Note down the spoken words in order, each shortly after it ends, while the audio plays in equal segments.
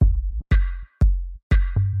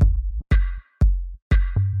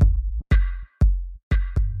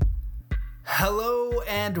Hello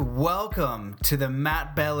and welcome to the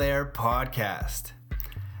Matt Belair podcast.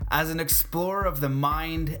 As an explorer of the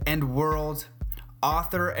mind and world,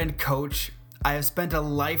 author and coach, I have spent a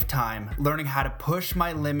lifetime learning how to push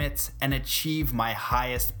my limits and achieve my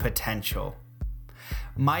highest potential.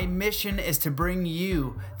 My mission is to bring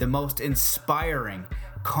you the most inspiring,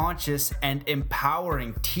 conscious, and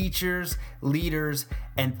empowering teachers, leaders,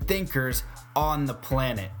 and thinkers on the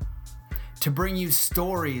planet. To bring you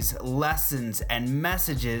stories, lessons, and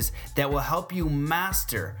messages that will help you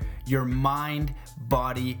master your mind,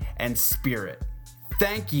 body, and spirit.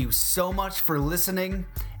 Thank you so much for listening,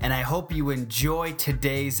 and I hope you enjoy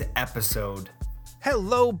today's episode.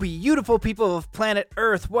 Hello, beautiful people of planet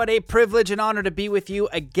Earth. What a privilege and honor to be with you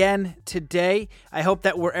again today. I hope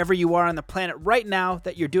that wherever you are on the planet right now,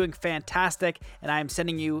 that you're doing fantastic, and I am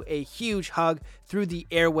sending you a huge hug through the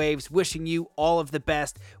airwaves, wishing you all of the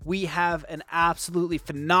best. We have an absolutely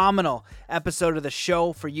phenomenal episode of the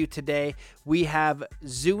show for you today. We have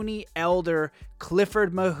Zuni Elder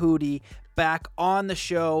Clifford Mahudi back on the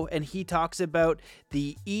show, and he talks about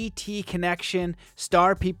the ET connection,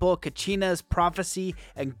 star people, Kachina's prophecy,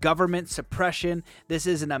 and government suppression. This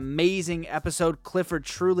is an amazing episode. Clifford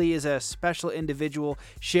truly is a special individual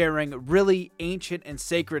sharing really ancient and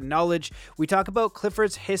sacred knowledge. We talk about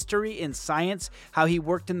Clifford's history in science, how he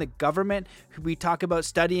worked in the government. We talk about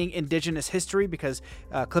studying Indigenous history because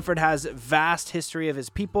Clifford has vast history of his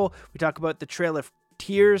people. We talk about the Trail of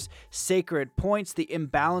Tears, sacred points, the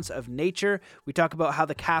imbalance of nature. We talk about how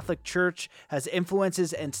the Catholic Church has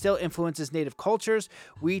influences and still influences Native cultures.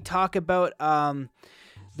 We talk about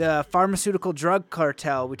the pharmaceutical drug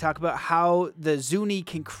cartel. We talk about how the Zuni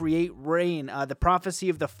can create rain, the prophecy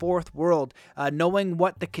of the fourth world, knowing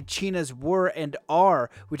what the Kachinas were and are.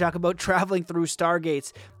 We talk about traveling through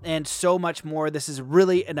stargates and so much more. This is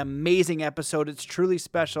really an amazing episode. It's truly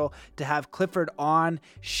special to have Clifford on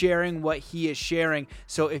sharing what he is sharing.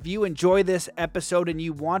 So if you enjoy this episode and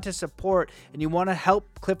you want to support and you want to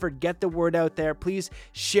help Clifford get the word out there, please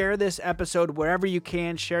share this episode wherever you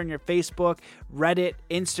can. Share on your Facebook, Reddit,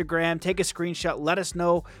 Instagram, take a screenshot, let us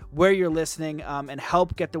know where you're listening, and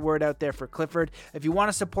help get the word out there for Clifford. If you want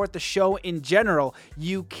to support the show in general,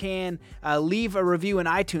 you can leave a review in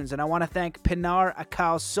iTunes, and I want to thank Pinar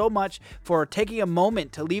Akal so much for taking a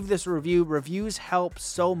moment to leave this review. Reviews help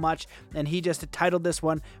so much, and he just titled this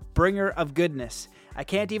one, Bringer of Goodness. I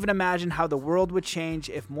can't even imagine how the world would change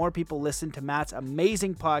if more people listened to Matt's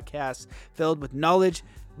amazing podcast filled with knowledge,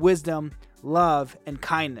 wisdom, love, and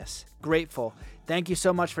kindness. Grateful. Thank you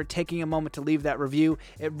so much for taking a moment to leave that review.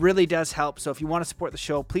 It really does help. So if you want to support the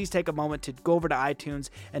show, please take a moment to go over to iTunes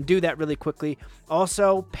and do that really quickly.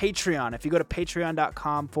 Also, Patreon. If you go to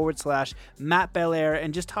patreon.com/Matt Belair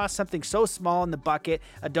and just toss something so small in the bucket,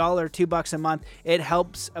 $1 or $2 a month, it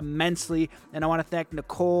helps immensely. And I want to thank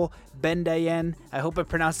Nicole Bendayen, I hope I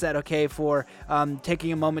pronounced that okay, for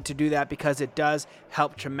taking a moment to do that because it does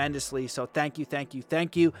help tremendously. So thank you, thank you,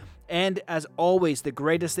 thank you. And as always, the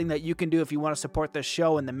greatest thing that you can do if you want to support the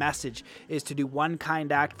show and the message is to do one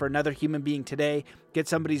kind act for another human being today. Get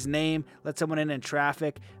somebody's name, let someone in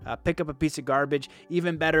traffic, pick up a piece of garbage.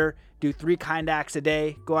 Even better, do 3 kind acts a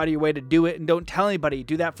day. Go out of your way to do it and don't tell anybody.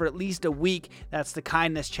 Do that for at least a week. That's the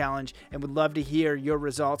kindness challenge, and would love to hear your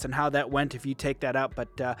results and how that went if you take that up.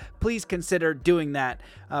 But please consider doing that.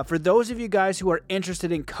 For those of you guys who are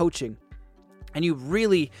interested in coaching, and you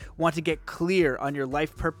really want to get clear on your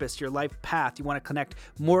life purpose, your life path, you want to connect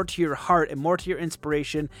more to your heart and more to your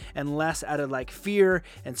inspiration and less out of like fear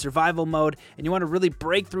and survival mode, and you want to really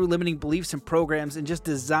break through limiting beliefs and programs and just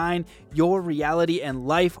design your reality and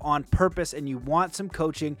life on purpose, and you want some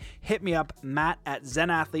coaching, hit me up,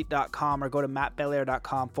 matt@zenathlete.com, or go to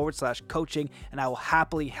mattbelair.com/coaching, and I will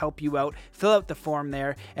happily help you out. Fill out the form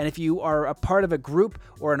there, and if you are a part of a group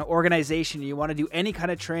or an organization and you want to do any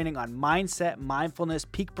kind of training on mindset, mindfulness,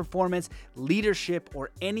 peak performance, leadership,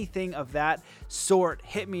 or anything of that sort,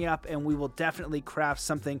 hit me up and we will definitely craft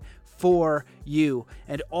something for you.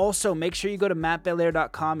 And also make sure you go to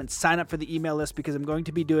mattbelair.com and sign up for the email list because I'm going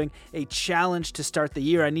to be doing a challenge to start the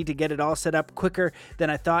year. I need to get it all set up quicker than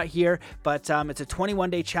I thought here, but it's a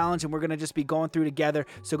 21-day challenge and we're going to just be going through together.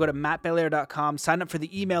 So go to mattbelair.com, sign up for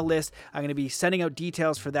the email list. I'm going to be sending out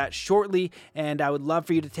details for that shortly, and I would love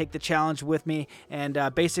for you to take the challenge with me, and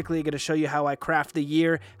basically going to show you how I craft the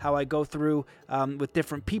year, how I go through with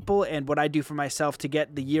different people, and what I do for myself to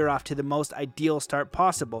get the year off to the most ideal start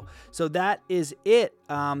possible. So that is it.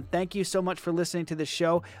 Thank you so much for listening to the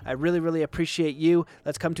show. I really, really appreciate you.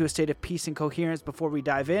 Let's come to a state of peace and coherence before we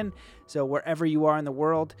dive in. So wherever you are in the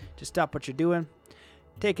world, just stop what you're doing.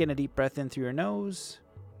 Take in a deep breath in through your nose.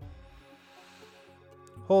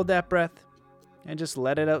 Hold that breath. and just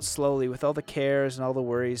let it out slowly with all the cares and all the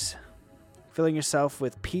worries, filling yourself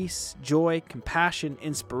with peace, joy, compassion,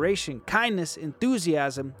 inspiration, kindness,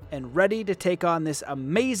 enthusiasm, and ready to take on this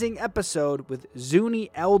amazing episode with Zuni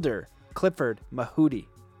Elder Clifford Mahudi.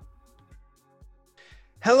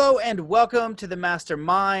 Hello and welcome to the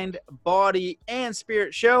Mastermind, Body, and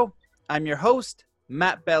Spirit Show. I'm your host,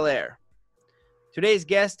 Matt Belair. Today's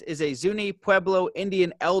guest is a Zuni Pueblo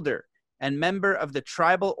Indian elder and member of the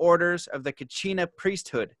tribal orders of the Kachina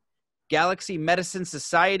priesthood, Galaxy Medicine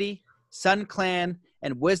Society, Sun Clan,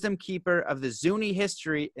 and wisdom keeper of the Zuni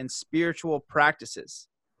history and spiritual practices.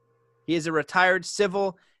 He is a retired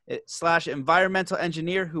civil/environmental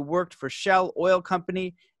engineer who worked for Shell Oil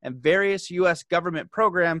Company and various U.S. government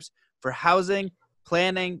programs for housing,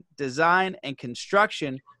 planning, design, and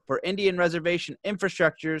construction for Indian reservation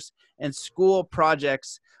infrastructures and school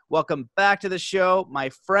projects. Welcome back to the show, my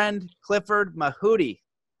friend Clifford Mahudi.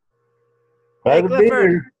 Hey,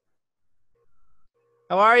 Clifford.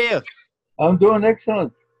 How are you? I'm doing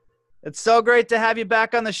excellent. It's so great to have you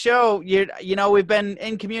back on the show. You know, we've been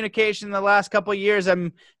in communication the last couple of years.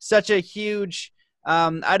 I'm such a huge,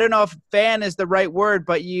 I don't know if fan is the right word,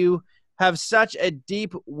 but you have such a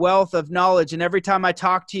deep wealth of knowledge. And every time I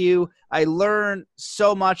talk to you, I learn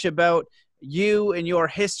so much about you and your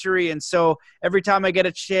history. And so every time I get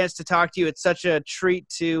a chance to talk to you, it's such a treat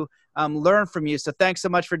to learn from you. So thanks so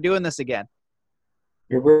much for doing this again.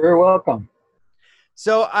 You're very welcome.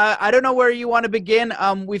 So I don't know where you want to begin.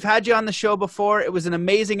 We've had you on the show before. It was an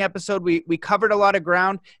amazing episode. We covered a lot of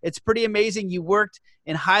ground. It's pretty amazing. You worked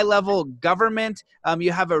in high-level government.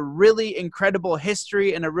 You have a really incredible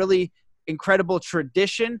history and a really incredible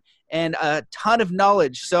tradition and a ton of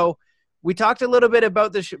knowledge. So we talked a little bit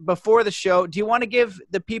about this before the show. Do you want to give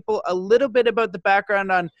the people a little bit about the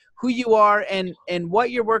background on who you are and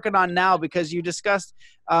what you're working on now? Because you discussed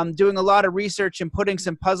doing a lot of research and putting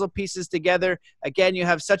some puzzle pieces together. Again, you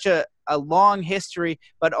have such a long history,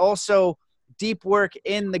 but also deep work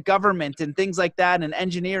in the government and things like that and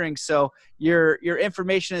engineering. So your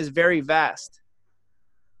information is very vast.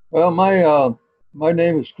 Well, my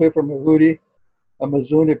name is Clifford Mahudi. I'm a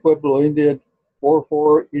Zuni Pueblo Indian,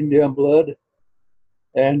 4/4 Indian blood,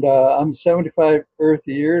 and I'm 75 Earth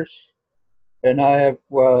years, and I have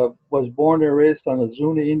was born and raised on a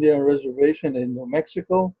Zuni Indian reservation in New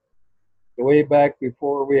Mexico, way back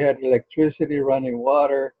before we had electricity, running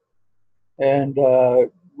water, and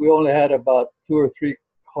we only had about 2 or 3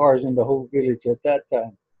 cars in the whole village at that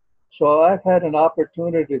time. So I've had an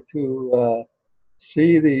opportunity to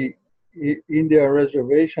see the Indian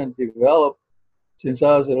reservation develop since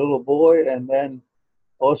I was a little boy, and then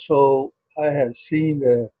also I have seen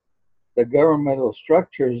the governmental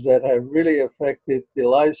structures that have really affected the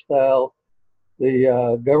lifestyle,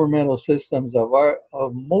 the governmental systems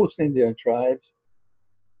of most Indian tribes,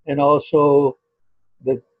 and also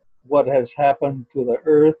what has happened to the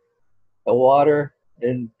earth, the water,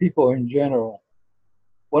 and people in general.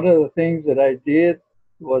 One of the things that I did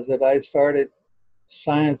was that I started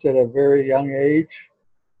science at a very young age,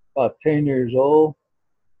 about 10 years old.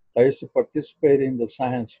 I used to participate in the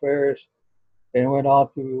science fairs and went on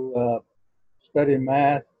to study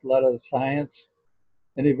math, a lot of science,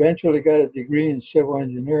 and eventually got a degree in civil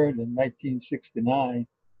engineering in 1969,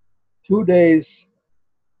 2 days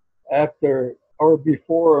after or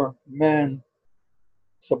before man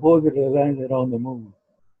supposedly landed on the moon.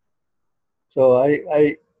 So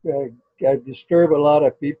I disturb a lot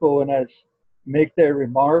of people when I make that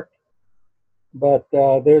remark, but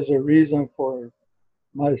there's a reason for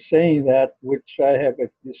my saying that, which I have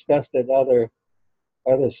discussed at other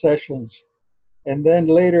sessions. And then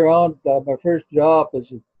later on, my first job as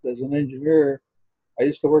an engineer, I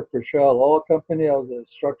used to work for Shell Oil Company. I was a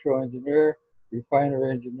structural engineer, refinery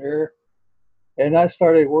engineer, and I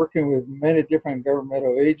started working with many different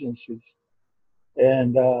governmental agencies.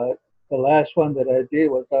 And the last one that I did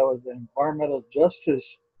was I was the environmental justice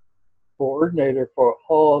coordinator for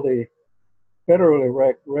all the federally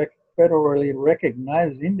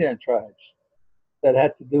recognized Indian tribes that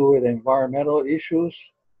had to do with environmental issues.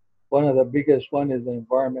 One of the biggest one is the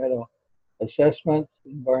environmental assessments,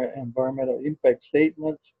 environmental impact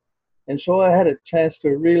statements. And so I had a chance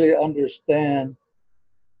to really understand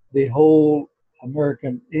the whole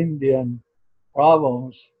American Indian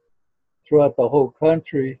problems throughout the whole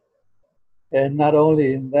country. And not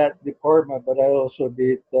only in that department, but I also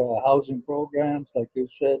did housing programs, like you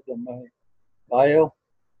said in my bio.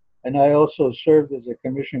 And I also served as a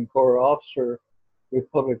Commissioned Corps officer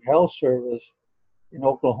with Public Health Service in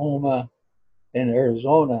Oklahoma and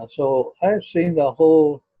Arizona. So I've seen the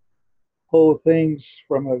whole things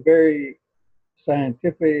from a very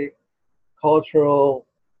scientific, cultural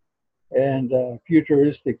and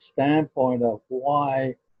futuristic standpoint of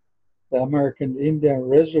why the American Indian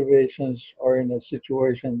reservations are in a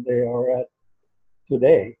situation they are at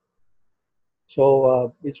today.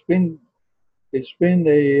 So it's been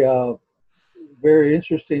a very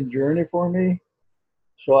interesting journey for me.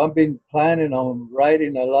 So I've been planning on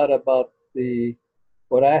writing a lot about the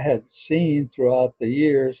what I had seen throughout the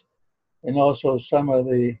years, and also some of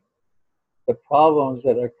the problems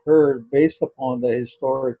that occurred based upon the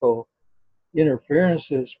historical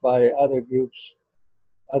interferences by other groups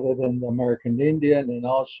other than the American Indian, and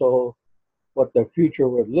also what the future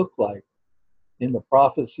would look like in the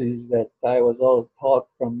prophecies that I was all taught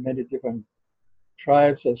from many different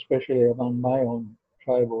tribes, especially among my own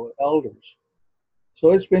tribal elders.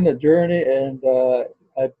 So it's been a journey, and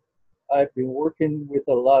I've, I've been working with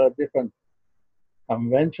a lot of different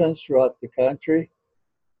conventions throughout the country,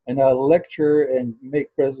 and I lecture and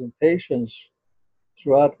make presentations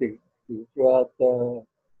throughout the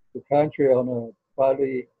country on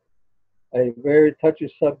probably a very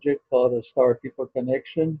touchy subject called the Star People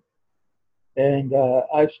Connection. And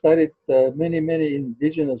I've studied many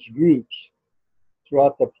indigenous groups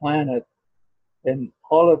throughout the planet, and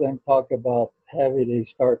all of them talk about having a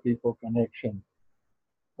Star People Connection,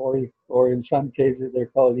 or in some cases they're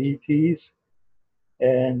called ETs,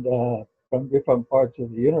 and from different parts of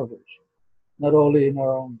the universe, not only in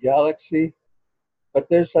our own galaxy, but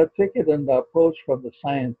there's I take it an approach from the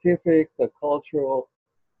scientific, the cultural,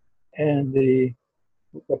 and the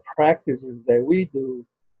practices that we do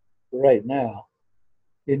right now.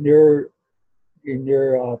 In your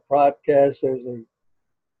podcast,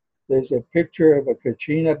 there's a picture of a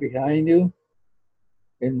kachina behind you,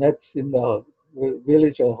 and that's in the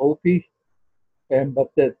village of Hopi, and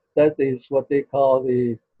but that is what they call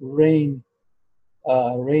the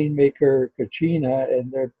rainmaker kachina, and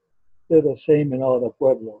they're the same in all the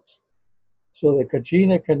pueblos. So the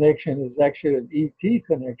kachina connection is actually an ET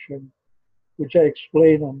connection, which I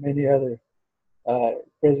explain on many other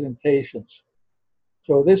presentations.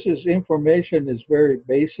 So this is information is very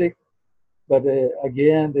basic, but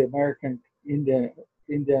again, the American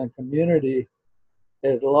Indian community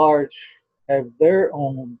at large have their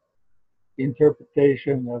own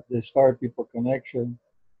interpretation of the Star People Connection.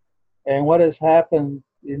 And what has happened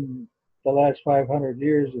in the last 500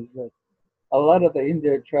 years is that a lot of the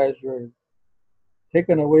Indian tribes were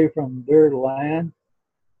taken away from their land,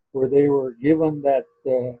 where they were given that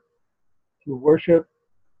to worship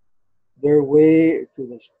their way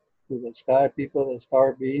to the sky people, the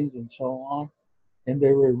star beings, and so on, and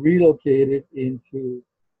they were relocated into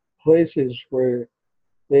places where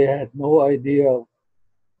they had no idea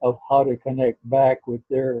of how to connect back with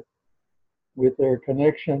their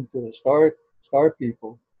connection to the star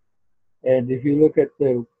people. And if you look at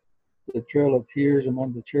the Trail of Tears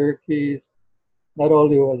among the Cherokees, not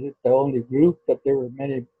only was it the only group, but there were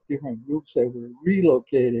many different groups that were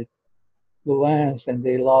relocated to lands, and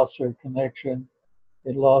they lost their connection.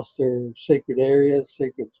 They lost their sacred areas,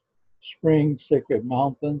 sacred springs, sacred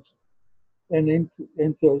mountains, and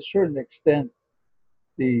into a certain extent,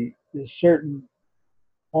 the certain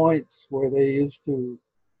points where they used to,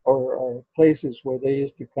 or places where they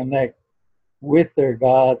used to connect with their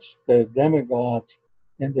gods, their demigods,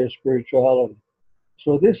 and their spirituality.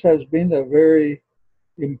 So this has been a very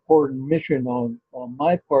important mission on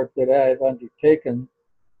my part that I have undertaken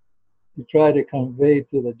to try to convey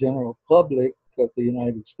to the general public of the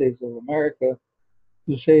United States of America,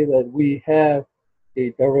 to say that we have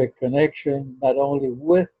a direct connection not only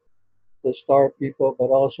with the star people but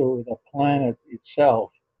also with the planet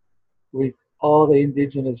itself. We all the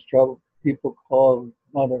indigenous tribal people call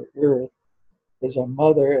Mother Earth as a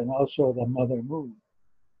mother, and also the Mother Moon.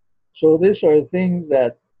 So these are things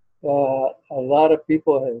that a lot of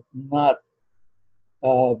people have not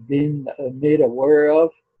been made aware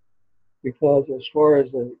of, because as far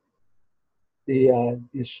as the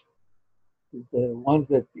ones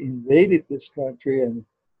that invaded this country and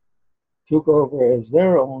took over as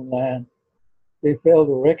their own land, they failed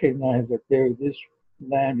to recognize that this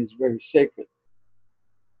land is very sacred.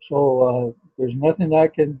 So there's nothing I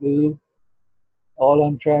can do. All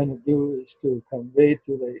I'm trying to do is to convey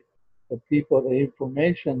to the people the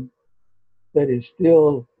information that is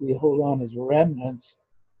still we hold on as remnants,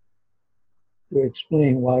 to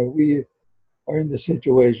explain why we are in the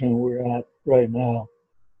situation we're at right now.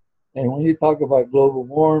 And when you talk about global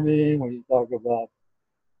warming, when you talk about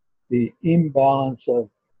the imbalance of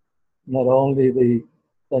not only the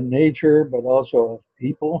nature but also of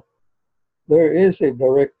people, there is a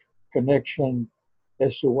direct connection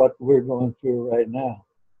as to what we're going through right now.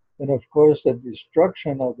 And of course, the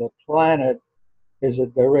destruction of the planet is a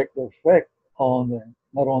direct effect on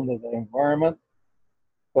not only the environment,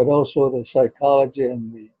 but also the psychology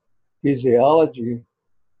and the physiology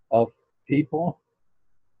of people.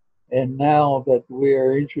 And now that we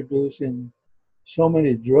are introducing so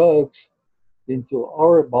many drugs into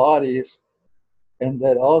our bodies, and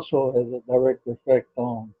that also has a direct effect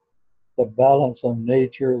on the balance of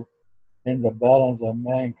nature and the balance of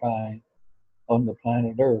mankind on the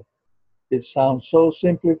planet Earth. It sounds so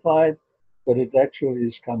simplified, but it actually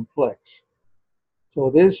is complex. So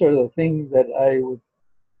these are the things that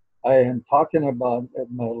I am talking about at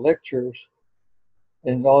my lectures,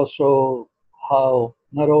 and also how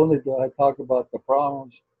not only do I talk about the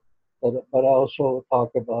problems, but I also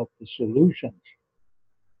talk about the solutions,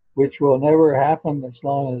 which will never happen as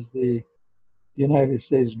long as the United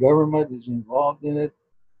States government is involved in it.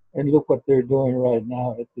 And look what they're doing right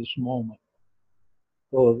now at this moment.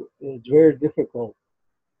 So it's very difficult.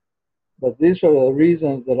 But these are the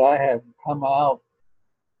reasons that I have come out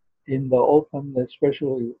in the open,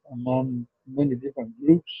 especially among many different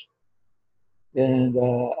groups. And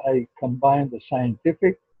I combine the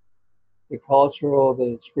scientific, the cultural,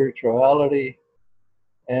 the spirituality,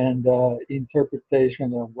 and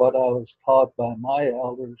interpretation of what I was taught by my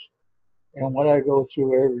elders and what I go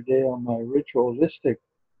through every day on my ritualistic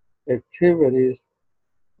activities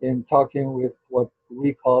in talking with what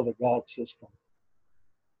we call the God system.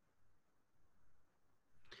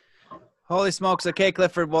 Holy smokes. Okay,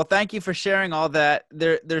 Clifford. Well, thank you for sharing all that.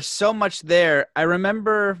 There's so much there. I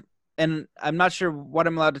remember, and I'm not sure what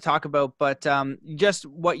I'm allowed to talk about, but just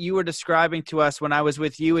what you were describing to us when I was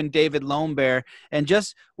with you and David Lone Bear. And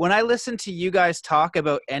just when I listen to you guys talk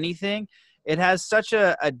about anything, it has such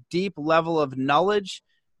a deep level of knowledge,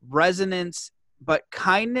 resonance, but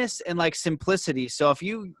kindness and like simplicity. So if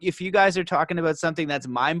you guys are talking about something that's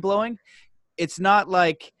mind blowing, it's not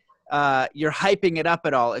like you're hyping it up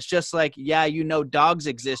at all. It's just like, yeah, dogs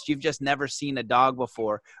exist. You've just never seen a dog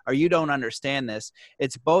before, or you don't understand this.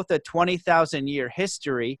 It's both a 20,000 year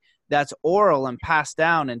history that's oral and passed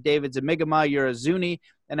down. And David's a Mi'kmaq, you're a Zuni.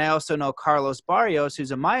 And I also know Carlos Barrios,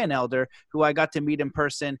 who's a Mayan elder, who I got to meet in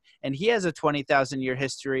person, and he has a 20,000 year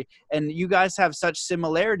history. And you guys have such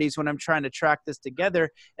similarities when I'm trying to track this together.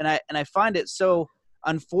 And I find it so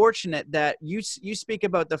unfortunate that you speak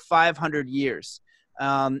about the 500 years.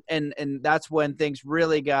 And that's when things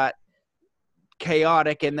really got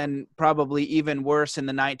chaotic, and then probably even worse in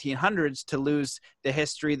the 1900s to lose the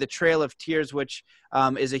history, the Trail of Tears, which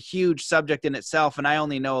is a huge subject in itself. And I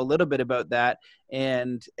only know a little bit about that.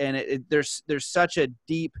 And there's such a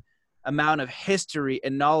deep amount of history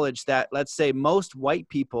and knowledge that, let's say, most white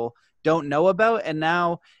people don't know about. And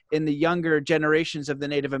now in the younger generations of the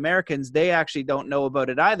Native Americans, they actually don't know about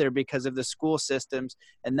it either because of the school systems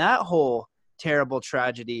and that whole terrible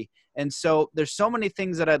tragedy. And so there's so many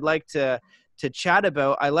things that I'd like to chat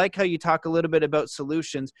about. I like how you talk a little bit about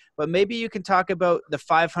solutions, but maybe you can talk about the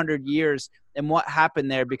 500 years and what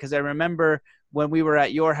happened there, because I remember when we were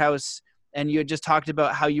at your house and you had just talked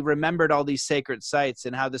about how you remembered all these sacred sites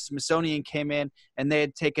and how the Smithsonian came in and they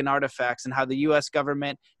had taken artifacts, and how the US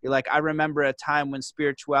government, you're like, I remember a time when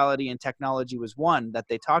spirituality and technology was one, that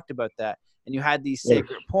they talked about that. And you had these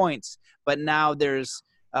sacred points, but now there's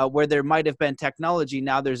where there might have been technology,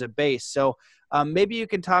 now there's a base. So maybe you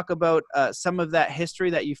can talk about some of that history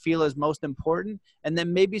that you feel is most important, and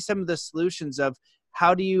then maybe some of the solutions of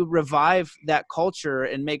how do you revive that culture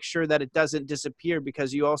and make sure that it doesn't disappear,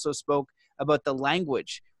 because you also spoke about the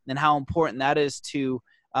language and how important that is to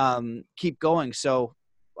keep going. So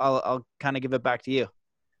I'll kind of give it back to you.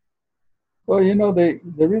 Well, the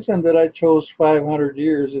reason that I chose 500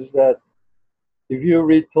 years is that if you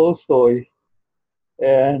read Tolstoy,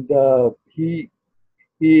 and he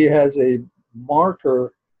has a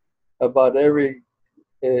marker about every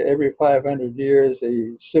 500 years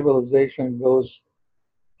a civilization goes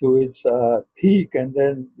to its peak, and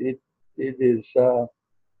then it is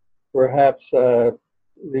perhaps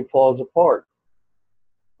it falls apart.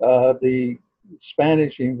 The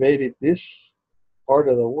Spanish invaded this part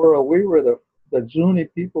of the world. We were the Zuni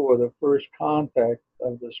people were the first contact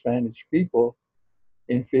of the Spanish people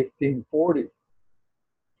in 1540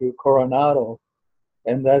 to Coronado,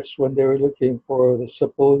 and that's when they were looking for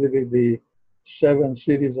supposedly the 7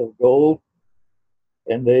 cities of gold,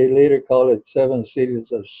 and they later called it 7 cities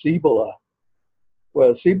of Cibola.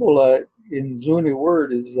 Well, Cibola in Zuni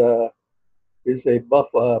word is a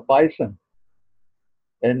bison,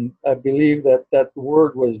 and I believe that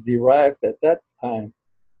word was derived at that time.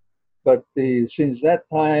 But since that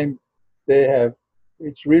time,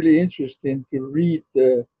 it's really interesting to read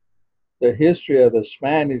the the history of the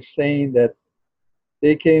Spanish, saying that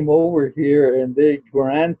they came over here and they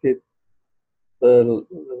granted the,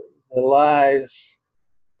 the lives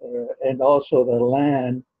and also the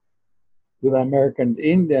land to the American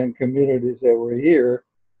Indian communities that were here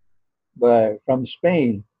from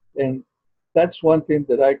Spain. And that's one thing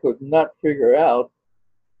that I could not figure out.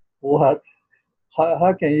 What,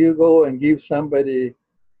 how can you go and give somebody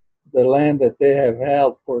the land that they have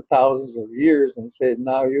held for thousands of years and say,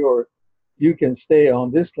 now you can stay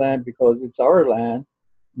on this land because it's our land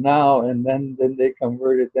now, and then they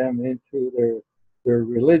converted them into their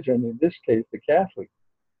religion, in this case, the Catholic.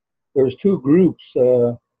 There's two groups,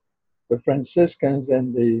 the Franciscans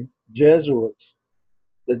and the Jesuits.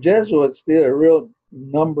 The Jesuits did a real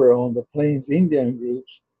number on the Plains Indian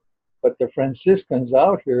groups, but the Franciscans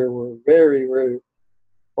out here were very, very,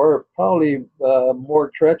 or probably more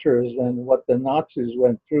treacherous than what the Nazis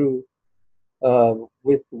went through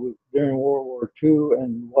with during World War II,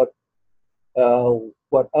 and what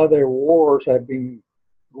other wars have been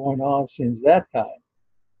going on since that time,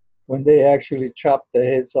 when they actually chopped the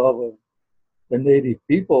heads off of the native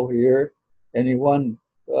people here. And in one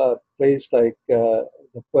place like the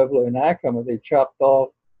Pueblo in Acoma, they chopped off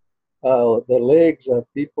the legs of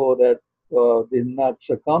people that did not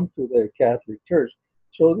succumb to the Catholic Church.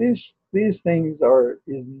 So these things are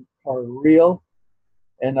real,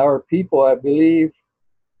 and our people, I believe,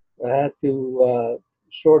 had to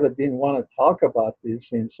sort of didn't want to talk about these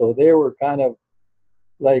things. So they were kind of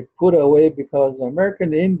like put away, because the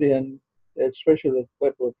American Indian, especially the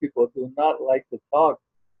Pueblo people, do not like to talk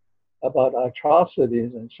about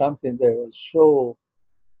atrocities and something that was so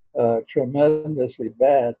tremendously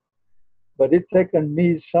bad. But it's taken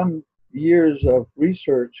me some years of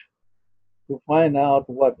research to find out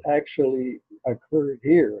what actually occurred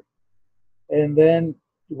here. And then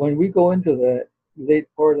when we go into the late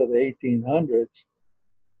part of the 1800s,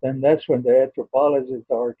 then that's when the anthropologists,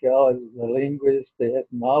 the archaeologists, the linguists, the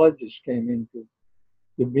ethnologists came into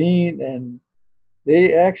being, and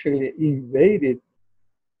they actually invaded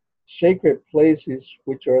sacred places,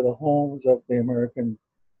 which are the homes of the American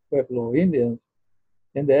Pueblo Indians,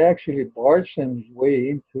 and they actually barged their way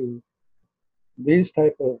into these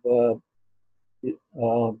type of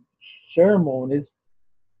ceremonies,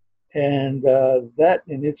 and that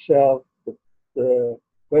in itself the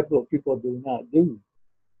Pueblo people do not do.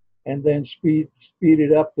 And then speed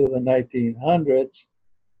it up to the 1900s,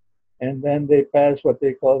 and then they passed what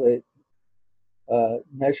they call the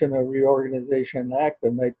National Reorganization Act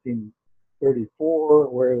of 1934,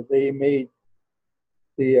 where they made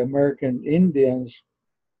the American Indians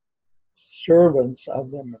servants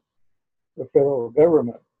of the federal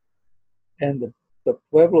government. And the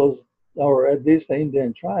Pueblos, or at least the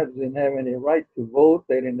Indian tribes, didn't have any right to vote.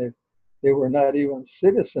 They were not even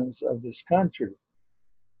citizens of this country.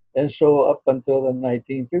 And so up until the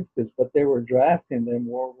 1950s, but they were drafting them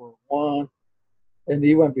World War I, and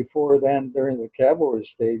even before then during the cavalry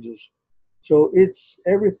stages. So it's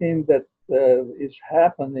everything that is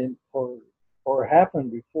happening or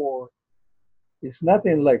happened before. It's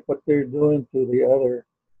nothing like what they're doing to the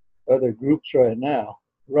other groups right now.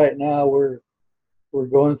 Right now we're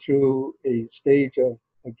going through a stage of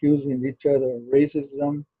accusing each other of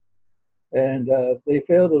racism, and they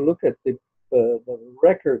fail to look at the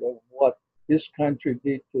record of what this country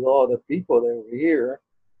did to all the people that were here.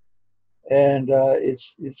 And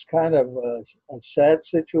it's kind of a sad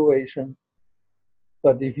situation.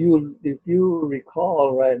 But if you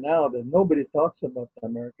recall right now, that nobody talks about the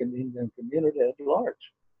American Indian community at large.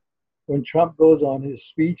 When Trump goes on his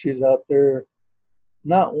speeches out there,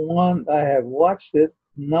 not one, I have watched it,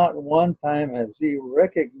 not one time has he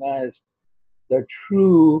recognized the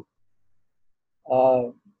true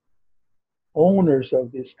owners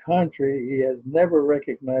of this country. He has never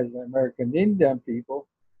recognized the American Indian people.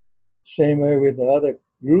 Same way with the other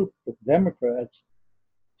group of Democrats.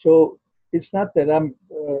 So it's not that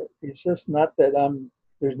it's just not that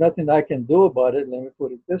there's nothing I can do about it, let me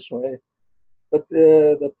put it this way. But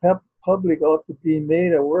the public ought to be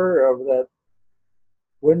made aware of that.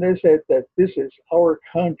 When they said that this is our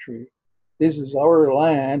country, this is our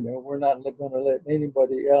land, and we're not going to let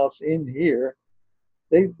anybody else in here,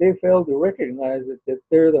 they failed to recognize that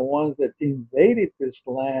they're the ones that invaded this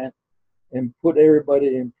land and put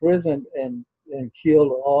everybody in prison and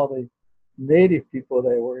killed all the native people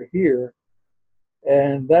that were here.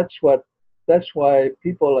 And that's why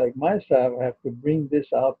people like myself have to bring this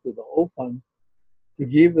out to the open, to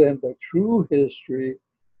give them the true history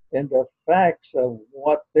and the facts of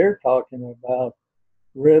what they're talking about,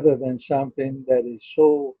 rather than something that is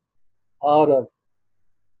so out of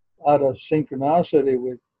synchronicity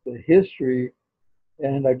with the history.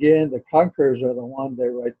 And again, the conquerors are the ones that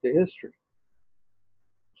write the history.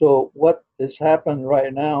 So what has happened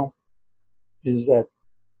right now is that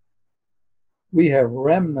we have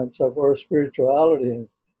remnants of our spirituality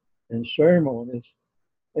and ceremonies.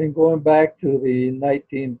 And going back to the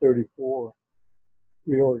 1934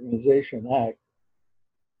 Reorganization Act,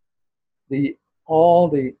 all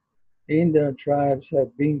the Indian tribes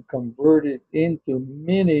have been converted into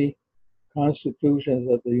mini constitutions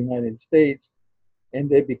of the United States, and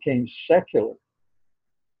they became secular.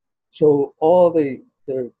 So all the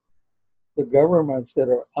governments that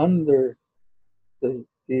are under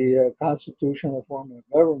the constitutional form of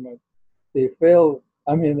government, they fail.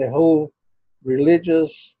 I mean, the whole religious,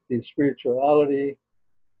 the spirituality,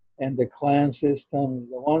 and the clan system,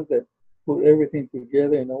 the ones that put everything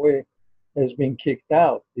together in a way, has been kicked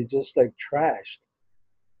out. It's just like trashed.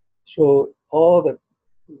 So all the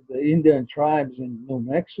Indian tribes in New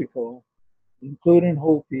Mexico, including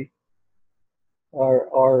Hopi,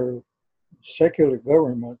 are secular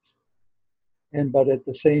governments, and but at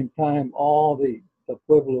the same time, all the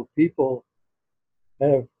Pueblo people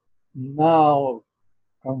have now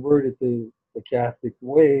converted to the Catholic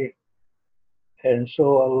way, and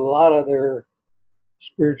so a lot of their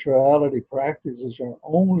spirituality practices are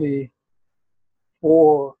only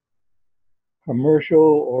for commercial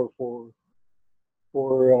or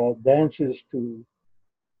for dances to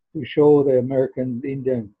show the the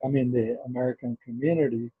American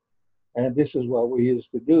community. And this is what we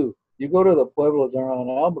used to do. You go to the pueblos around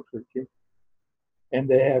Albuquerque, and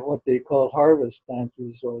they have what they call harvest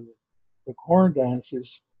dances or the corn dances.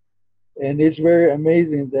 And it's very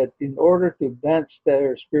amazing that in order to dance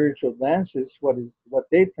their spiritual dances, what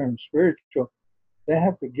they term spiritual, they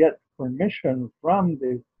have to get permission from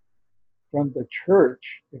the church,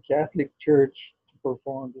 the Catholic Church, to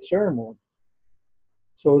perform the ceremony.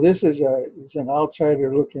 So this is an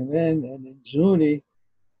outsider looking in, and in Zuni,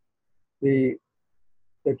 the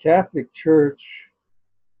Catholic Church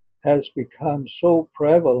has become so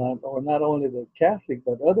prevalent, or not only the Catholic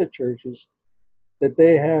but other churches, that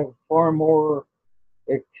they have far more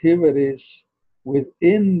activities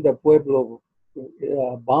within the Pueblo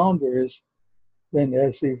boundaries than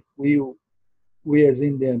as if we as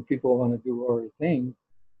Indian people want to do our thing.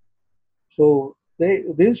 So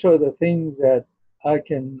these are the things that I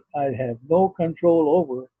have no control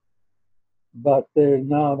over, but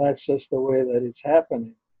now that's just the way that it's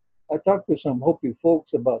happening. I talked to some Hopi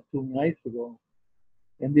folks about 2 nights ago,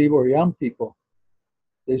 and they were young people.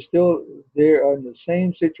 They're in the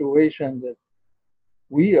same situation that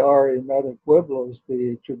we are in other pueblos.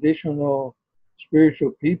 The traditional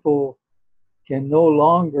spiritual people can no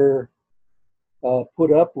longer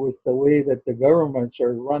put up with the way that the governments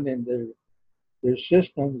are running their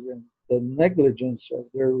systems and the negligence of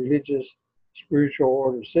their religious spiritual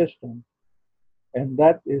order system. And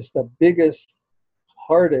that is the biggest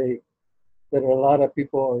heartache that a lot of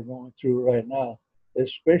people are going through right now,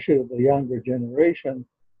 especially the younger generation.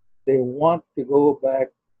 They want to go back,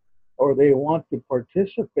 or they want to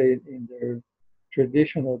participate in their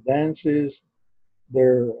traditional dances,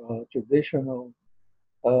 their traditional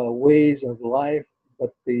ways of life,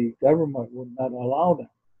 but the government would not allow them.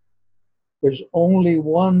 There's only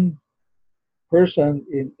one person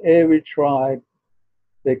in every tribe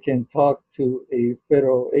that can talk to a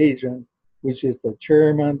federal agent, which is the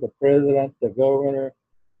chairman, the president, the governor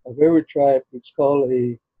of every tribe. It's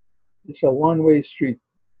a one-way street.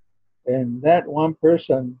 And that one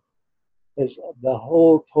person has the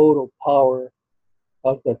whole total power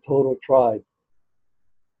of the total tribe.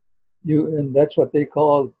 And that's what they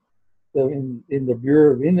call in the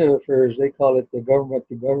Bureau of Indian Affairs, they call it the government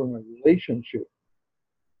to government relationship.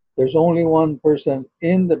 There's only one person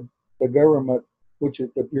in the government, which is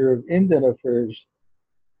the Bureau of Indian Affairs,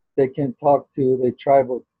 that can talk to the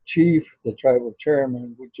tribal chief, the tribal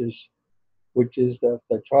chairman, which is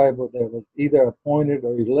the tribal that was either appointed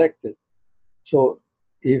or elected. So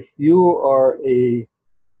if you are a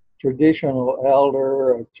traditional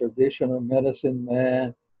elder, a traditional medicine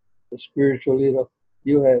man, a spiritual leader,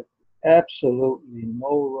 you have absolutely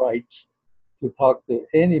no rights to talk to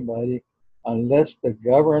anybody unless the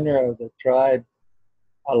governor of the tribe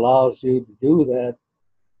allows you to do that.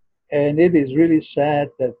 And it is really sad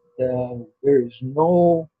that there is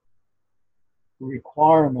no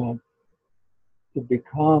requirement to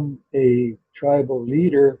become a tribal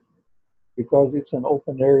leader because it's an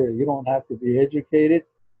open area. You don't have to be educated.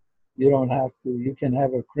 You can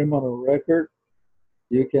have a criminal record.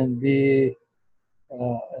 You can be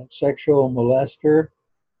a sexual molester.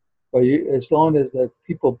 But as long as that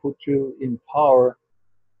people put you in power,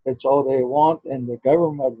 That's all they want, and the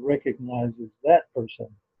government recognizes that person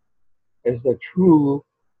as the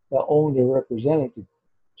only representative.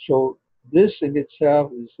 So this in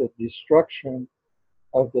itself is a destruction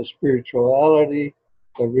of the spirituality,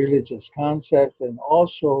 the religious concepts, and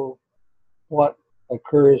also what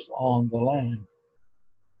occurs on the land.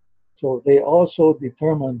 So they also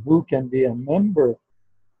determine who can be a member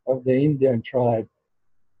of the Indian tribe,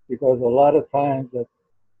 because a lot of times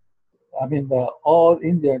all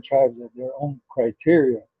Indian tribes have their own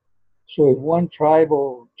criteria. So if one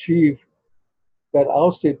tribal chief got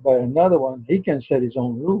ousted by another one, he can set his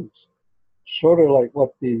own rules, sort of like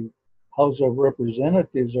what the House of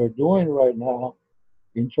Representatives are doing right now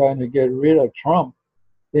in trying to get rid of Trump.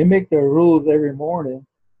 They make their rules every morning,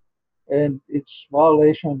 and it's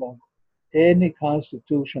violation of any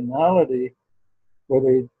constitutionality,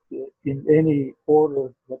 whether in any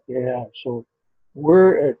order that they have. So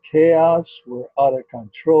we're at chaos, we're out of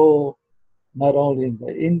control, not only in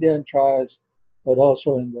the Indian tribes, but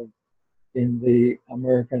also in the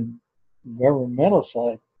American governmental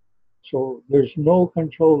side. So there's no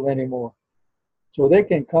control anymore. So they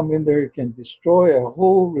can come in there, can destroy a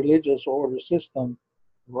whole religious order system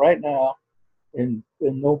right now, and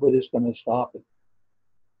nobody's going to stop it.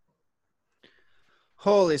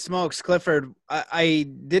 Holy smokes, Clifford. I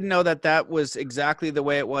didn't know that was exactly the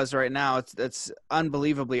way it was right now. It's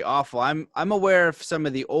unbelievably awful. I'm aware of some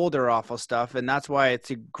of the older awful stuff, and that's why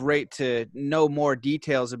it's great to know more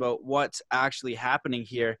details about what's actually happening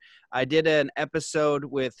here. I did an episode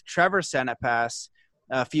with Trevor Senepass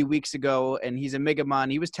a few weeks ago, and he's a Mi'kmaq.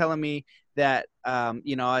 He was telling me that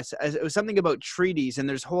it was something about treaties, and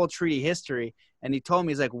there's whole treaty history. And he told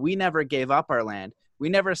me, he's like, we never gave up our land. We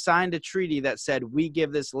never signed a treaty that said we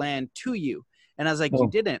give this land to you. And I was like, No. You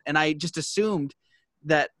didn't. And I just assumed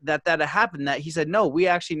that had happened. That he said, no, we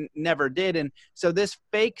actually never did. And so this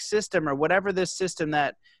fake system, or whatever this system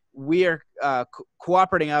that we are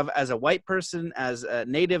cooperating of as a white person, as a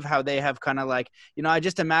native, how they have kind of like, I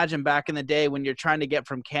just imagine back in the day when you're trying to get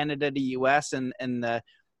from Canada to US, and the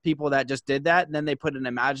people that just did that, and then they put an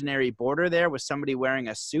imaginary border there with somebody wearing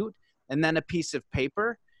a suit and then a piece of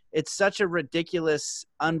paper. It's such a ridiculous,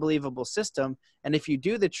 unbelievable system. And if you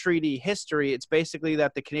do the treaty history, it's basically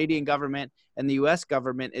that the Canadian government and the U.S.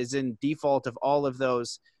 government is in default of all of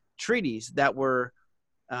those treaties that were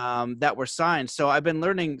signed. So I've been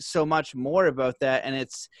learning so much more about that, and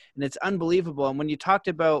it's unbelievable. And when you talked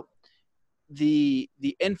about the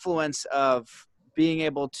influence of being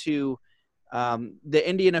able to the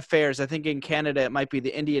Indian Affairs, I think in Canada it might be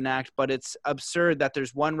the Indian Act, but it's absurd that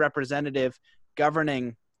there's one representative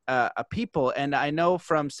governing a people. And I know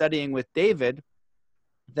from studying with David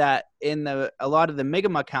that in a lot of the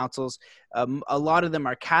Mi'kmaq councils, a lot of them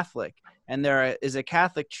are Catholic, and there is a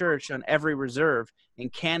Catholic church on every reserve in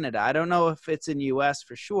Canada. I don't know if it's in US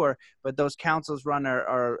for sure, but those councils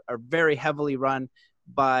are very heavily run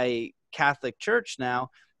by Catholic Church now.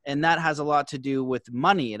 And that has a lot to do with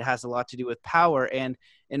money. It has a lot to do with power. And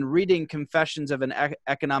in reading Confessions of an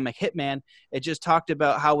Economic Hitman, it just talked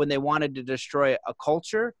about how when they wanted to destroy a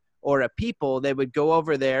culture or a people, they would go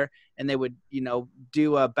over there and they would,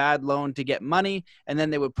 do a bad loan to get money. And then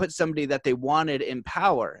they would put somebody that they wanted in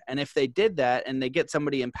power. And if they did that and they get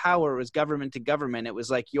somebody in power, it was government to government. It was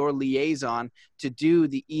like your liaison to do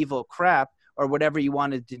the evil crap or whatever you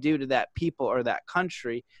wanted to do to that people or that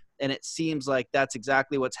country. And it seems like that's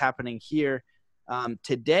exactly what's happening here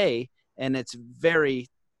today. And it's very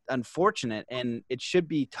unfortunate, and it should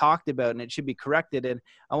be talked about and it should be corrected. And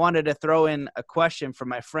I wanted to throw in a question from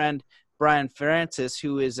my friend, Brian Francis,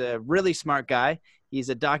 who is a really smart guy. He's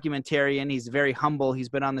a documentarian. He's very humble. He's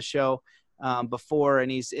been on the show before,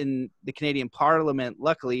 and he's in the Canadian Parliament,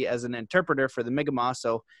 luckily, as an interpreter for the Mi'kmaq.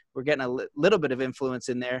 So we're getting a little bit of influence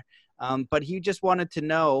in there. But he just wanted to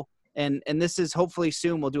know, and this is hopefully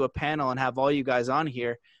soon we'll do a panel and have all you guys on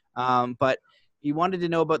here. But he wanted to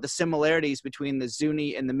know about the similarities between the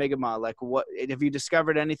Zuni and the Mi'kmaq. Like, what have you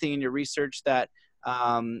discovered anything in your research that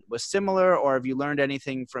was similar, or have you learned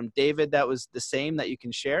anything from David that was the same that you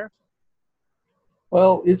can share?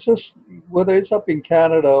 Well, it's just whether it's up in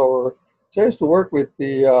Canada or I used to work with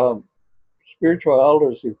the spiritual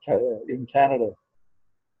elders in Canada.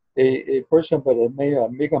 A person by the name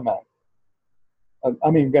of Mi'kmaq.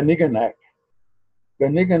 Ganiganak.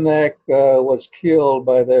 Ganiganak was killed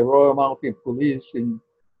by the Royal Mounted Police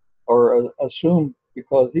or assumed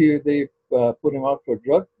because they put him up for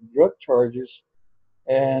drug charges,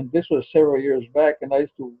 and this was several years back. And I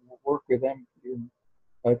used to work with them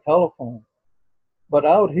by telephone. But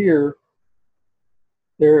out here,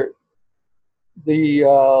 the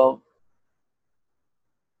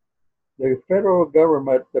the federal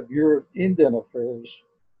government, the Bureau of Indian Affairs,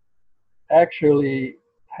 actually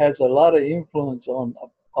has a lot of influence on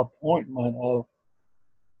appointment of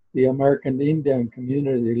the American Indian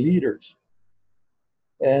community leaders,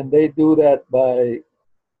 and they do that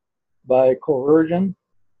by coercion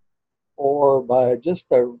or by just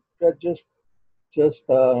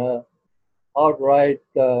outright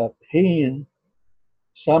paying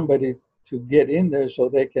somebody to get in there so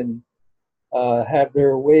they can have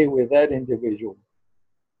their way with that individual.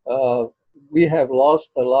 Uh, we have lost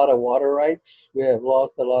a lot of water rights. We have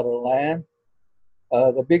lost a lot of land.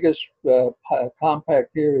 The biggest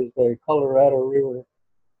compact here is the Colorado River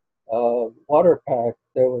Water Pact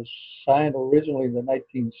that was signed originally in the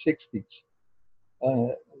 1960s.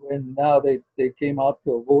 And now they came out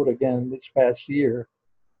to a vote again this past year,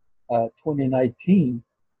 2019.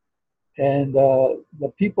 And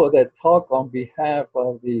the people that talk on behalf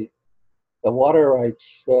of the water rights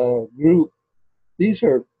group, these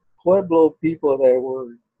are Pueblo people that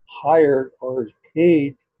were hired or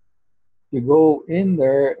paid to go in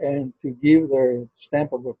there and to give their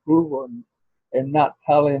stamp of approval and not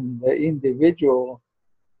telling the individual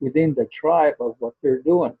within the tribe of what they're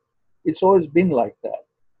doing. It's always been like that.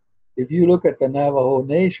 If you look at the Navajo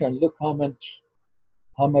Nation, look how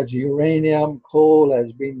much uranium, coal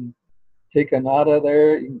has been taken out of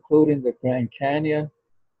there, including the Grand Canyon.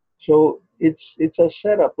 So it's a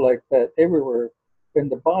setup like that everywhere. And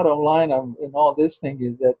the bottom line in all this thing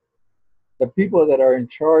is that the people that are in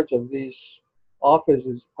charge of these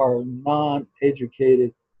offices are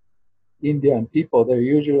non-educated Indian people. They're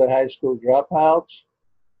usually high school dropouts,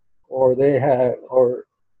 or they have or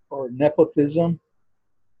nepotism.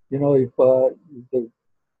 You know, if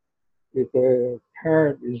the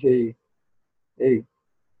parent is a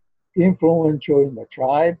influential in the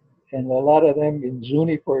tribe, and a lot of them in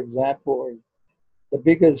Zuni, for example, are the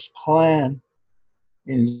biggest clan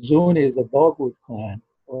in Zuni is the Dogwood clan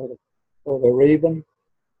or the Raven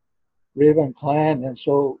clan, and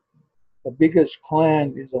so the biggest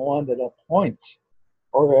clan is the one that appoints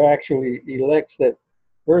or actually elects that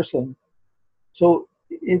person. So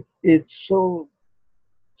it's so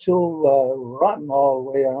rotten all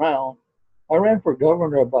the way around. I ran for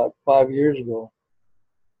governor about 5 years ago,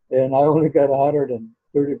 and I only got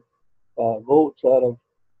 130 votes out of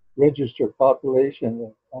registered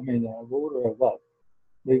population. I mean, a voter about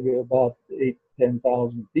maybe about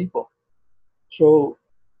 10,000 people. So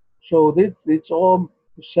it's all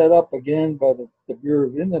set up again by the Bureau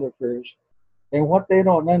of Indian Affairs. And what they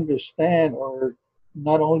don't understand, or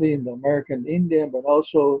not only in the American Indian, but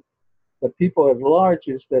also the people at large,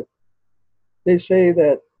 is that they say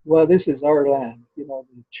that, well, this is our land. You know,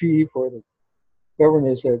 the chief or the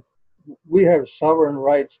governor said, we have sovereign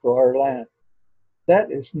rights to our land.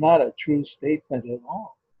 That is not a true statement at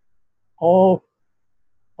all.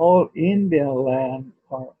 All Indian land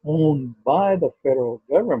are owned by the federal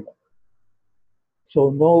government. So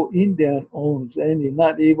no Indian owns any,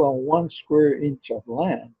 not even 1 square inch of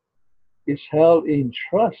land. It's held in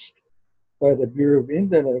trust by the Bureau of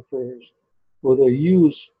Indian Affairs for the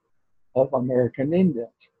use of American Indians.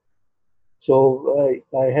 So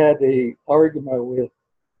I had an argument with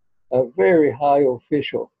a very high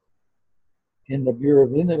official in the Bureau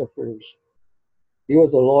of Indian Affairs. He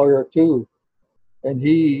was a lawyer too, and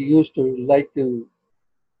he used to like to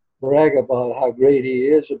brag about how great he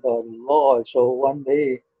is about law. So one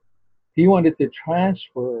day he wanted to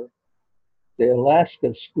transfer the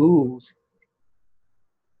Alaska schools,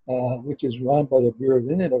 which is run by the Bureau of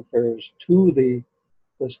Indian Affairs, to the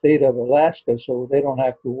state of Alaska, so they don't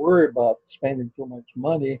have to worry about spending too much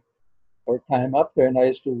money or time up there. And I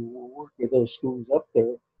used to work with those schools up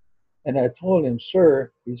there. And I told him,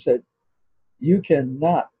 sir, he said, you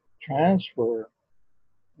cannot transfer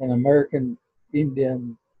an American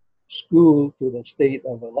Indian school to the state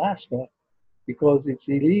of Alaska because it's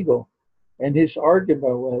illegal. And his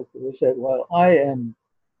argument was, he said, well, I am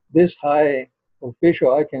this high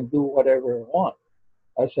official, I can do whatever I want.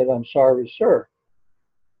 I said, I'm sorry, sir.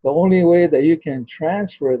 The only way that you can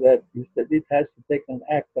transfer that is that it has to take an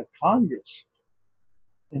act of Congress.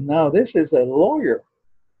 And now this is a lawyer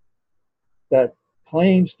that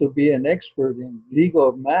claims to be an expert in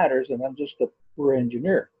legal matters, and I'm just a poor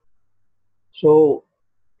engineer. So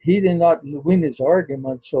he did not win his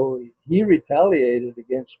argument, so he retaliated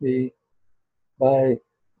against me by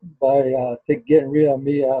getting rid of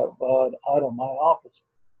me out of my office.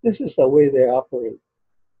 This is the way they operate.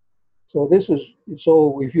 So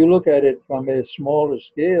if you look at it from a smaller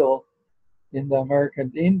scale in the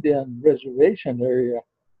American Indian reservation area,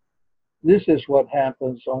 this is what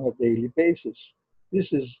happens on a daily basis.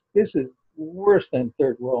 This is worse than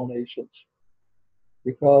third world nations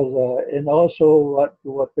because, and also what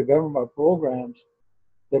the government programs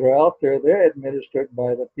that are out there, they're administered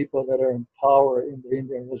by the people that are in power in the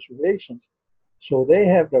Indian reservations. So they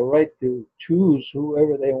have the right to choose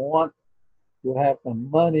whoever they want to have the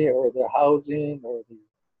money or the housing or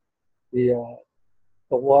the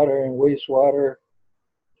water and wastewater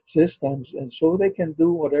systems, and so they can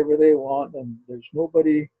do whatever they want, and there's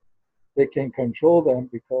nobody that can control them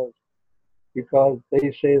because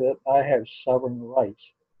they say that I have sovereign rights.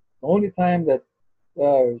 The only time that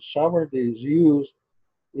sovereignty is used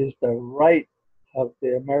is the right of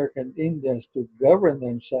the American Indians to govern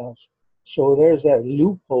themselves. So there's that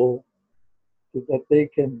loophole that they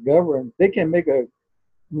can govern. They can make a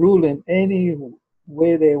rule in any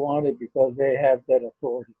way they want it because they have that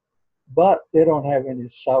authority. But they don't have any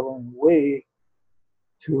sovereign way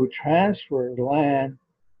to transfer land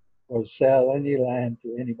or sell any land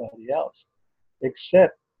to anybody else,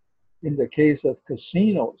 except in the case of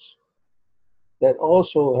casinos. That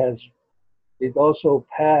also has it also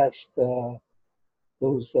passed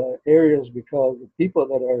those areas because the people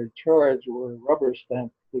that are in charge were rubber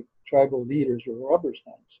stamped. The tribal leaders were rubber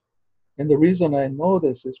stamps. And the reason I know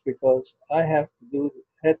this is because I had to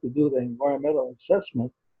do the environmental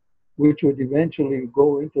assessment, which would eventually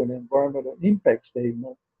go into an environmental impact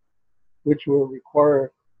statement, which will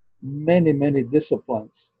require many, many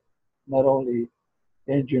disciplines, not only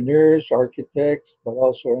engineers, architects, but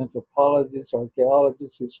also anthropologists,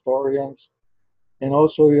 archaeologists, historians. And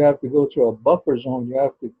also you have to go to a buffer zone.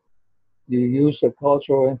 You use a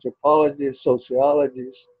cultural anthropologist,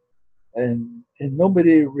 sociologist, and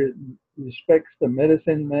nobody respects the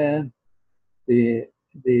medicine man, the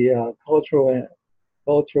cultural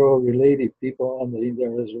related people on the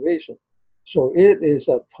Indian reservation. So it is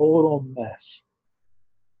a total mess.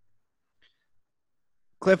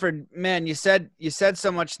 Clifford, man, you said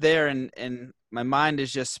so much there, and my mind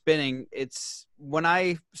is just spinning. It's when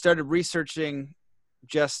I started researching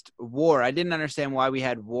just war, I didn't understand why we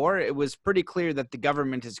had war. It was pretty clear that the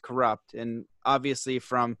government is corrupt, and obviously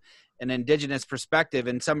from an indigenous perspective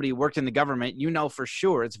and somebody who worked in the government, you know for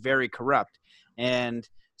sure it's very corrupt. And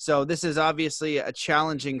so this is obviously a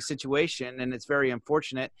challenging situation, and it's very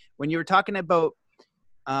unfortunate. When you were talking about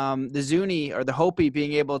the Zuni or the Hopi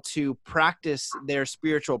being able to practice their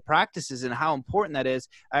spiritual practices and how important that is.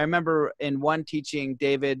 I remember in one teaching,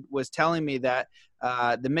 David was telling me that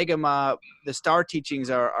the Mi'kmaq, the star teachings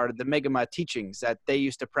are the Mi'kmaq teachings, that they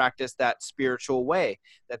used to practice that spiritual way,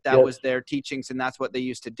 that Yes. was their teachings and that's what they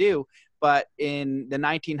used to do. But in the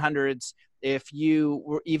 1900s, if you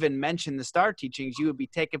were even mentioned the star teachings, you would be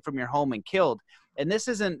taken from your home and killed. And this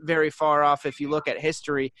isn't very far off if you look at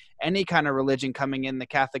history, any kind of religion coming in, the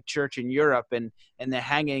Catholic Church in Europe and the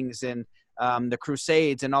hangings and the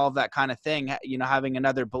Crusades and all of that kind of thing, you know, having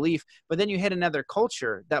another belief. But then you hit another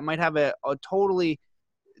culture that might have a totally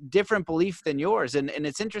different belief than yours. And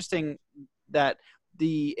it's interesting that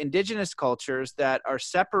the indigenous cultures that are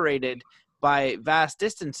separated by vast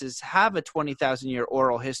distances have a 20,000-year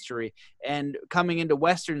oral history, and coming into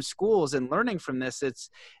Western schools and learning from this, it's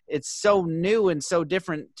so new and so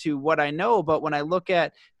different to what I know. But when I look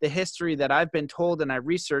at the history that I've been told and I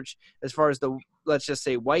research as far as the, let's just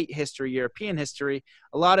say, white history, European history,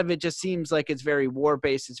 a lot of it just seems like it's very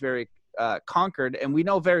war-based, it's very conquered, and we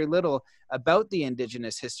know very little about the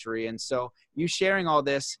indigenous history. And so you sharing all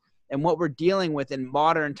this and what we're dealing with in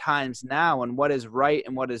modern times now, and what is right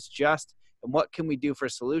and what is just, and what can we do for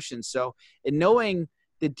solutions. So in knowing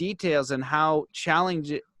the details and how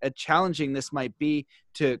challenging this might be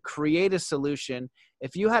to create a solution,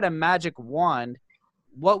 if you had a magic wand,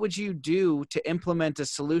 what would you do to implement a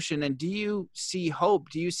solution? And do you see hope?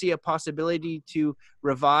 Do you see a possibility to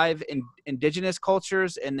revive indigenous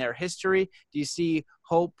cultures and their history? Do you see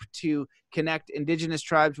hope to connect indigenous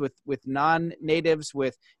tribes with non-natives,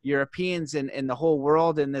 with Europeans and the whole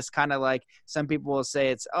world in this kind of, like, some people will say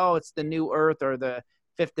it's the new earth or the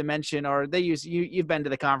fifth dimension, or they use, you've been to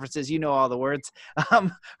the conferences, you know all the words.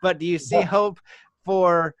 But do you see hope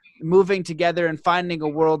for moving together and finding a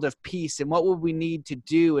world of peace? And what would we need to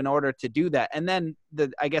do in order to do that? And then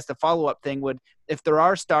I guess the follow-up thing would, if there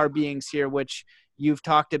are star beings here, which you've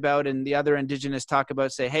talked about and the other indigenous talk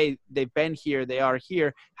about, say, hey, they've been here, they are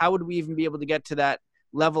here, how would we even be able to get to that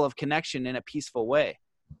level of connection in a peaceful way?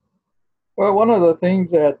 Well, one of the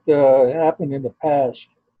things that happened in the past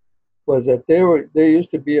was that there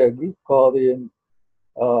used to be a group called the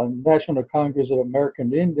National Congress of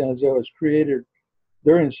American Indians that was created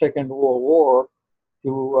during the Second World War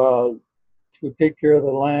to take care of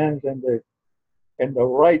the lands and the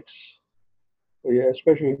rights,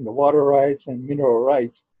 especially the water rights and mineral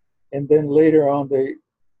rights. And then later on,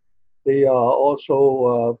 they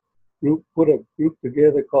also put a group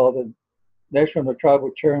together called the National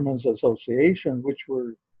Tribal Chairmen's Association, which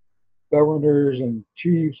were governors and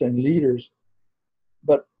chiefs and leaders.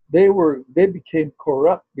 But they became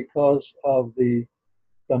corrupt because of the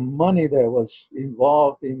money that was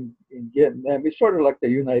involved in getting them. It's sort of like the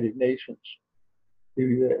United Nations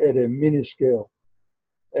at a mini scale.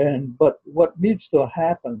 But what needs to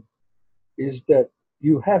happen is that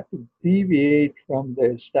you have to deviate from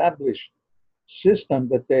the established system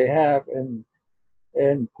that they have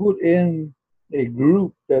and put in a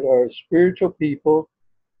group that are spiritual people,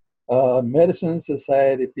 medicine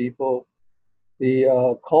society people,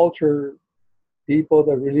 the culture people,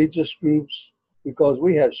 the religious groups, because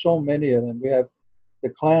we have so many of them. We have the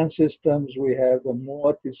clan systems, we have the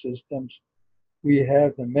Moati systems, we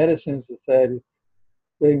have the medicine society.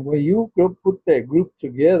 Then when you put that group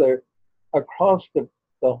together across the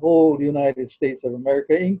whole United States of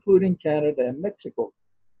America, including Canada and Mexico,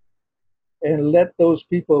 and let those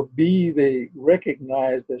people be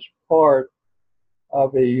recognized as part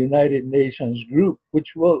of a United Nations group,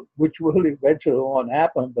 which will eventually won't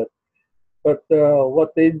happen. But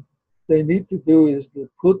what they need to do is to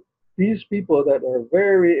put these people that are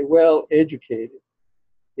very well educated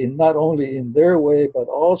in not only in their way but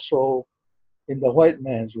also in the white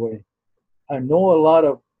man's way. I know a lot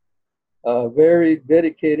of very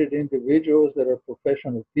dedicated individuals that are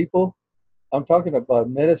professional people. I'm talking about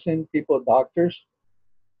medicine people, doctors,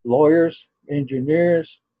 lawyers, engineers,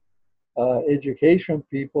 education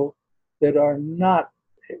people that are not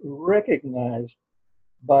recognized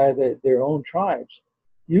by their own tribes.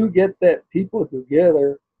 You get that people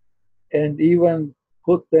together and even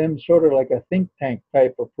put them sort of like a think tank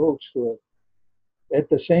type approach to it. At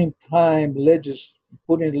the same time,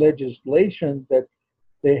 put in legislation that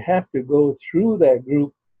they have to go through that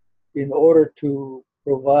group in order to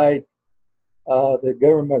provide the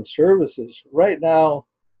government services. Right now,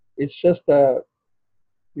 it's just a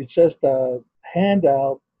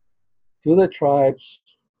handout to the tribes,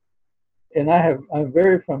 and I'm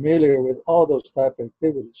very familiar with all those type of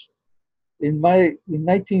activities. In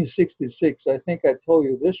 1966, I think I told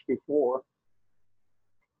you this before.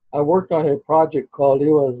 I worked on a project called it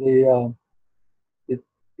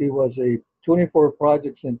was a 24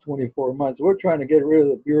 projects in 24 months. We're trying to get rid of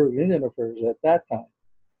the Bureau of Indian Affairs at that time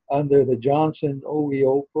under the Johnson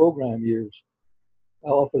OEO program years,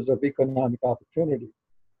 Office of Economic Opportunity.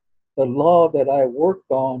 The law that I worked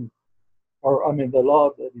on, the law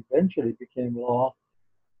that eventually became law,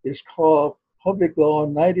 is called Public Law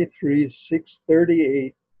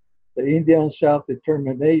 93-638, the Indian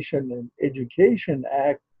Self-Determination and Education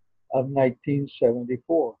Act of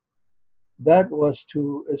 1974. That was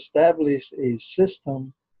to establish a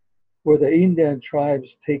system where the Indian tribes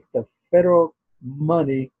take the federal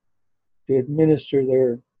money to administer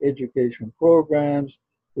their education programs,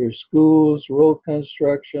 their schools, road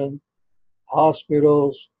construction,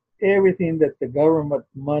 hospitals, everything that the government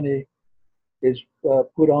money is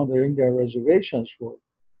put on the Indian reservations for.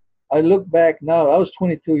 I look back now, I was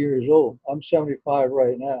 22 years old. I'm 75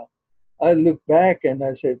 right now. I look back and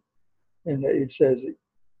I said, and it says,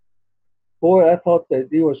 boy, I thought that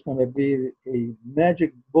it was going to be a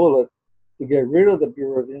magic bullet to get rid of the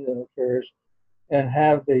Bureau of Indian Affairs and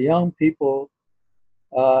have the young people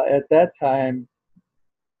at that time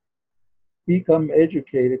become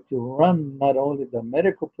educated to run not only the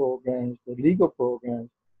medical programs, the legal programs,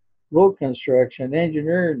 road construction,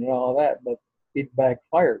 engineering, and all that, but it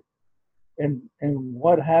backfired. And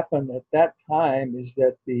what happened at that time is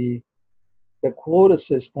that the quota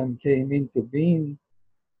system came into being,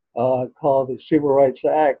 called the Civil Rights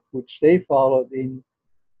Act, which they followed in,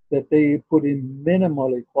 that they put in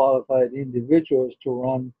minimally qualified individuals to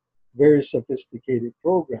run very sophisticated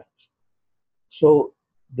programs. So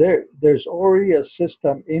there's already a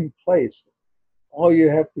system in place. All you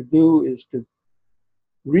have to do is to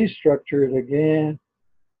restructure it again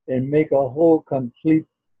and make a whole complete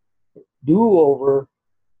do-over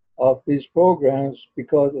of these programs,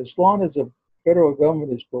 because as long as the federal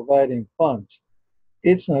government is providing funds,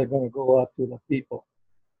 it's not going to go out to the people,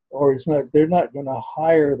 or they're not going to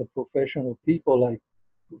hire the professional people like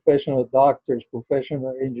professional doctors,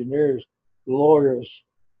 professional engineers, lawyers,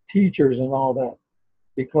 teachers, and all that,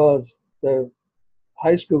 because the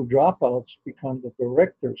high school dropouts become the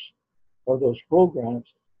directors of those programs.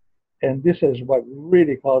 And this is what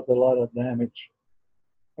really caused a lot of damage.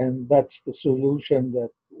 And that's the solution, that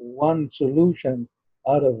one solution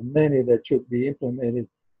out of many that should be implemented,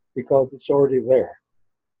 because it's already there.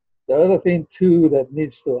 The other thing too that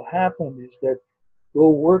needs to happen is that go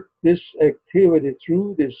work this activity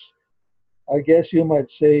through this I guess you might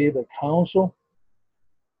say, the council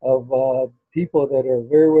of people that are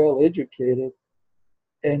very well educated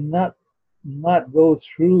and not go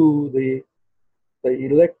through the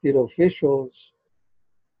elected officials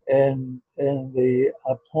and the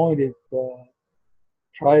appointed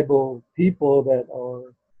tribal people that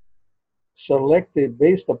are selected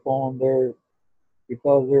based upon their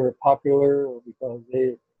because they're popular or because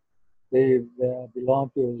they belong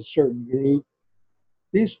to a certain group.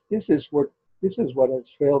 This is what has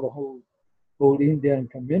failed the whole Indian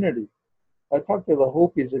community. I talked to the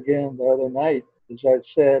Hopis again the other night, as I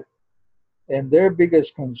said, and their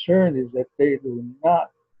biggest concern is that they do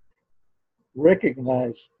not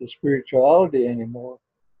recognize the spirituality anymore,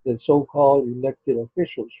 the so-called elected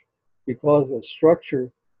officials, because the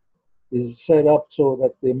structure is set up so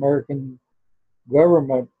that the American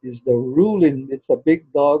government is the ruling. It's a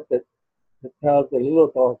big dog that tells the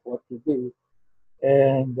little dog what to do,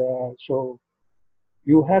 and so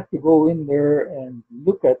you have to go in there and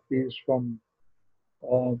look at these from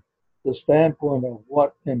uh, the standpoint of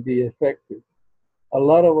what can be effective. A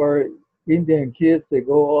lot of our Indian kids, they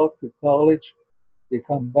go off to college, they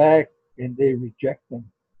come back, and they reject them.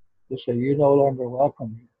 They say, "You're no longer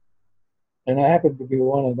welcome here." And I happen to be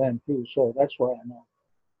one of them too, so that's why I know.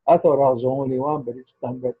 I thought I was the only one, but it's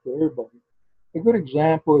done that to everybody. A good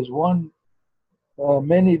example is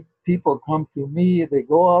many people come to me, they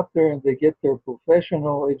go out there and they get their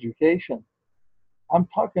professional education. I'm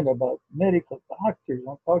talking about medical doctors,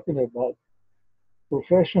 I'm talking about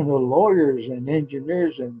professional lawyers and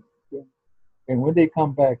engineers, and when they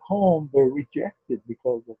come back home, they're rejected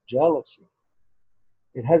because of jealousy.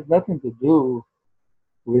 It has nothing to do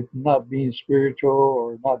with not being spiritual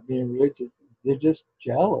or not being religious. They're just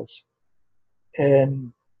jealous.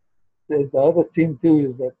 And the other thing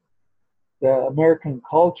too is that the American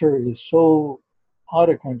culture is so out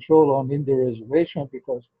of control on Indian reservation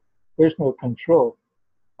because there's no control.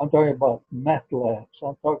 I'm talking about meth labs.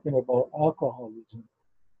 I'm talking about alcoholism.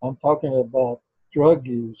 I'm talking about drug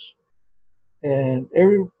use. And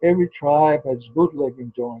every tribe has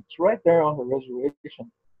bootlegging joints right there on the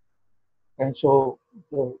reservation. And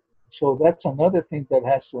the so that's another thing that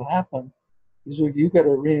has to happen is that you got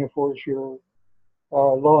to reinforce your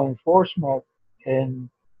law enforcement and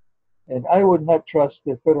I would not trust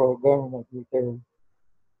the federal government with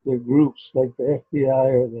their groups like the FBI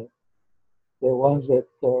or the ones that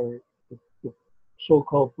are the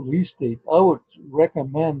so-called police state. I would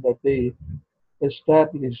recommend that they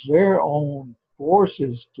establish their own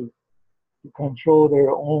forces to control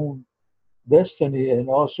their own destiny and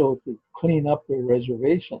also to clean up their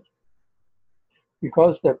reservations.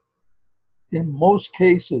 Because that in most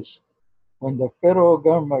cases, when the federal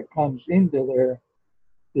government comes into there,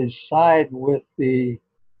 they side with the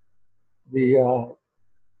the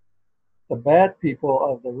bad people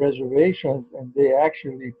of the reservations, and they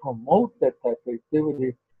actually promote that type of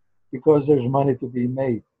activity because there's money to be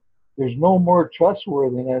made. There's no more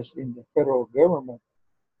trustworthiness in the federal government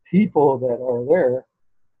people that are there.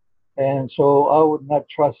 And so I would not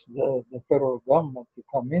trust the federal government to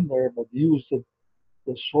come in there, but use the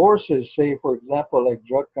sources, say, for example, like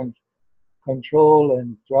control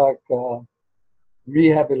and drug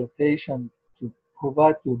rehabilitation to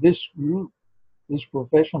provide to this group, this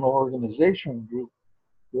professional organization group,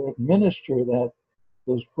 to administer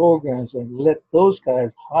those programs and let those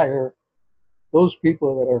guys hire those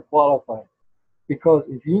people that are qualified. Because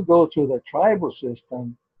if you go to the tribal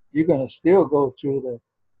system, you're going to still go through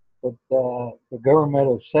the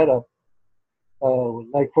governmental setup.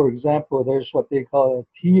 Like, for example, there's what they call a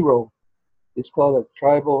TRO. It's called a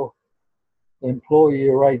Tribal Employee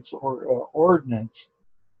Rights Ordinance.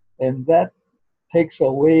 And that takes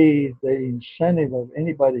away the incentive of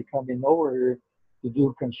anybody coming over here to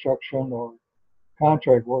do construction or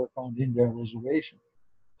contract work on Indian reservation.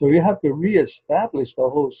 So you have to reestablish the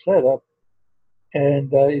whole setup,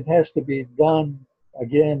 and it has to be done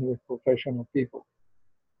again with professional people.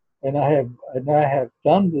 And I have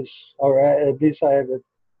done this, or at least I have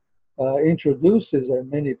introduced this in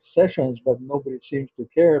many sessions, but nobody seems to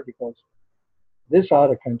care because this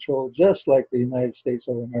out of control, just like the United States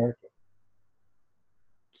of America.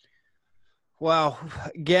 Wow.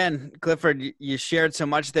 Again, Clifford, you shared so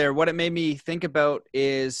much there. What it made me think about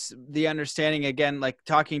is the understanding, again, like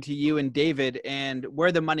talking to you and David and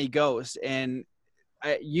where the money goes. And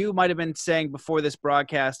you might have been saying before this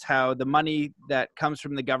broadcast how the money that comes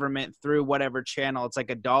from the government through whatever channel, it's like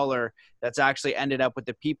 $1 that's actually ended up with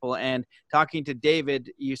the people. And talking to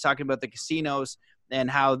David, he was talking about the casinos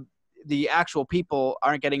and how the actual people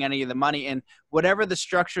aren't getting any of the money. And whatever the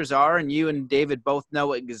structures are, and you and David both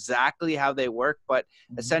know exactly how they work, but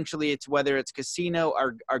essentially it's whether it's casino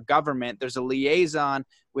or government, there's a liaison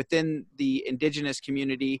within the indigenous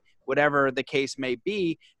community, whatever the case may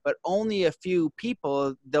be, but only a few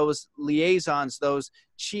people, those liaisons, those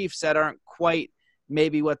chiefs that aren't quite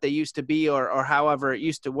maybe what they used to be or however it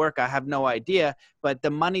used to work, I have no idea, but the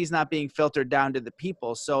money's not being filtered down to the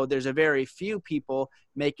people. So there's a very few people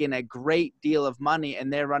making a great deal of money,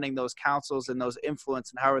 and they're running those councils and those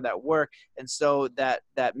influence and however that work. And so that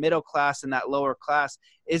middle class and that lower class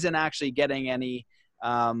isn't actually getting any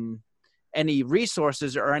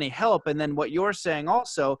resources or any help. And then what you're saying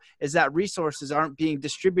also is that resources aren't being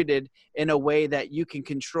distributed in a way that you can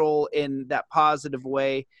control in that positive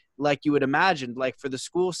way like you would imagine, like for the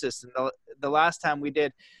school system. The last time we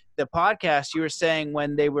did the podcast, you were saying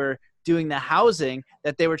when they were doing the housing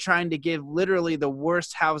that they were trying to give literally the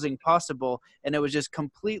worst housing possible, and it was just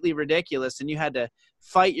completely ridiculous, and you had to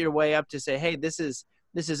fight your way up to say, hey, this is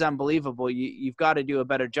unbelievable. You've got to do a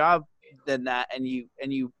better job than that, and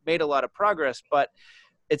you made a lot of progress. But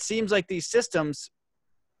it seems like these systems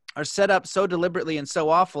are set up so deliberately and so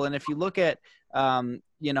awful. And if you look at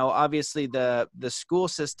obviously the school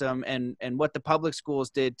system and what the public schools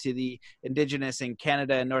did to the indigenous in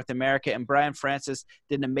Canada and North America, and Brian Francis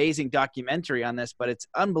did an amazing documentary on this, but it's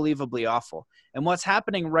unbelievably awful. And what's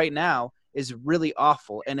happening right now is really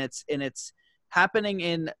awful. And it's happening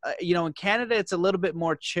in Canada, it's a little bit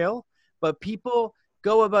more chill, but people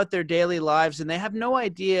go about their daily lives and they have no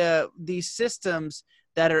idea these systems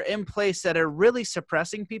that are in place that are really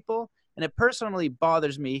suppressing people. And it personally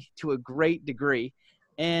bothers me to a great degree.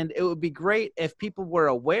 And it would be great if people were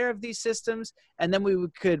aware of these systems, and then we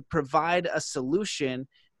could provide a solution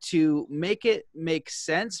to make it make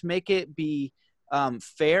sense, make it be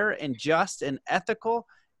fair and just and ethical.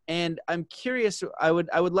 And I'm curious, I would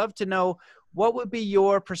love to know, what would be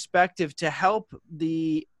your perspective to help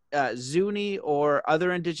the Zuni or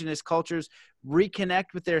other indigenous cultures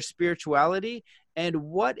reconnect with their spirituality? And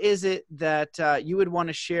what is it that you would want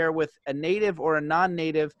to share with a native or a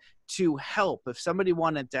non-native to help? If somebody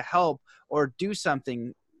wanted to help or do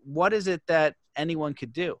something, what is it that anyone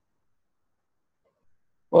could do?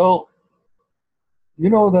 Well, you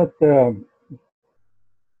know that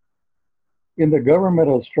in the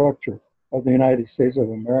governmental structure of the United States of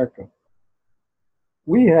America,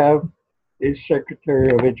 we have a Secretary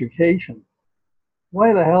of Education.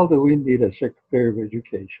 Why the hell do we need a Secretary of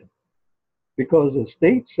Education? Because the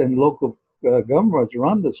states and local governments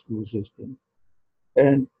run the school system.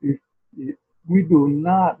 And if we do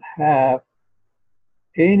not have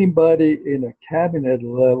anybody in a cabinet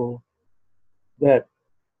level that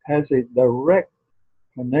has a direct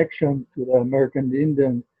connection to the American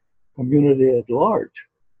Indian community at large.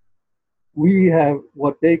 We have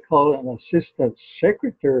what they call an assistant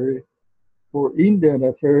secretary for Indian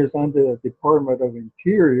Affairs under the Department of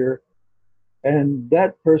Interior, and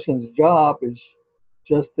that person's job is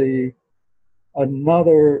just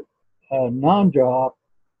another non-job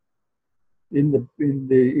in the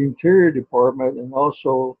Interior Department, and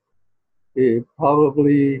also it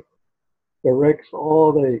probably directs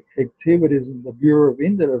all the activities in the Bureau of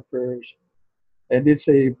Indian Affairs. And it's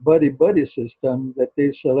a buddy-buddy system that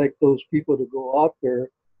they select those people to go out there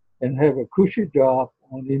and have a cushy job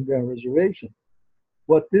on Indian reservation.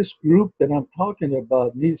 What this group that I'm talking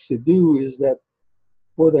about needs to do is that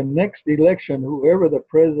for the next election, whoever the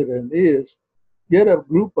president is, get a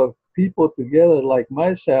group of people together like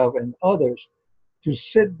myself and others to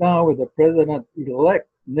sit down with the president-elect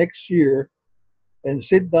next year and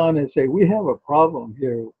sit down and say, we have a problem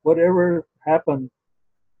here. Whatever happened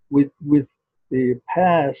with the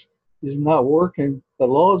past is not working. The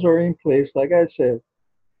laws are in place, like I said,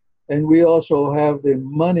 and we also have the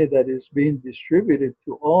money that is being distributed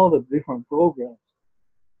to all the different programs.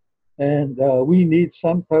 And we need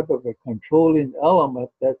some type of a controlling element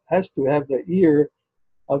that has to have the ear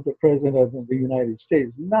of the President of the United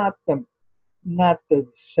States, not the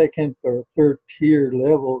second or third tier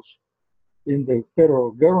levels in the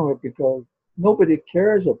federal government, because nobody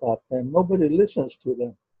cares about them. Nobody listens to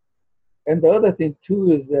them. And the other thing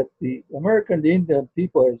too is that the American Indian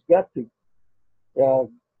people has got to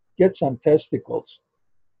get some testicles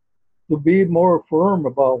to be more firm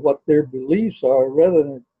about what their beliefs are, rather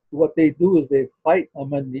than what they do is they fight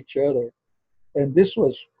among each other. And this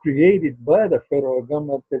was created by the federal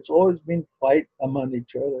government. That's always been fight among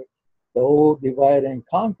each other. The whole divide and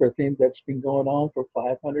conquer thing that's been going on for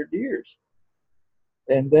 500 years.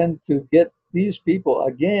 And then to get these people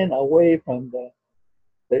again away from the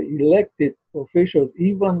elected officials,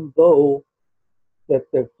 even though that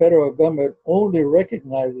the federal government only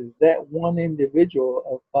recognizes that one individual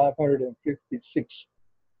of 556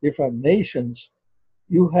 different nations.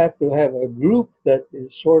 You have to have a group that is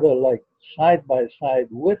sort of like side by side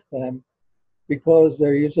with them, because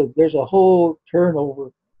there's a whole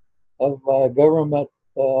turnover of government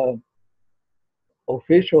uh,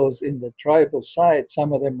 officials in the tribal side.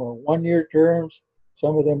 Some of them are 1 year terms,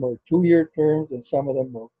 some of them are 2 year terms, and some of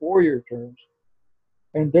them are 4 year terms.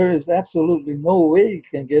 And there is absolutely no way you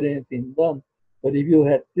can get anything done. But if you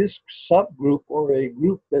had this subgroup or a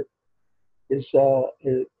group that is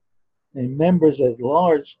members at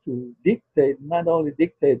large to dictate, not only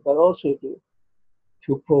dictate, but also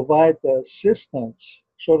to provide the assistance,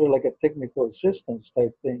 sort of like a technical assistance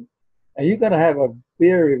type thing. And you're going to have a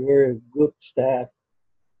very, very good staff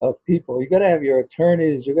of people. You got to have your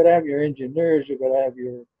attorneys, you got to have your engineers, you got to have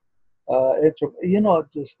your,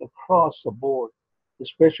 just across the board,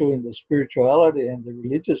 especially in the spirituality and the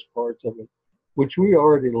religious parts of it, which we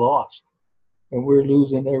already lost and we're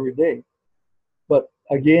losing every day. But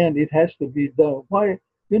again, it has to be done. Why,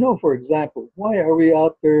 for example, why are we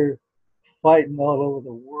out there fighting all over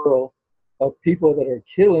the world of people that are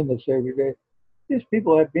killing us every day? These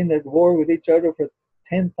people have been at war with each other for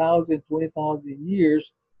 10,000, 20,000 years,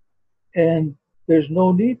 and there's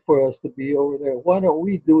no need for us to be over there. Why don't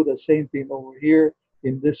we do the same thing over here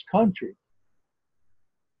in this country?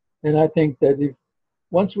 And I think that if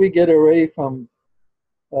once we get away from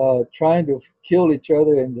trying to kill each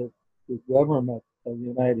other in the government of the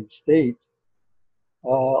United States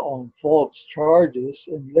on false charges,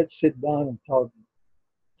 and let's sit down and talk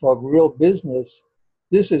real business.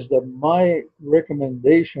 This is my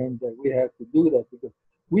recommendation that we have to do that, because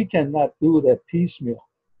we cannot do that piecemeal.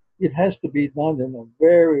 It has to be done in a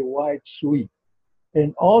very wide sweep.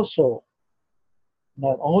 And also,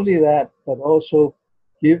 not only that, but also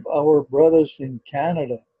give our brothers in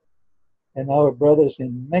Canada and our brothers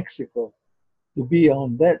in Mexico to be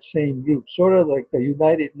on that same group, sort of like the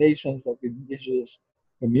United Nations of Indigenous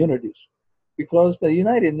Communities. Because the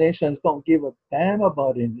United Nations don't give a damn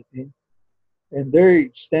about anything, and they're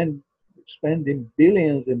spending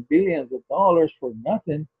billions and billions of dollars for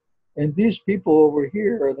nothing. And these people over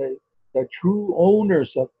here are the true owners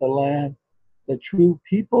of the land, the true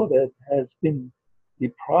people that has been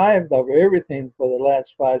deprived of everything for the last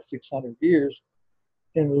 500-600 years,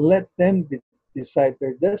 and let them decide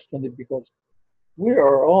their destiny, because we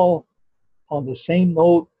are all on the same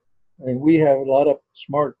note, and we have a lot of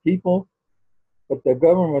smart people, but the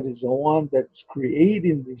government is the one that's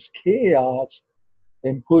creating this chaos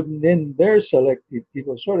and putting in their selected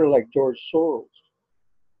people, sort of like George Soros.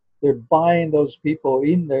 They're buying those people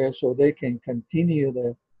in there so they can continue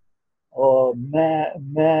the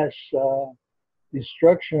mass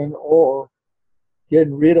destruction, or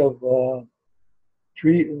getting rid of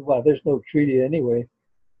treaty. Well, there's no treaty anyway,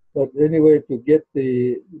 but anyway, to get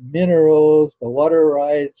the minerals, the water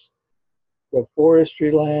rights, the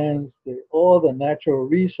forestry lands, all the natural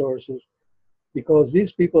resources, because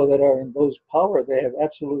these people that are in those power, they have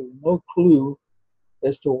absolutely no clue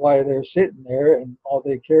as to why they're sitting there, and all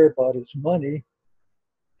they care about is money.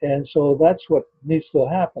 And so that's what needs to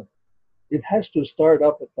happen. It has to start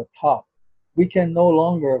up at the top. We can no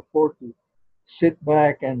longer afford to sit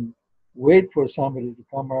back and wait for somebody to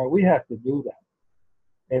come around. We have to do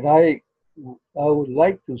that. And I would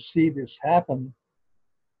like to see this happen,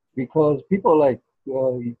 because people like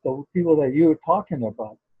the people that you're talking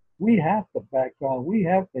about, we have the background, we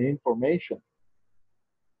have the information.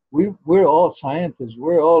 We're all scientists,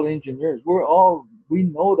 we're all engineers, we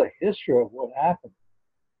know the history of what happened.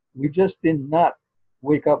 We just did not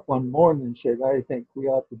wake up one morning and say, I think we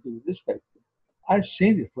ought to do this type of thing. I've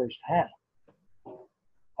seen it firsthand,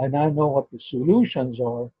 and I know what the solutions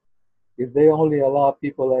are if they only allow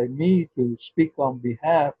people like me to speak on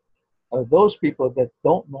behalf of those people that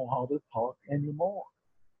don't know how to talk anymore.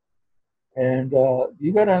 And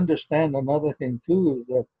you got to understand another thing too, is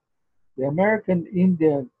that the American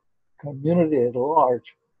Indian community at large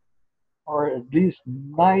are at least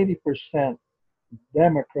 90%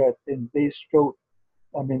 Democrat, and they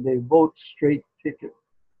vote straight ticket.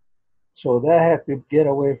 So they have to get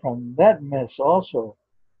away from that mess also.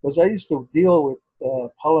 Because I used to deal with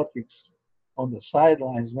politics on the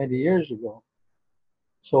sidelines many years ago.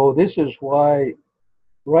 So this is why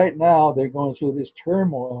right now they're going through this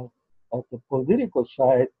turmoil at the political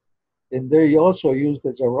side, and they're also used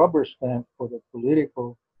as a rubber stamp for the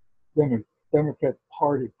political Democrat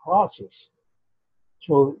Party process.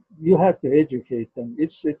 So you have to educate them.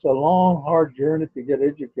 It's a long, hard journey to get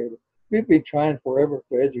educated. We've been trying forever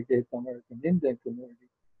to educate the American Indian community,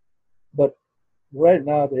 but right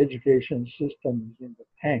now the education system is in the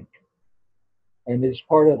tank, and it's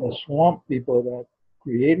part of the swamp people that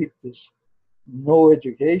created this no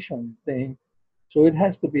education thing. So it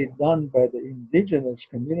has to be done by the indigenous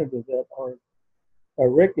community that are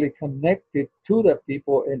directly connected to the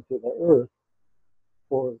people and to the earth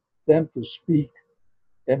for them to speak.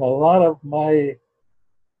 And a lot of my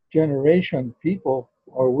generation people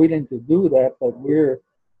are willing to do that, but we're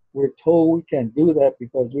told we can't do that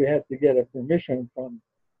because we have to get a permission from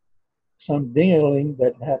some dingling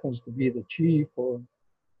that happens to be the chief or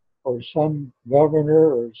some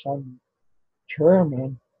governor or some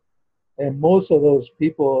chairman. And most of those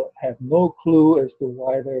people have no clue as to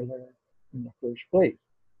why they're there in the first place.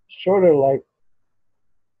 Sort of like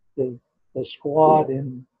the, the squad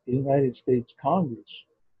in the United States Congress.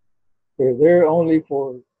 They're there only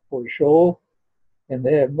for show, and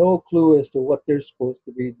they have no clue as to what they're supposed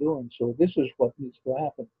to be doing. So this is what needs to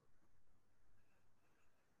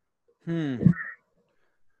happen.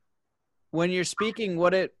 When you're speaking,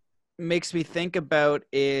 what it makes me think about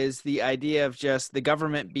is the idea of just the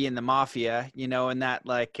government being the mafia, and that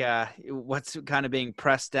what's kind of being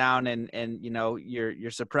pressed down and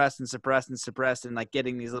you're suppressed and suppressed and suppressed and like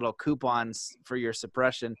getting these little coupons for your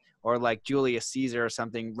suppression, or like Julius Caesar or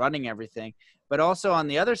something running everything. But also on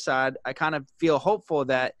the other side, I kind of feel hopeful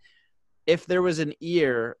that if there was an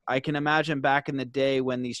ear, I can imagine back in the day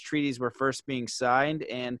when these treaties were first being signed,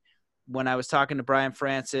 and when I was talking to Brian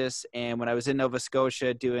Francis, and when I was in Nova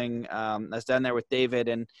Scotia doing, I was down there with David,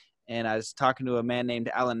 and I was talking to a man named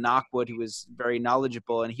Alan Knockwood, who was very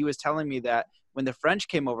knowledgeable, and he was telling me that when the French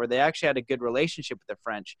came over, they actually had a good relationship with the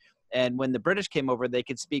French, and when the British came over, they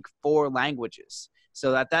could speak 4 languages.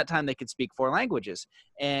 So at that time, they could speak 4 languages,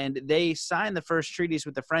 and they signed the first treaties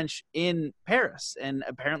with the French in Paris, and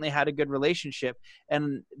apparently had a good relationship.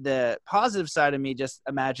 And the positive side of me just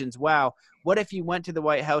imagines, wow, what if you went to the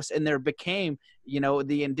White House and there became,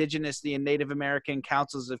 the Indigenous, the Native American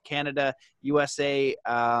councils of Canada, USA,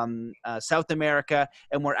 South America,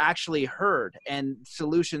 and were actually heard and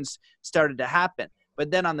solutions started to happen. But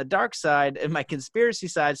then on the dark side, and my conspiracy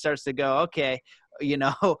side starts to go, okay, you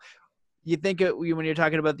think when you're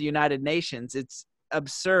talking about the United Nations, it's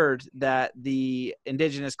absurd that the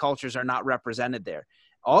indigenous cultures are not represented there.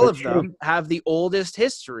 All of them have the oldest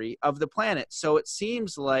history of the planet. So it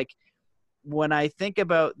seems like when I think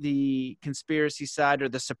about the conspiracy side or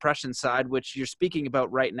the suppression side, which you're speaking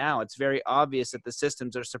about right now, it's very obvious that the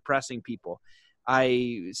systems are suppressing people.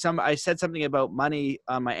 I said something about money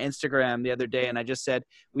on my Instagram the other day, and I just said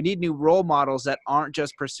we need new role models that aren't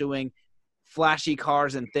just pursuing flashy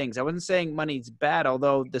cars and things. I wasn't saying money's bad,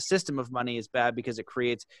 although the system of money is bad because it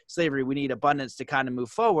creates slavery. We need abundance to kind of move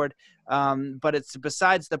forward. But it's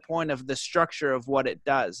besides the point of the structure of what it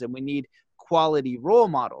does. And we need quality role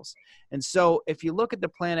models. And so if you look at the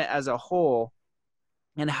planet as a whole,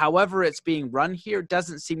 and however it's being run here,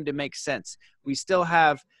 doesn't seem to make sense. We still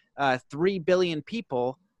have 3 billion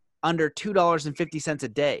people under $2.50 a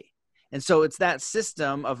day. And so it's that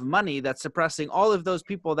system of money that's suppressing all of those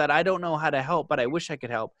people that I don't know how to help, but I wish I could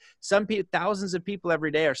help. Thousands of people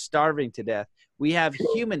every day are starving to death. We have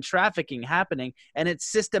human trafficking happening, and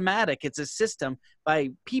it's systematic. It's a system by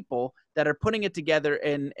people that are putting it together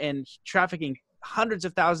and trafficking hundreds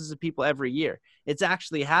of thousands of people every year. It's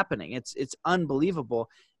actually happening. It's unbelievable.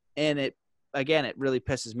 And it really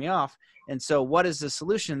pisses me off. And so what is the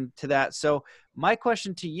solution to that? So my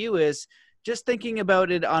question to you is, just thinking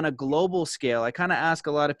about it on a global scale, I kind of ask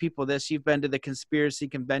a lot of people this. You've been to the conspiracy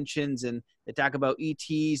conventions, and they talk about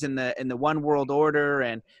ETs and the one world order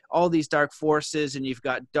and all these dark forces, and you've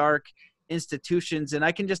got dark institutions. And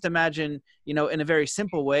I can just imagine, in a very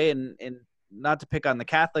simple way, and not to pick on the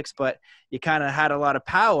Catholics, but you kind of had a lot of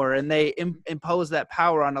power, and they impose that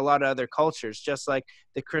power on a lot of other cultures, just like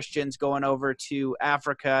the Christians going over to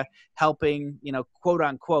Africa, helping, quote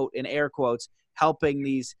unquote, in air quotes, helping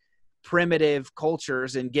these primitive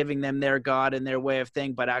cultures and giving them their God and their way of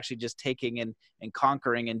thing, but actually just taking and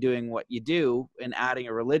conquering and doing what you do and adding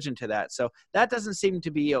a religion to that. So that doesn't seem to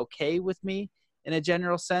be okay with me in a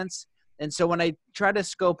general sense. And so when I try to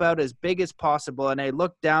scope out as big as possible and I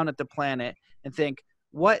look down at the planet and think,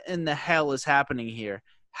 what in the hell is happening here?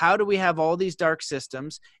 How do we have all these dark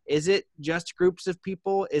systems? Is it just groups of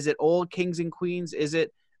people? Is it old kings and queens? Is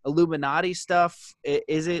it Illuminati stuff?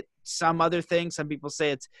 Is it some other thing? Some people say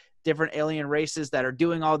it's different alien races that are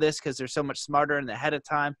doing all this because they're so much smarter and ahead of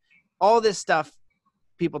time. All this stuff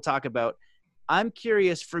people talk about. I'm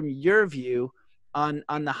curious from your view on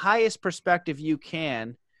the highest perspective you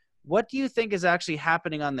can, what do you think is actually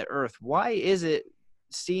happening on the earth? Why is it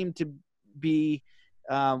seem to be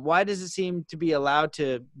Why does it seem to be allowed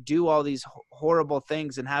to do all these horrible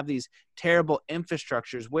things and have these terrible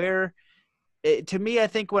infrastructures? To me, I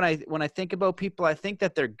think when I think about people, I think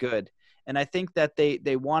that they're good. And I think that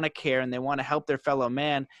they want to care and they want to help their fellow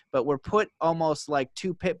man, but we're put almost like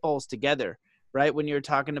two pit bulls together, right? When you're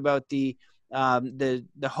talking about the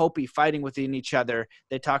Hopi fighting within each other,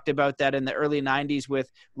 they talked about that in the early 90s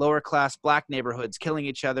with lower class black neighborhoods killing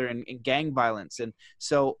each other in gang violence. And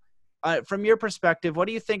so from your perspective, what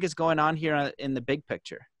do you think is going on here in the big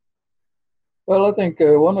picture? Well, I think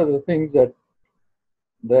one of the things that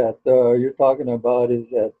you're talking about is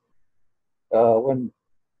that when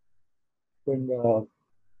you know,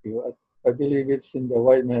 I believe it's in the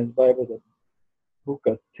white man's Bible, the book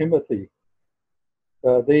of Timothy.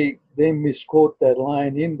 They misquote that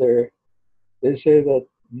line in there. They say that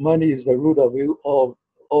money is the root of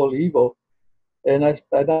all evil, and I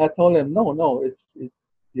told him no, it's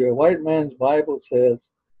your white man's Bible says,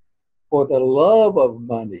 for the love of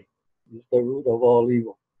money is the root of all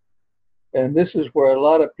evil. And this is where a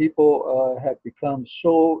lot of people have become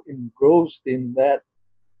so engrossed in that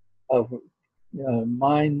of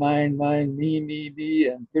mine, me,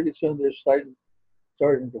 and pretty soon they're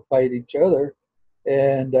starting to fight each other,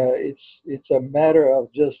 and it's a matter of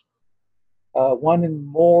just wanting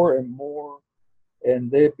more and more, and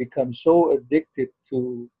they've become so addicted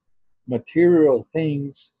to material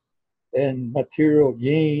things and material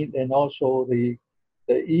gain, and also the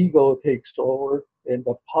ego takes over, and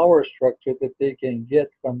the power structure that they can get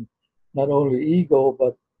from not only ego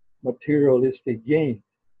but materialistic gain.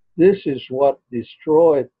 This is what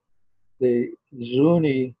destroyed the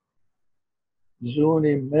Zuni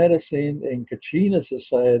medicine and Kachina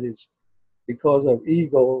societies because of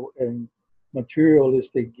ego and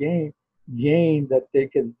materialistic gain that they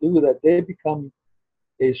can do, that they become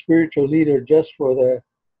a spiritual leader just for the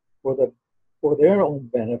for their own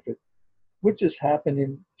benefit, which is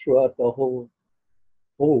happening throughout the whole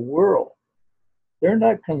world. They're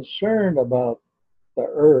not concerned about the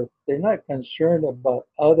earth. They're not concerned about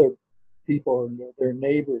other people and their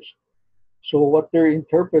neighbors. So what they're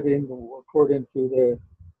interpreting according to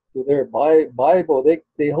their Bible,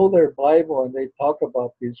 they hold their Bible and they talk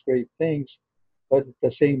about these great things, but at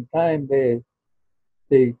the same time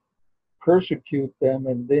they persecute them,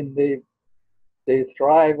 and then they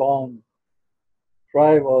thrive on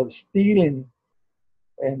stealing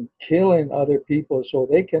and killing other people so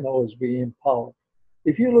they can always be in power.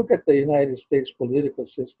 If you look at the United States political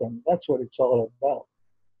system, that's what it's all about.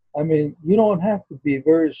 I mean, you don't have to be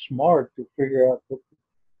very smart to figure out that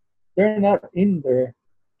they're not in there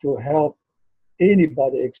to help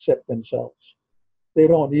anybody except themselves. They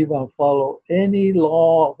don't even follow any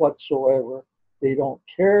law whatsoever. They don't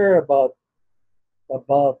care about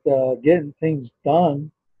getting things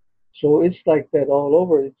done. So it's like that all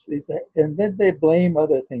over. And then they blame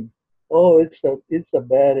other things. Oh, it's a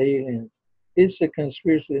bad alien. It's a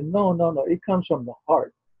conspiracy. No. It comes from the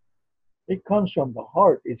heart. It comes from the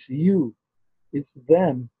heart. It's you. It's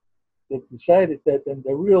them that decided that. And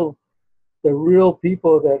the real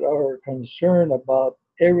people that are concerned about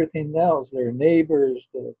everything else, their neighbors,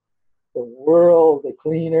 the world, the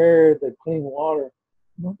clean air, the clean water,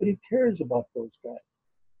 nobody cares about those guys.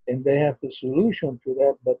 And they have the solution to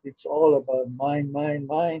that, but it's all about mine,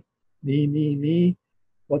 me,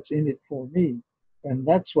 what's in it for me. And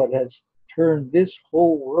that's what has turned this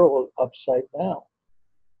whole world upside down.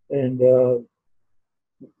 And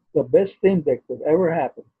the best thing that could ever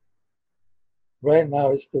happen right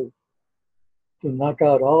now is to knock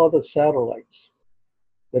out all the satellites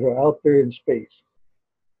that are out there in space,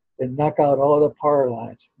 and knock out all the power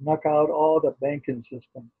lines, knock out all the banking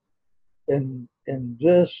systems, and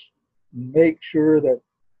just make sure that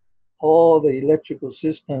all the electrical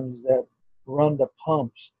systems that run the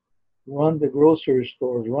pumps, run the grocery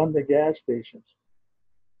stores, run the gas stations,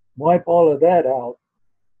 wipe all of that out,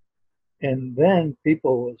 and then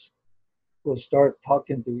people will start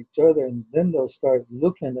talking to each other, and then they'll start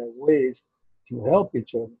looking at ways to help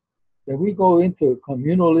each other. Then we go into a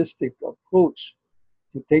communalistic approach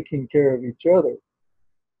to taking care of each other.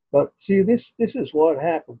 But see, this is what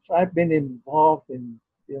happens. I've been involved in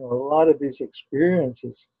a lot of these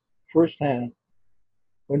experiences firsthand.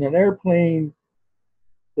 When an airplane,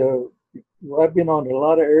 I've been on a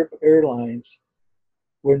lot of airlines.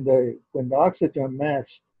 When the oxygen mask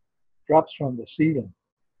drops from the ceiling,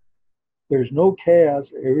 there's no chaos.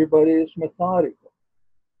 Everybody is methodical.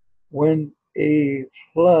 When a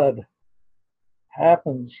flood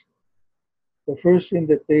happens, the first thing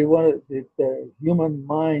that the human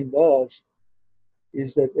mind does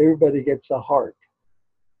is that everybody gets a heart.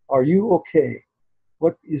 Are you okay?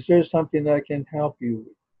 What is there something I can help you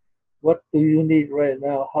with? What do you need right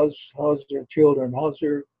now? How's your children? How's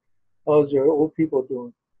your old people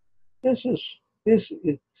doing? This is this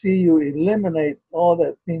is see you eliminate all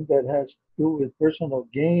that thing that has to do with personal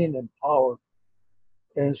gain and power.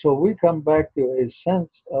 And so we come back to a sense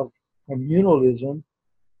of communalism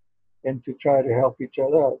and to try to help each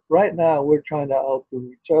other out. Right now we're trying to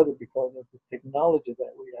outdo each other because of the technology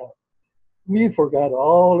that we have. We forgot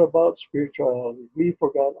all about spirituality. We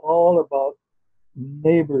forgot all about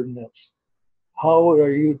neighborness. How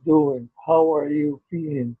are you doing? How are you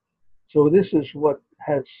feeling? So this is what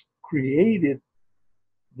has created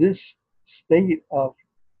this state of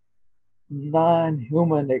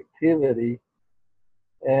non-human activity,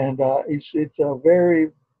 and it's a very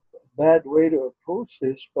bad way to approach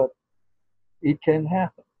this, but it can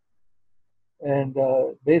happen. And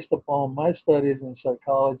based upon my studies in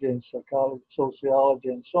psychology, sociology,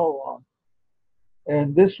 and so on,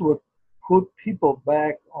 and this would put people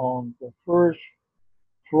back on the first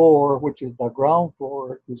floor, which is the ground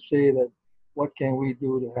floor, to say that what can we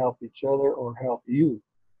do to help each other or help you,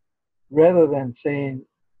 rather than saying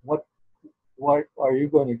what are you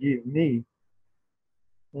going to give me?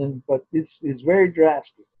 And but it's very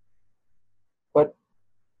drastic. But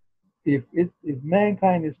if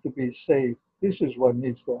mankind is to be saved, this is what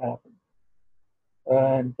needs to happen.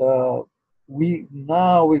 And we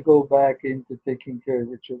go back into taking care of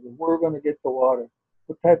each other. We're going to get the water.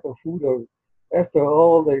 What type of food are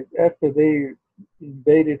after they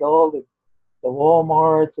invaded all the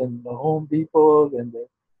Walmarts and the Home Depots and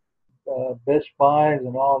the Best Buys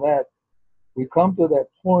and all that, we come to that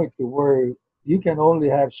point to where you can only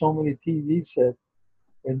have so many TV sets,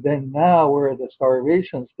 and then now we're at the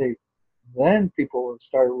starvation state. Then people will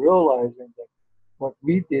start realizing that what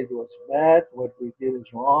we did was bad, what we did is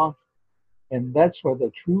wrong, and that's where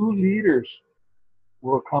the true leaders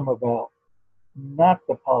will come about, not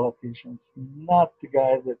the politicians, not the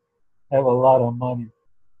guys that have a lot of money.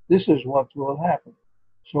 This is what will happen.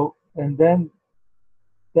 So, and then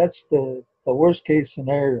that's the worst case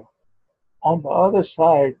scenario. On the other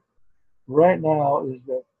side, right now, is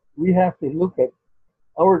that we have to look at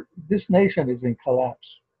this nation is in collapse,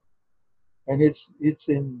 and it's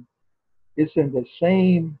in the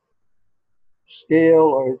same scale,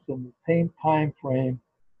 or it's in the same time frame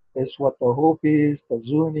as what the Hopis, the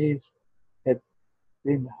Zunis had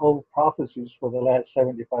been whole prophecies for the last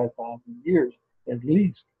 75,000 years at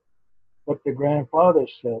least. What the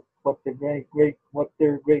grandfathers said, what their great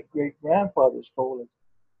great grandfathers told us.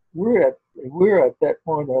 We're at that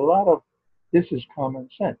point. A lot of this is common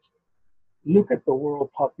sense. Look at the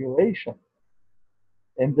world population,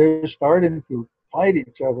 and they're starting to fight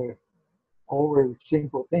each other over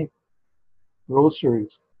simple things: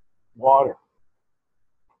 groceries, water,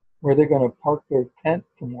 where they're going to park their tent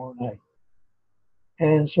tomorrow night.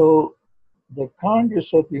 And so the Congress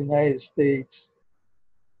of the United States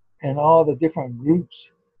and all the different groups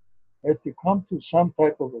had to come to some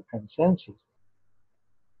type of a consensus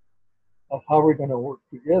of how we're going to work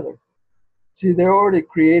together. See, they already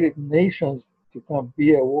created nations to come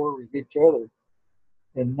be at war with each other,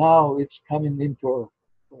 and now it's coming into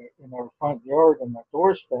our front yard and our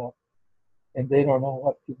doorstep, and they don't know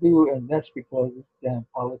what to do, and that's because it's damn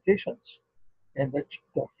politicians and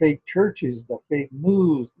the fake churches, the fake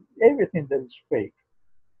news, everything that is fake.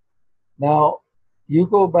 Now, you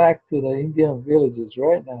go back to the Indian villages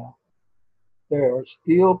right now, there are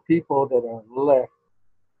still people that are left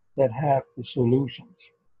that have the solutions.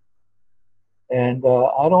 And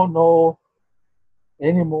I don't know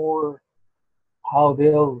anymore how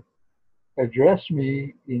they'll address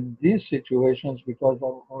me in these situations because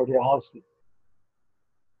I'm already ousted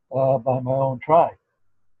by my own tribe.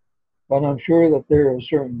 But I'm sure that there are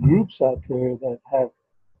certain groups out there that have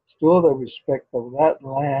still the respect of that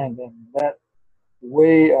land and that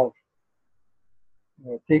way of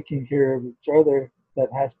taking care of each other that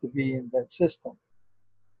has to be in that system.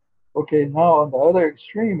 Okay, now on the other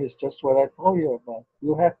extreme is just what I told you about.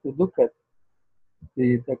 You have to look at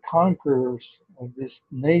the conquerors of this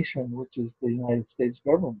nation, which is the United States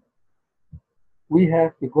government. We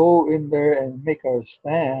have to go in there and make our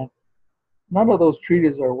stand. None of those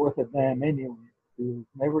treaties are worth a damn anyway. They were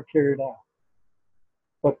never carried out.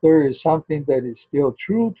 But there is something that is still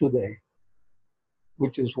true today,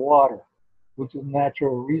 which is water, which is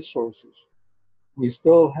natural resources. We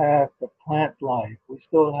still have the plant life. We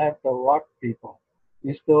still have the rock people.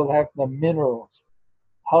 We still have the minerals.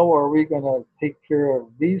 How are we going to take care of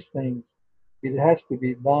these things? It has to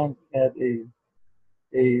be done at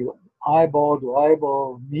a eyeball to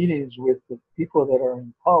eyeball meetings with the people that are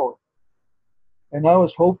in power. And I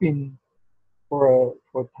was hoping for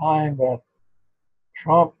a time that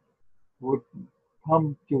Trump would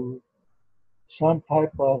come to some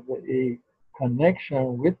type of a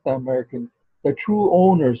connection with the American, the true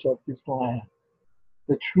owners of this land,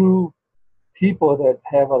 the true people that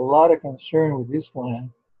have a lot of concern with this land,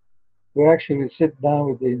 to actually sit down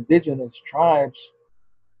with the indigenous tribes,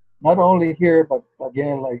 not only here, but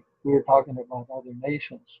again, like we were talking about other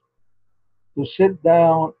nations, to sit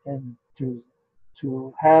down and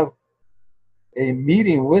to have a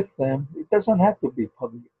meeting with them. It doesn't have to be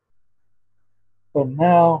public. But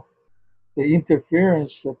now the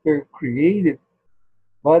interference that they're created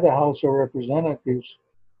by the House of Representatives,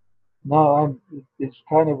 now it's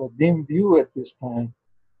kind of a dim view at this time.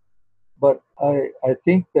 But I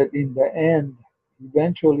think that in the end,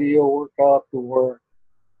 eventually it'll work out to where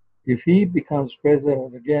if he becomes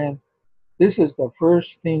president again, this is the first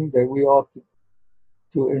thing that we ought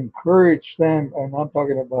to encourage them. And I'm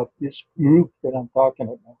talking about this group that I'm talking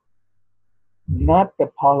about, not the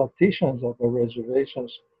politicians of the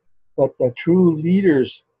reservations, but the true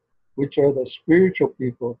leaders, which are the spiritual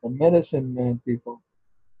people, the medicine man people,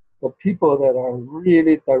 the people that are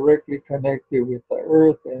really directly connected with the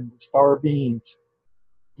earth and the star beings.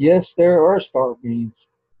 Yes, there are star beings.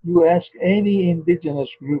 You ask any indigenous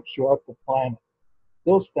groups throughout the planet,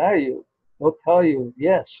 they'll tell you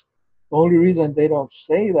yes. The only reason they don't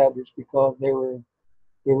say that is because they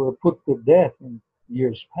were put to death in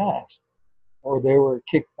years past, or they were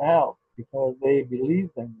kicked out because they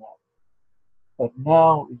believed in that. But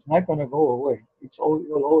now it's not going to go away.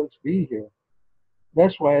 It'll always be here.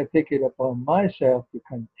 That's why I take it upon myself to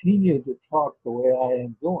continue to talk the way I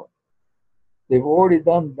am doing. They've already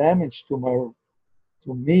done damage to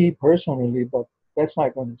me personally, but that's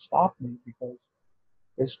not going to stop me, because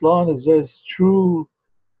as long as there's true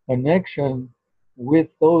connection with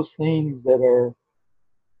those things that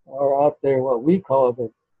are out there, what we call the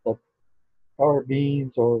star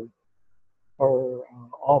beings or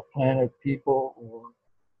off-planet people or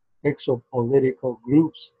exopolitical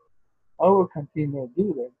groups, I will continue to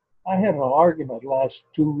do that. I had an argument last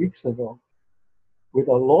 2 weeks ago with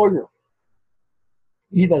a lawyer.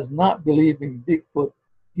 He does not believe in Bigfoot.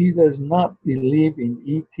 He does not believe in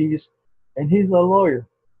ETs, and he's a lawyer.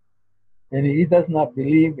 And he does not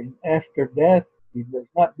believe in after death. He does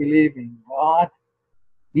not believe in God.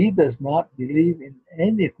 He does not believe in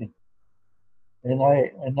anything. And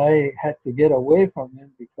I had to get away from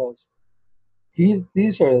him because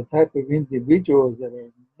these are the type of individuals that are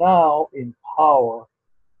now in power.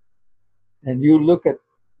 And you look at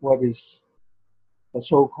what is the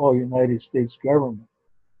so-called United States government.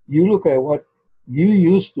 You look at what it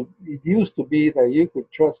used to be that you could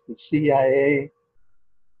trust the CIA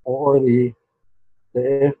or the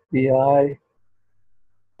FBI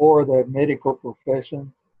or the medical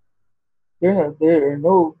profession. There are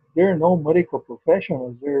no medical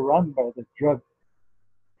professionals. They're run by the drug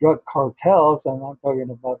cartels, and I'm talking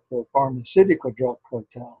about the pharmaceutical drug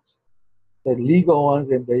cartels, the legal ones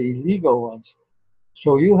and the illegal ones.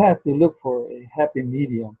 So you have to look for a happy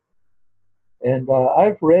medium. And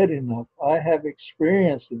I've read enough, I have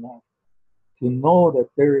experienced enough to know that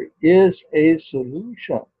there is a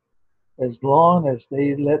solution, as long as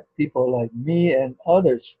they let people like me and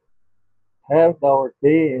others have our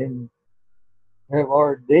day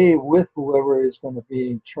with whoever is going to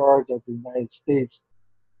be in charge of the United States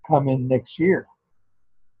coming next year.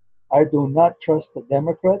 I do not trust the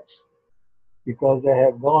Democrats because they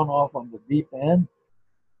have gone off on the deep end.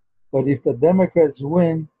 But if the Democrats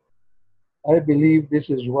win, I believe this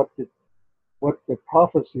is what the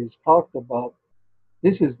prophecies talked about.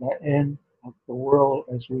 This is the end of the world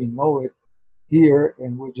as we know it here,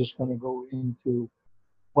 and we're just going to go into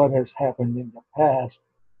what has happened in the past.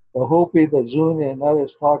 The Hopi, the Zuni, and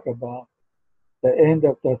others talk about the end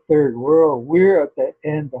of the third world. We're at the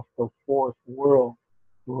end of the fourth world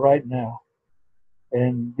right now.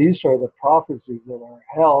 And these are the prophecies that are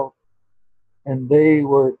held, and they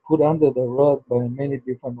were put under the rug by many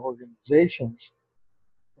different organizations.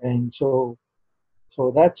 And so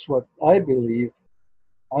that's what I believe.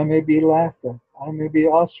 I may be laughed at, I may be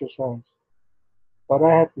ostracized, but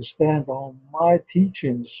I have to stand on my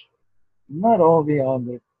teachings, not only on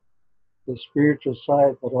the spiritual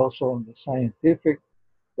side, but also on the scientific,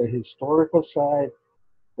 the historical side,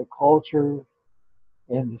 the culture,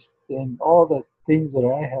 and all the things that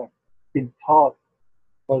I have been taught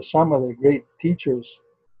by some of the great teachers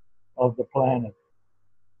of the planet.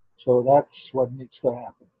 So that's what needs to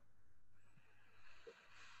happen.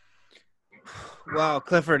 Wow,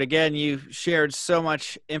 Clifford, again, you shared so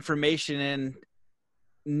much information, and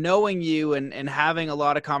knowing you and having a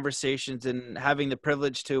lot of conversations and having the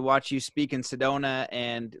privilege to watch you speak in Sedona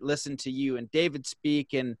and listen to you and David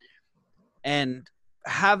speak and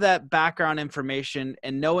have that background information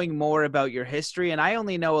and knowing more about your history. And I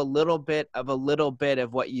only know a little bit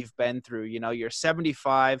of what you've been through. You know, you're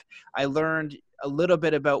 75. I learned a little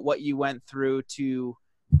bit about what you went through to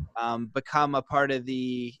become a part of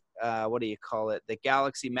the, what do you call it? The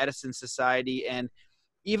Galaxy Medicine Society. And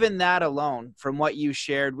even that alone, from what you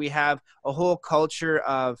shared, we have a whole culture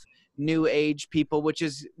of new age people, which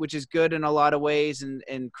is good in a lot of ways,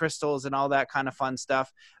 and crystals and all that kind of fun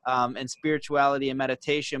stuff, and spirituality and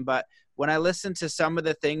meditation. But when I listened to some of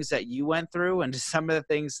the things that you went through and some of the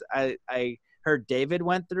things I heard David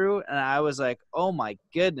went through, and I was like, oh my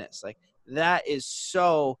goodness, like that is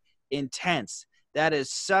so intense. That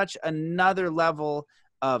is such another level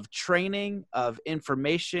of training, of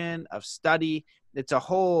information, of study. It's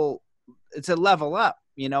a level up.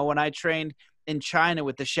 You know, when I trained in China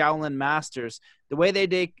with the Shaolin masters, the way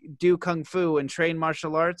they do Kung Fu and train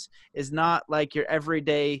martial arts is not like your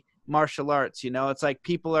everyday martial arts. You know, it's like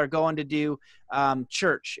people are going to do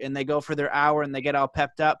church and they go for their hour and they get all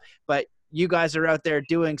pepped up. But you guys are out there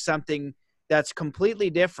doing something that's completely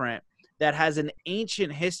different, that has an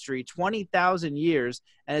ancient history, 20,000 years,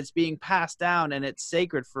 and it's being passed down and it's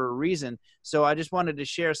sacred for a reason. So I just wanted to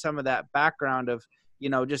share some of that background of,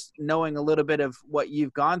 you know, just knowing a little bit of what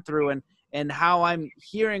you've gone through and how I'm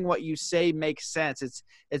hearing what you say makes sense.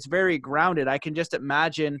 It's very grounded. I can just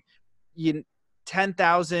imagine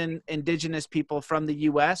 10,000 indigenous people from the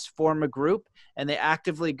US form a group and they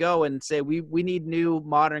actively go and say, we need new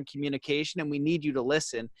modern communication and we need you to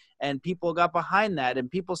listen. And people got behind that and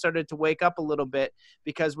people started to wake up a little bit,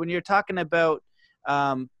 because when you're talking about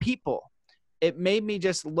people, it made me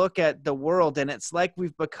just look at the world and it's like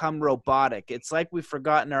we've become robotic. It's like we've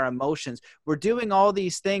forgotten our emotions. We're doing all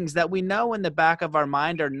these things that we know in the back of our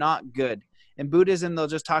mind are not good. In Buddhism, they'll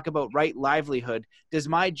just talk about right livelihood. Does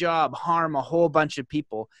my job harm a whole bunch of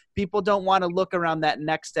people? People don't want to look around that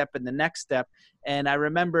next step and the next step. And I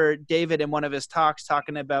remember David in one of his talks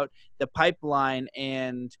talking about the pipeline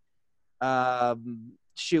and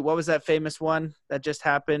what was that famous one that just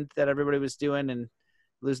happened that everybody was doing and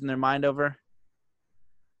losing their mind over?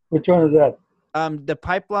 Which one is that? The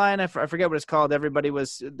pipeline, I forget what it's called. There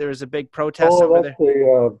was a big protest Oh, over that's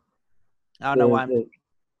there. I don't know why.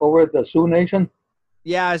 Over at the Sioux Nation?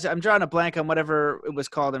 Yeah, I'm drawing a blank on whatever it was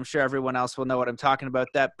called. I'm sure everyone else will know what I'm talking about.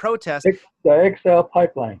 That protest. The XL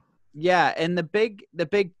pipeline. Yeah, and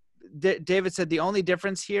David said the only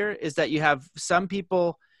difference here is that you have some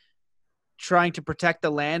people trying to protect the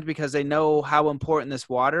land because they know how important this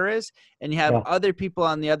water is, and you have other people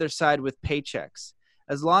on the other side with paychecks.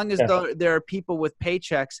 As long as there are people with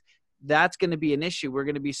paychecks, that's going to be an issue. We're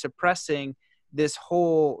going to be suppressing this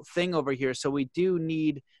whole thing over here. So we do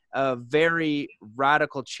need a very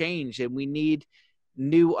radical change, and we need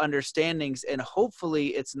new understandings. And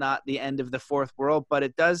hopefully it's not the end of the fourth world, but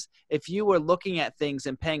it does. If you were looking at things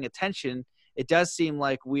and paying attention, it does seem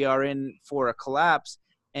like we are in for a collapse.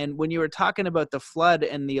 And when you were talking about the flood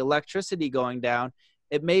and the electricity going down,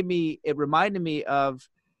 it reminded me of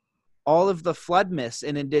all of the flood myths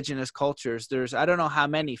in indigenous cultures. There's, I don't know how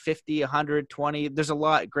many, 50, 120, there's a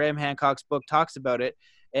lot. Graham Hancock's book talks about it.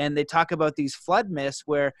 And they talk about these flood myths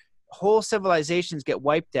where whole civilizations get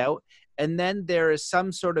wiped out. And then there is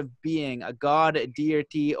some sort of being, a god, a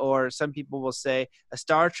deity, or some people will say a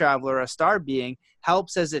star traveler, a star being,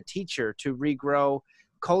 helps as a teacher to regrow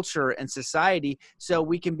culture and society so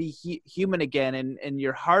we can be human again. And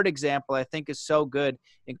your heart example, I think, is so good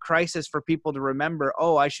in crisis for people to remember,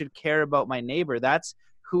 oh, I should care about my neighbor. That's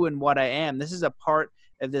who and what I am. This is a part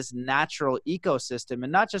of this natural ecosystem,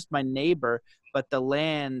 and not just my neighbor, but the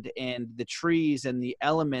land and the trees and the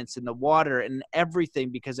elements and the water and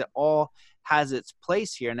everything, because it all has its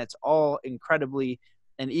place here and it's all incredibly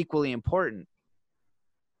and equally important.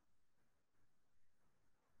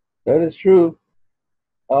 That is true.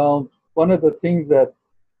 One of the things that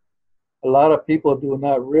a lot of people do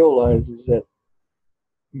not realize is that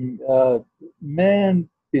man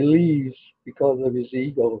believes, because of his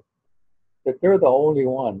ego, that they're the only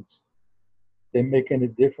ones that make any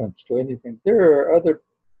difference to anything. There are other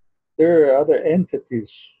entities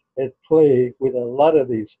at play with a lot of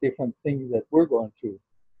these different things that we're going through,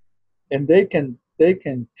 and they can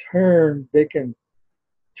turn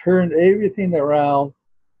everything around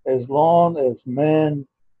as long as man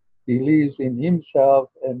believes in himself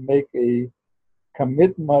and make a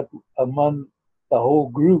commitment among the whole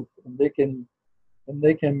group, and they can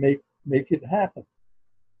make it happen.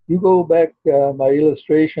 You go back my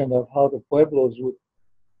illustration of how the Pueblos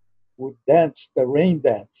would dance the rain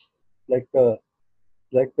dance, like the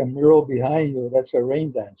mural behind you. That's a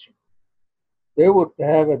rain dancer. They would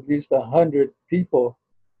have at least 100 people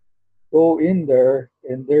go in there,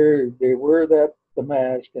 and they wear the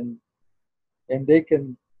mask, and they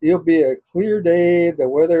can. It'll be a clear day. The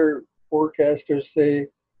weather forecasters say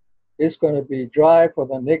it's going to be dry for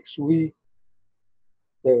the next week.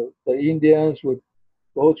 The Indians would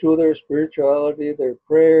go through their spirituality, their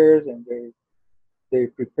prayers, and they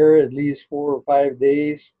prepare at least 4 or 5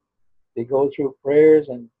 days. They go through prayers,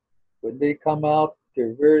 and when they come out,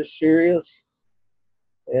 they're very serious.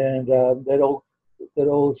 And that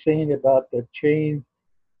old saying about the chain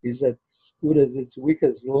is as good as its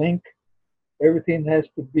weakest link. Everything has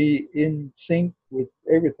to be in sync with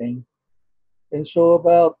everything. And so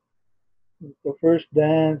about the first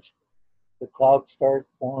dance, the clouds start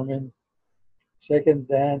forming. Second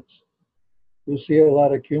dance, you see a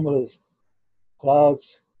lot of cumulus clouds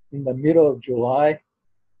in the middle of July.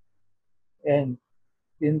 And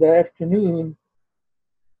in the afternoon,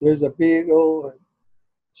 there's a big old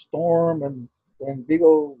storm and big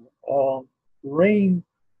old rain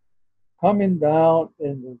coming down.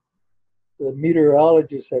 And the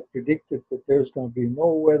meteorologists have predicted that there's going to be no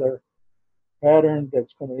weather pattern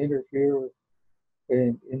that's going to interfere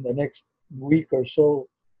in the next week or so.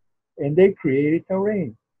 And they created the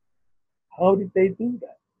rain. How did they do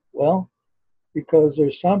that? Well, because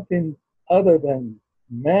there's something other than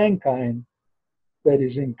mankind that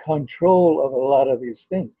is in control of a lot of these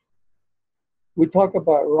things. We talk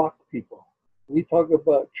about rock people. We talk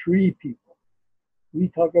about tree people. We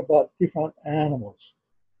talk about different animals.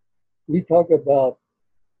 We talk about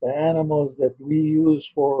the animals that we use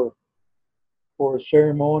for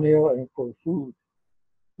ceremonial and for food.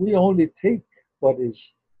 We only take what is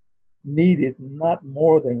needed, not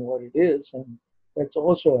more than what it is. And that's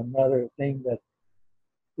also another thing that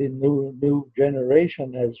the new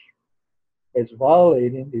generation has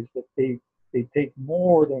violating, is that they take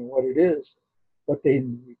more than what it is, what they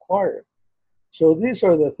require. So these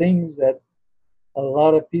are the things that a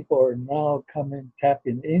lot of people are now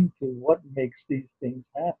tapping into, what makes these things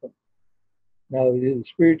happen. Now, the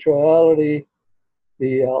spirituality,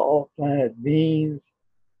 the all planet beings,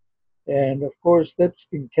 and of course that's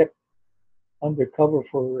been kept undercover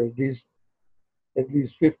for at least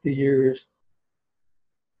 50 years.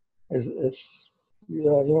 As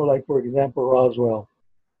like for example Roswell.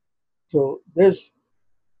 So there's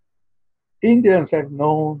Indians have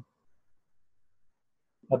known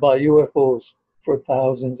about UFOs for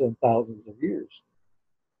thousands and thousands of years.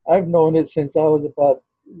 I've known it since I was about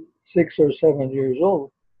 6 or 7 years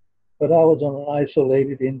old, but I was on an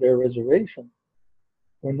isolated Indian reservation.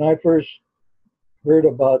 When I first heard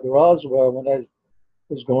about Roswell, when I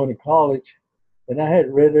was going to college, and I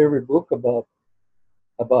had read every book about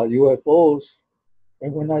UFOs,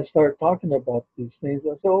 and when I start talking about these things,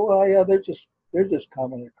 I said, "Oh, yeah, they're just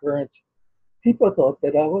common occurrence." People thought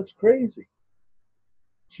that I was crazy.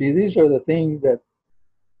 See, these are the things that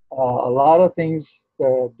a lot of things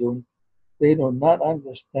they do not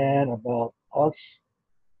understand about us,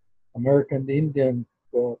 American Indian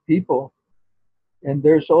people. And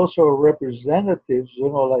there's also representatives,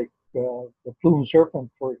 like the plume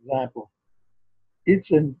serpent, for example. It's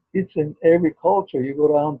in every culture. You go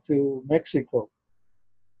down to Mexico.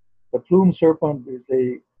 The plume serpent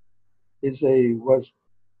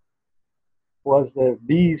was the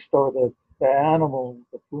beast, or the animal,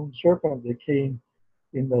 the plume serpent that came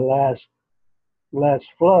in the last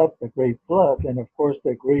flood, the Great Flood. And of course,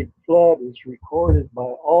 the Great Flood is recorded by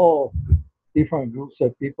all different groups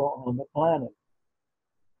of people on the planet.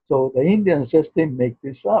 So the Indians just didn't make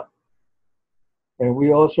this up. And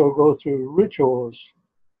we also go through rituals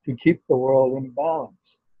to keep the world in balance.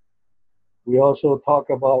 We also talk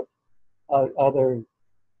about other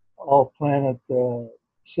all-planet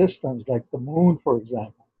systems, like the moon, for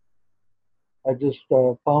example. I just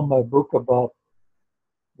found my book about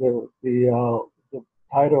the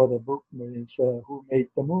title of the book is "Who Made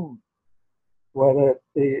the Moon?" Well,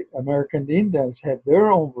 the American Indians have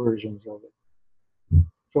their own versions of it.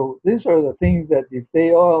 So these are the things that if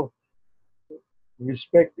they all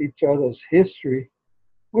respect each other's history,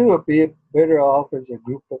 we would be better off as a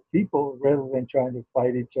group of people, rather than trying to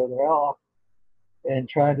fight each other off and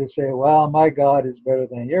trying to say, well, my God is better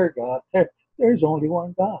than your God. There's only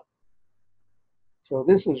one God. So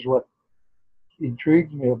this is what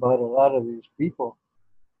intrigues me about a lot of these people.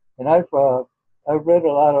 And I've read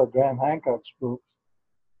a lot of Graham Hancock's books.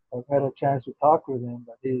 I've had a chance to talk with him,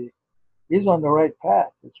 but he's on the right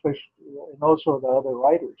path, especially, and also the other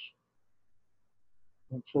writers.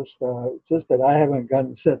 It's just that I haven't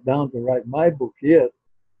gotten set down to write my book yet.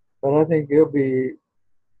 but I think he'll be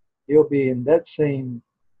in that same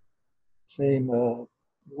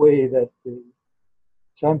way that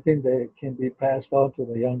something that can be passed on to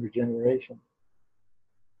the younger generation.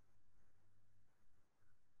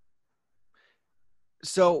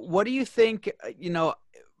 So, what do you think?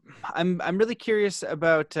 I'm really curious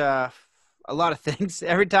about a lot of things.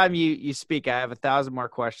 Every time you speak, I have 1,000 more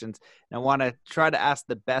questions, and I want to try to ask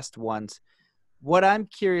the best ones. What I'm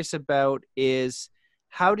curious about is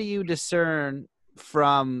how do you discern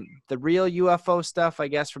from the real UFO stuff, I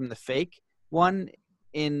guess, from the fake one,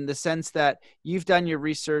 in the sense that you've done your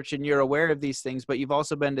research and you're aware of these things, but you've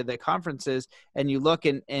also been to the conferences and you look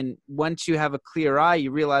and once you have a clear eye,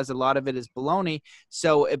 you realize a lot of it is baloney.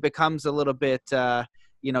 So it becomes a little bit,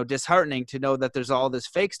 disheartening to know that there's all this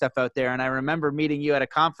fake stuff out there. And I remember meeting you at a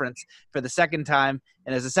conference for the second time.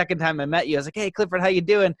 And as the second time I met you, I was like, "Hey, Clifford, how you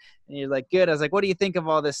doing?" And you're like, "Good." I was like, "What do you think of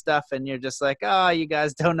all this stuff?" And you're just like, "Oh, you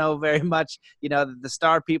guys don't know very much. The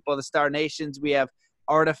star people, the star nations, we have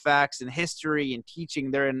artifacts and history and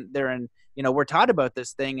teaching. We're taught about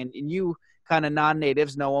this thing. And you kind of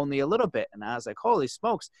non-natives know only a little bit." And I was like, "Holy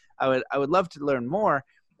smokes. I would love to learn more."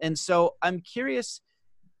 And so I'm curious,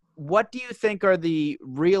 what do you think are the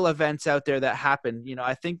real events out there that happen?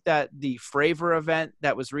 I think that the Fravor event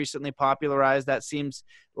that was recently popularized, that seems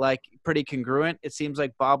like pretty congruent. It seems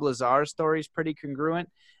like Bob Lazar's story is pretty congruent.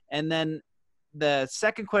 And then the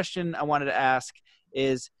second question I wanted to ask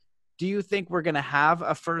is, do you think we're going to have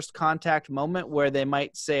a first contact moment where they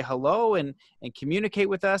might say hello and communicate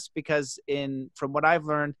with us? Because from what I've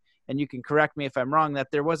learned, and you can correct me if I'm wrong,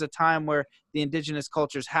 that there was a time where the indigenous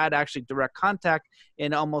cultures had actually direct contact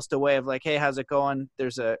in almost a way of like, "Hey, how's it going?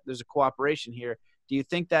 There's a cooperation here." Do you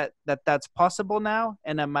think that's possible now?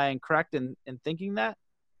 And am I incorrect in thinking that?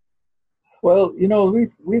 Well, we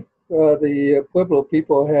the Pueblo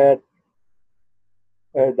people had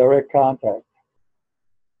direct contact,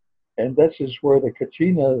 and this is where the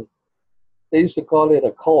Kachina, they used to call it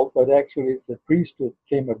a cult, but actually the priesthood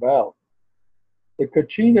came about. The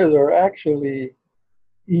Kachinas are actually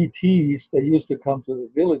ETs that used to come to the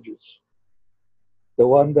villages. The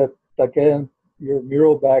one that, again, your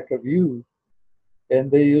mural back of you,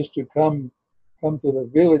 and they used to come to the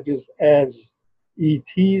villages as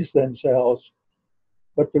ETs themselves.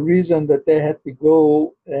 But the reason that they had to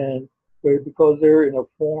go and because they're in a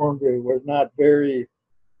form they were not very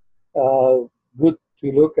good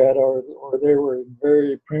to look at, or they were in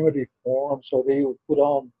very primitive form, so they would put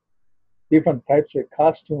on different types of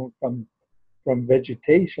costume from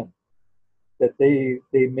vegetation that they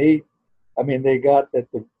made. I mean, they got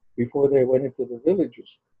before they went into the villages,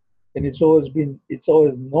 and it's always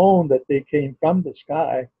known that they came from the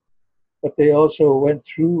sky, but they also went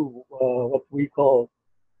through what we call,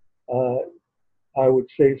 uh, I would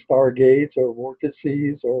say, stargates or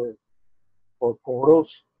vortices or portals.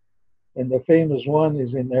 And the famous one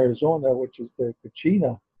is in Arizona, which is the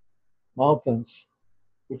Kachina Mountains,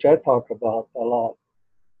 which I talk about a lot.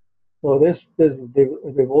 So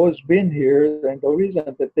they've always been here, and the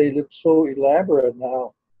reason that they look so elaborate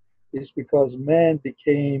now is because man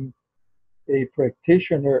became a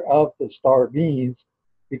practitioner of the star beings,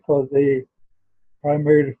 because they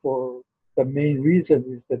primarily, for the main reason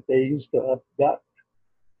is that they used to abduct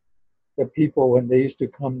the people when they used to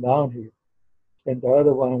come down here, and the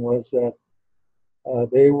other one was that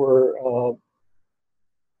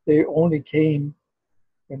they only came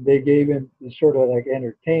and they gave him sort of like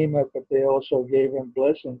entertainment, but they also gave him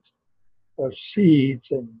blessings of seeds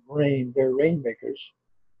and rain. They're rainmakers.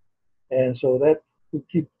 And so that to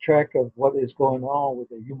keep track of what is going on with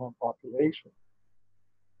the human population.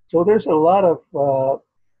 So there's a lot of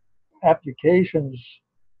applications.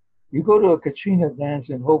 You go to a Kachina dance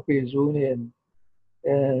in Hopi Zuni, and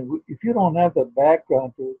if you don't have the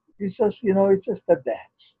background to it, it's just a dance.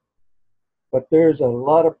 But there's a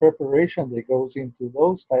lot of preparation that goes into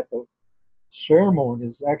those type of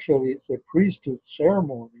ceremonies. Actually, it's a priesthood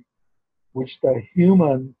ceremony, which the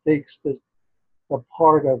human takes the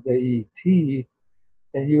part of the ET,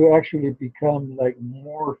 and you actually become like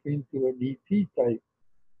morph into an ET type.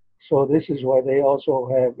 So this is why they also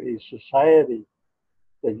have a society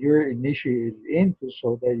that you're initiated into,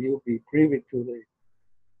 so that you'll be privy to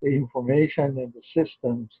the information and the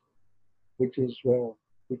systems, which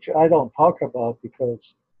I don't talk about because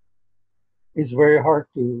it's very hard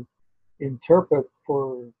to interpret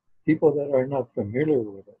for people that are not familiar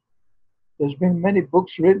with it. There's been many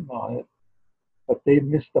books written on it, but they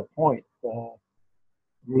missed the point.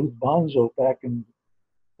 Ruth Bonzo back in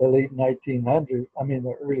the late 1900s, I mean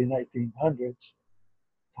the early 1900s,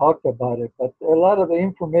 talked about it, but a lot of the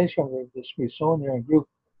information with the Smithsonian group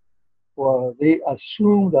well, they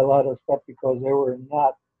assumed a lot of stuff because they were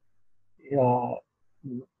not uh,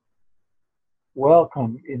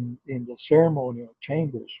 welcome in the ceremonial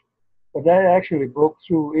chambers. But that actually broke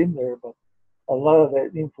through in there, but a lot of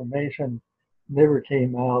that information never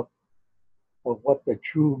came out of what the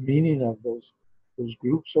true meaning of those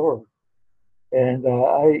groups are. And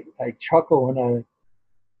I chuckle when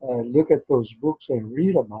I look at those books and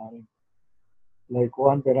read about it. Like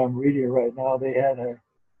one that I'm reading right now, they had a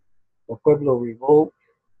Pueblo revolt,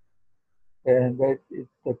 and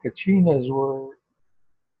the Cachinas were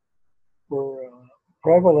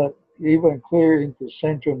prevalent even clear into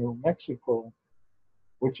central New Mexico,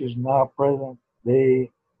 which is now present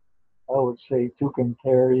day, I would say,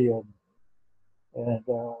 Tucumcari and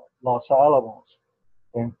Los Alamos,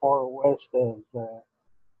 and far west as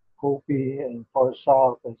Hopi, and far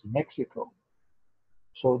south as Mexico.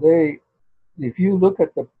 So if you look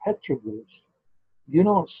at the petroglyphs, you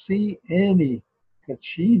don't see any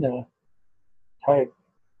Kachina type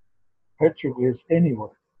petroglyphs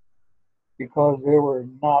anywhere because they were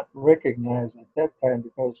not recognized at that time,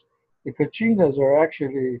 because the Kachinas are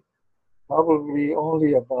actually probably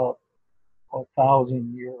only about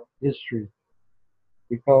 1,000-year history,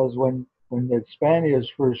 because when the Spaniards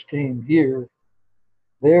first came here,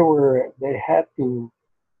 they had to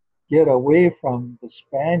get away from the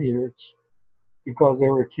Spaniards because they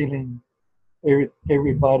were killing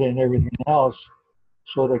everybody and everything else.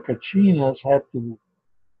 So the Kachinas had to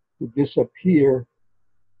disappear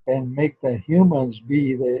and make the humans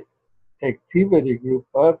be the activity group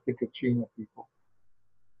of the Kachina people.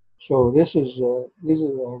 So this is a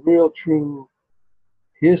real true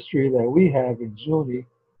history that we have in Zuni,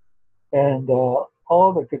 and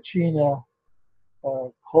all the Kachina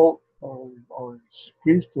cult or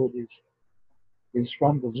priesthood is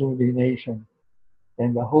from the Zuni nation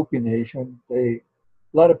and the Hopi nation. A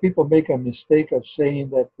lot of people make a mistake of saying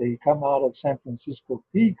that they come out of San Francisco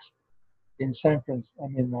Peaks in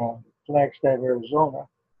Flagstaff, Arizona,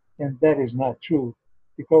 and that is not true,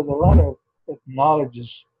 because a lot of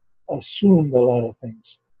ethnologists assumed a lot of things.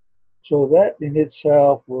 So that in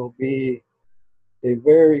itself will be a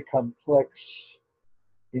very complex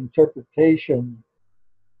interpretation,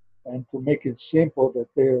 and to make it simple, that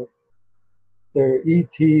they're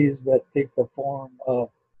ETs that take the form of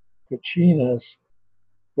Kachinas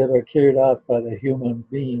that are carried out by the human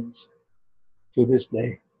beings to this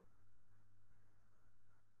day.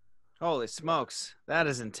 Holy smokes, that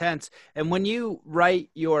is intense. And when you write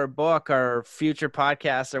your book or future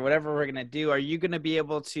podcast or whatever we're going to do, are you going to be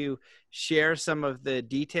able to share some of the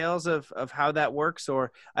details of how that works?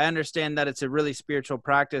 Or I understand that it's a really spiritual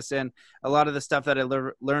practice, and a lot of the stuff that I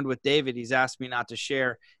learned with David, he's asked me not to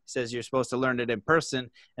share. He says you're supposed to learn it in person.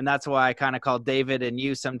 And that's why I kind of call David and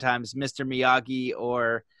you sometimes Mr. Miyagi,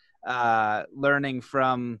 or learning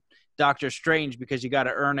from Doctor Strange, because you got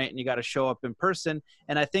to earn it and you got to show up in person.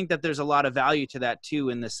 And I think that there's a lot of value to that too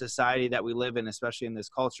in the society that we live in, especially in this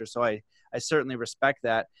culture. So I certainly respect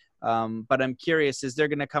that. But I'm curious, is there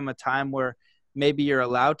going to come a time where maybe you're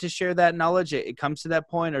allowed to share that knowledge? It comes to that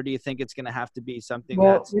point, or do you think it's going to have to be something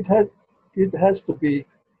that's... It has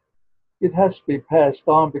to be passed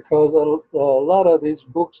on, because a lot of these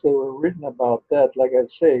books that were written about that, like I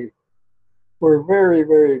say, were very,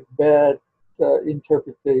 very bad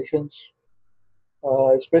interpretations,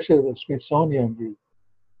 especially the Smithsonian group,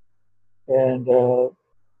 and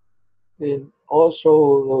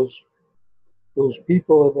also those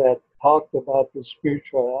people that talked about the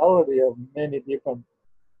spirituality of many different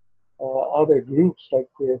other groups, like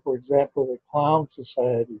for example the Clown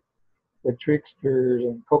Society, the Tricksters,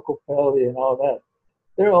 and Cocopelli, and all that.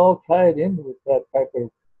 They're all tied in with that type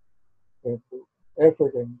of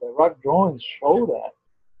effort, and the rock drawings show that.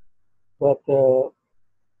 But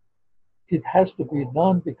it has to be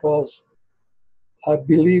done, because I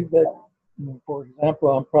believe that, for example,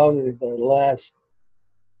 I'm probably the last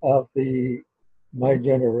of my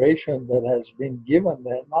generation that has been given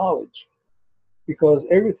that knowledge, because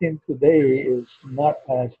everything today is not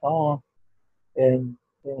passed on, and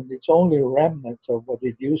it's only remnants of what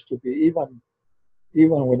it used to be, even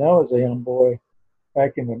when I was a young boy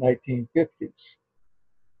back in the 1950s.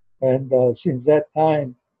 And since that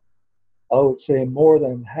time, I would say more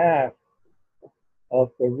than half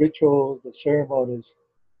of the rituals, the ceremonies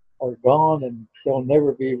are gone, and they'll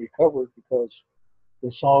never be recovered because the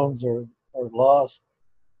songs are lost.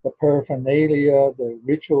 The paraphernalia, the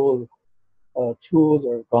ritual tools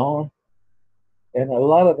are gone. And a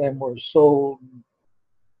lot of them were sold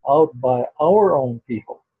out by our own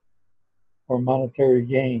people for monetary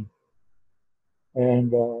gain.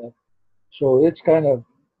 And so they're kind of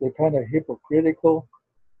hypocritical.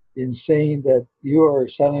 in saying that you are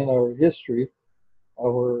selling our history,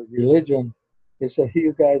 our religion. They say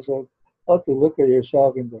you guys ought to look at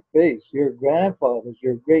yourself in the face. Your grandfathers,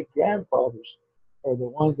 your great grandfathers, are the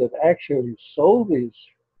ones that actually sold these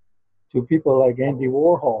to people like Andy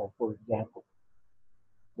Warhol, for example.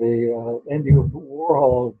 Andy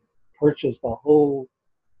Warhol purchased a whole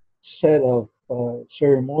set of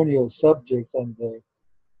ceremonial subjects on the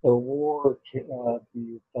war,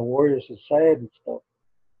 the Warrior Society stuff,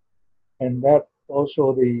 and that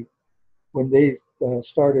also when they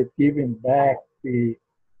started giving back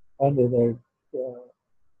under uh,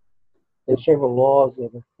 the several laws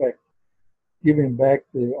that affect giving back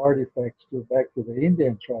the artifacts back to the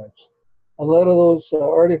Indian tribes. A lot of those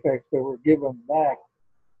artifacts that were given back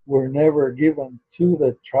were never given to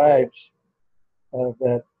the tribes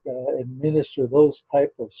that administer those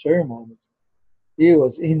type of ceremonies. It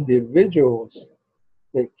was individuals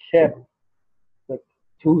that kept the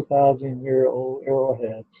 2,000-year-old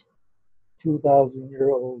arrowheads,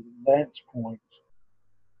 2,000-year-old lance points,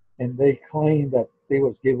 and they claimed that they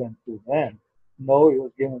was given to them. No, it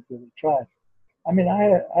was given to the tribes. I mean,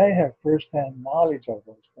 I have firsthand knowledge of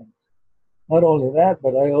those things. Not only that,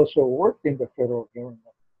 but I also worked in the federal government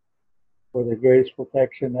for the Graves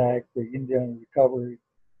Protection Act, the Indian Recovery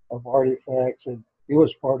of Artifacts, and it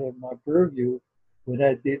was part of my purview when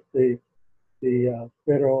I did the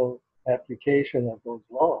federal application of those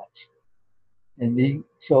laws.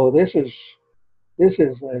 So this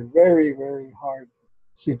is a very, very hard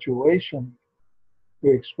situation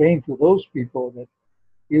to explain to those people that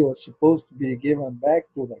it was supposed to be given back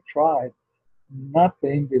to the tribe, not the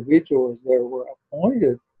individuals that were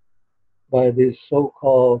appointed by these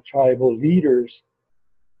so-called tribal leaders,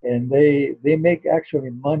 and they make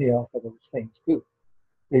actually money off of those things too.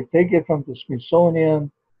 They take it from the Smithsonian,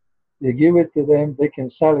 they give it to them, they can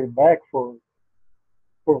sell it back for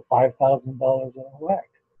 $5,000 in a whack.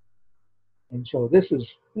 And so this is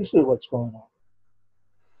what's going on.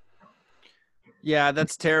 Yeah,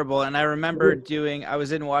 that's terrible. And I remember I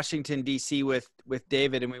was in Washington D.C. with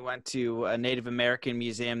David, and we went to a Native American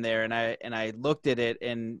museum there, and I looked at it,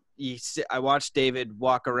 and I watched David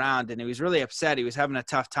walk around, and he was really upset. He was having a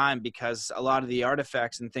tough time because a lot of the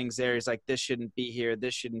artifacts and things there, he's like, this shouldn't be here,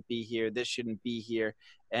 this shouldn't be here, this shouldn't be here.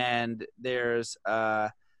 And there's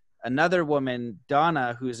another woman,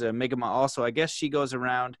 Donna, who's a Mi'kmaq also. I guess she goes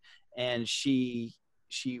around and she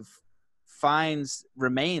finds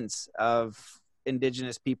remains of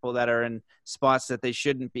indigenous people that are in spots that they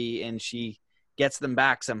shouldn't be, and she gets them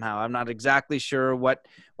back somehow. I'm not exactly sure what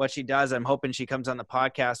she does. I'm hoping she comes on the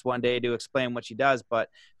podcast one day to explain what she does, but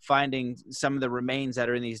finding some of the remains that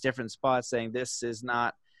are in these different spots, saying this is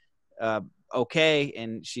not okay,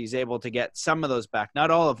 and she's able to get some of those back, not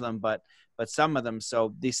all of them, but some of them.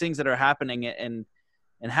 So these things that are happening and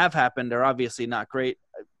have happened are obviously not great.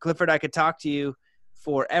 Clifford, I could talk to you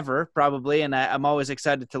forever probably, and I'm always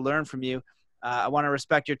excited to learn from you. I want to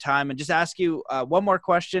respect your time and just ask you one more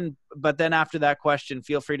question, but then after that question,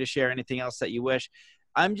 feel free to share anything else that you wish.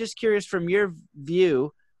 I'm just curious from your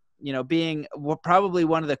view, being probably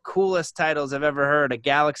one of the coolest titles I've ever heard, a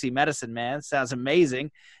Galaxy Medicine Man, sounds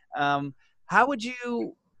amazing. How would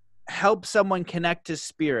you help someone connect to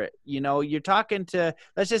spirit? You're talking to,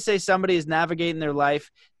 let's just say somebody is navigating their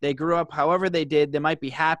life. They grew up however they did. They might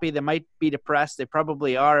be happy. They might be depressed. They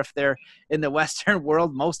probably are if they're in the Western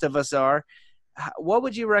world. Most of us are. What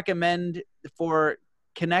would you recommend for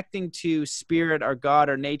connecting to spirit or God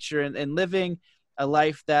or nature and living a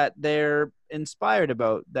life that they're inspired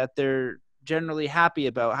about, that they're generally happy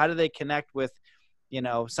about? How do they connect with,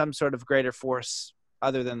 some sort of greater force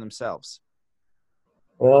other than themselves?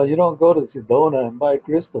 Well, you don't go to Sedona and buy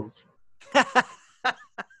crystals.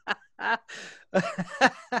 I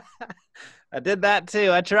did that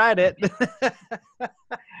too. I tried it.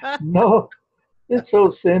 No, it's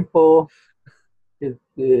so simple.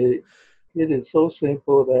 It is so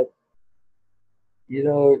simple that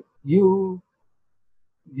you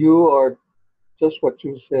are just what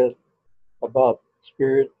you said about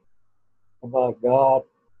spirit, about God,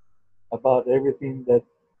 about everything that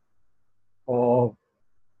uh,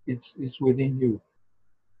 it's within you.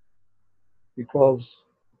 Because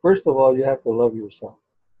first of all, you have to love yourself.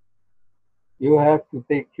 You have to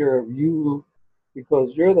take care of you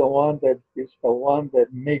because you're the one that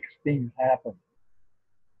makes things happen.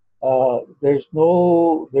 There's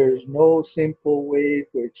no simple way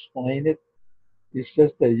to explain it. It's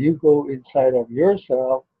just that you go inside of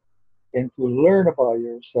yourself and to learn about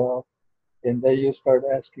yourself, and then you start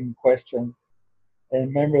asking questions. And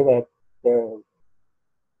remember that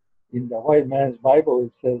in the white man's Bible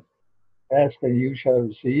it says, "Ask and you shall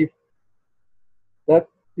receive." That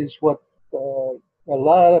is what a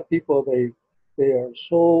lot of people they are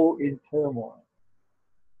so in turmoil.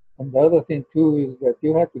 And the other thing too is that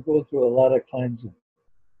you have to go through a lot of cleansing.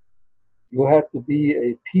 You have to be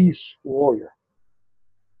a peace warrior.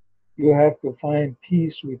 You have to find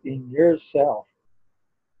peace within yourself,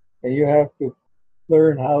 and you have to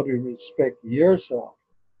learn how to respect yourself.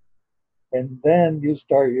 And then you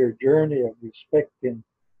start your journey of respecting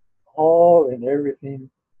all and everything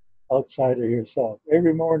outside of yourself.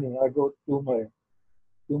 Every morning I go do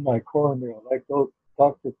my cornmeal.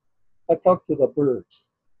 Talk to I talk to the birds.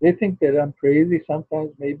 They think that I'm crazy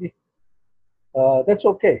sometimes, maybe. That's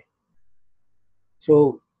okay.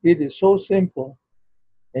 So it is so simple,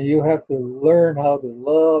 and you have to learn how to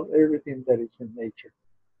love everything that is in nature.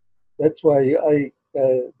 That's why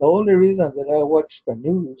the only reason that I watch the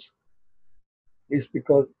news is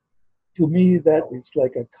because to me that is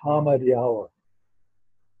like a comedy hour.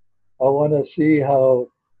 I want to see how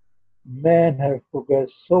men have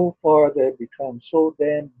progressed so far they've become so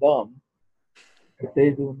damn dumb that they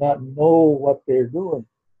do not know what they're doing.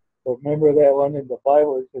 But remember that one in the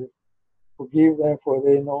Bible, it says, forgive them for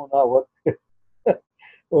they know not what,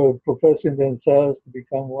 or professing themselves to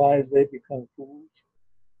become wise, they become fools.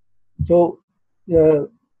 So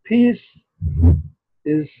peace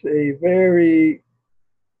is a very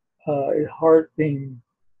hard thing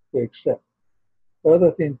to accept. The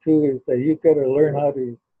other thing too is that you got to learn how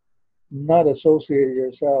to not associate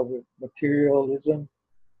yourself with materialism.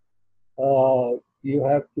 You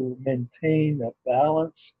have to maintain a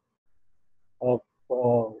balance of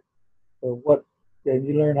what, and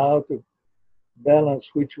you learn how to balance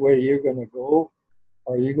which way you're going to go.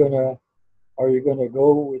 Are you going to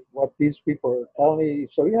go with what these people are telling you?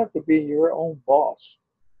 So you have to be your own boss.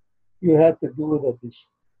 You have to do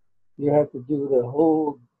the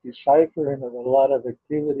whole deciphering of a lot of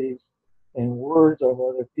activities and words of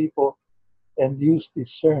other people and use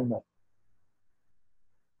discernment,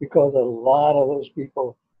 because a lot of those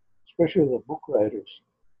people, especially the book writers,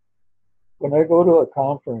 when I go to a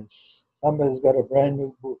conference, somebody's got a brand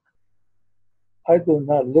new book. I do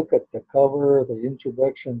not look at the cover, the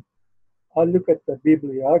introduction. I look at the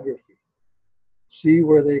bibliography, see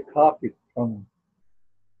where they copied from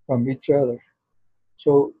each other.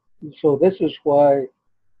 So this is why,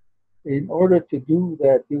 in order to do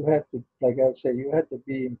that, you have to, like I said, you have to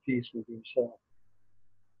be in peace with yourself.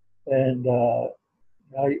 And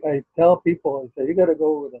I tell people, I say, you got to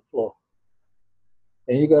go with the flow,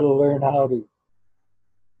 and you got to learn how to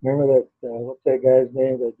remember that. What's that guy's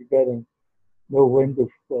name? That you got to know when to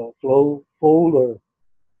fold, or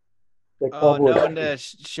the Oh, cowboy. knowing to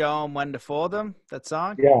show them when to fold them. That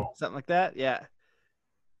song, Yeah. something like that. Yeah.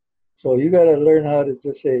 So you got to learn how to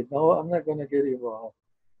just say, no, I'm not going to get involved,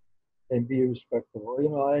 and be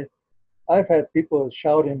respectful. I've had people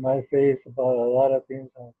shout in my face about a lot of things,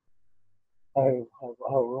 how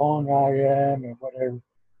wrong I am and whatever.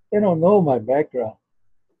 They don't know my background.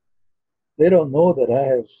 They don't know that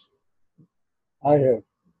I have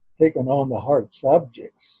taken on the hard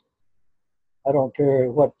subjects. I don't care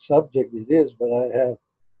what subject it is, but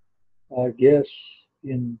I guess,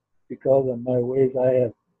 in because of my ways, I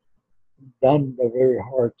have done the very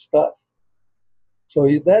hard stuff. So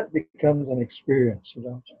that becomes an experience.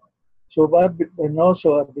 So, and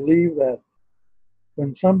also I believe that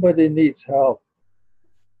when somebody needs help,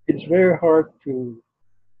 it's very hard to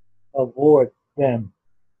avoid them,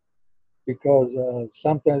 because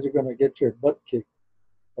sometimes you're going to get your butt kicked,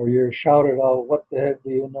 or you're shouted out, "What the heck do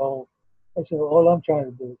you know?" I said, "All I'm trying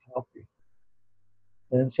to do is help you."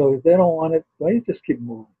 And so if they don't want it, well, you just keep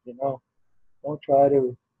moving. Don't try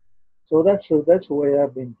to. So that's the way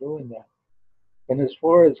I've been doing that. And as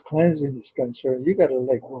far as cleansing is concerned, you got to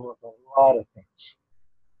let go of a lot of things.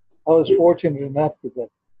 I was fortunate enough that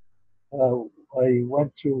I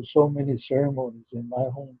went through so many ceremonies in my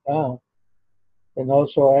hometown, and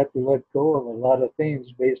also I had to let go of a lot of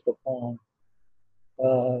things based upon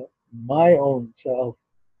uh, my own self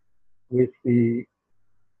with the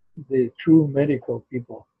true medical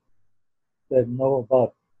people that know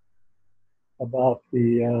about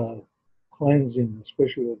the cleansing,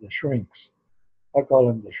 especially with the shrinks. I call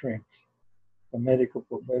them the shrinks, the medical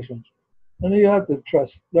professions. And you have to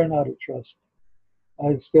learn how to trust.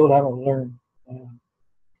 I still haven't learned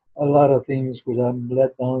a lot of things because I'm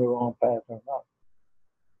led down the wrong path or not.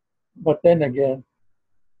 But then again,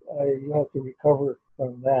 you have to recover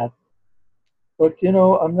from that. But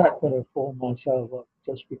I'm not going to fool myself up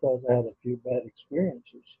just because I had a few bad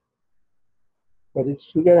experiences. But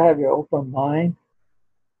you got to have your open mind.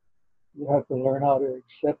 You have to learn how to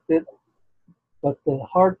accept it. But the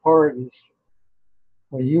hard part is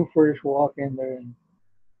when you first walk in there, and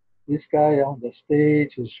this guy on the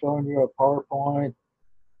stage is showing you a PowerPoint.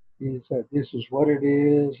 He said, this is what it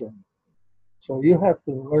is. And so you have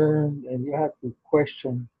to learn and you have to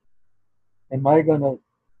question, am I going to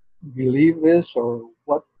believe this, or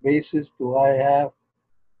what basis do I have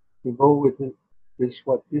to go with this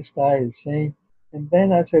what this guy is saying? And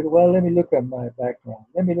then I said, well, let me look at my background.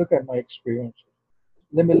 Let me look at my experience.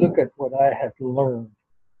 Let me look at what I have learned,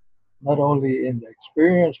 not only in the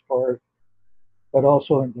experience part, but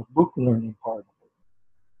also in the book learning part of it.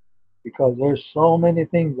 Because there's so many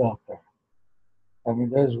things out there. I mean,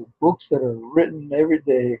 there's books that are written every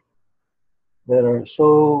day that are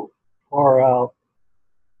so far out.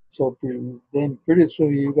 So then pretty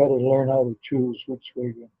soon you got to learn how to choose which way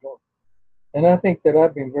you're going to go. And I think that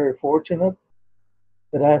I've been very fortunate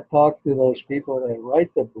that I've talked to those people that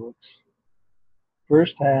write the books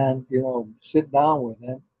firsthand, sit down with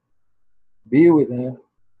them, be with them,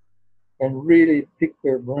 and really pick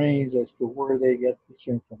their brains as to where they get this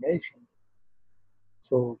information.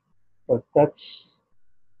 So, but that's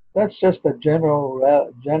just a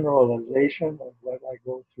generalization of what I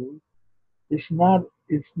go through. It's not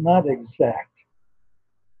exact.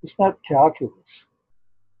 It's not calculus.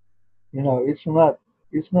 It's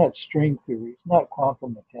not string theory. It's not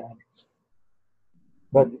quantum mechanics.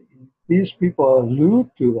 But these people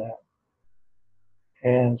allude to that,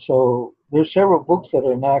 and so there's several books that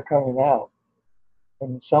are now coming out,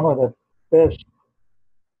 and some of the best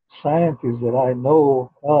scientists that I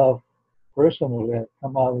know of personally have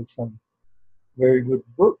come out with some very good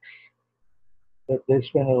books that they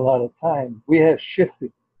spend a lot of time. We have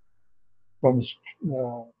shifted from,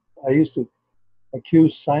 uh, I used to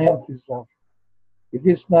accuse scientists of, if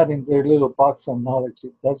it's not in their little box of knowledge,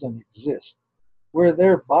 it doesn't exist. Where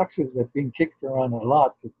their boxes have been kicked around a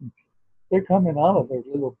lot, they're coming out of their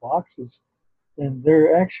little boxes and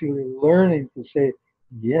they're actually learning to say,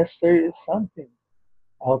 yes, there is something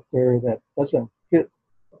out there that doesn't fit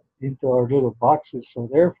into our little boxes. So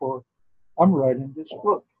therefore, I'm writing this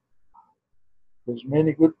book. There's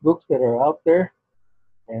many good books that are out there,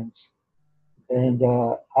 and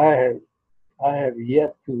I have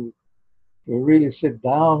yet to really sit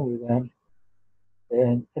down with them.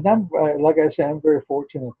 And I'm like I said, I'm very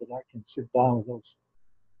fortunate that I can sit down with those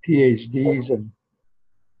PhDs and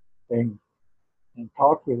and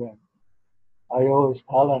talk with them. I always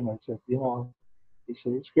tell them, I said, he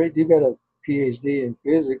said, it's great you got a PhD in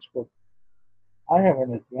physics, but I have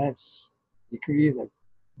an advanced degree that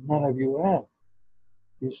none of you have.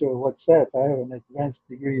 He said, what's that? I have an advanced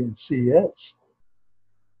degree in CS.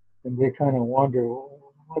 And they kind of wonder,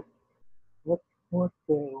 well, what, what,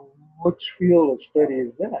 which field of study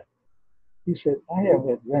is that? He said, I have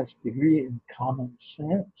an advanced degree in common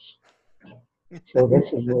sense. So this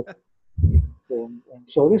is what, and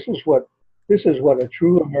so this is what a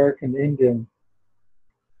true American Indian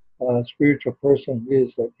spiritual person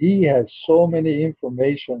is. That he has so many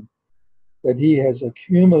information that he has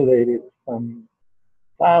accumulated from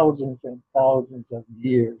thousands and thousands of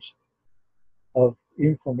years of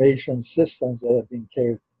information systems that have been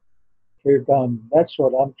carried down. That's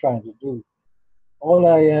what I'm trying to do. All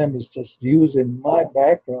I am is just using my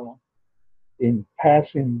background in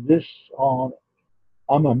passing this on.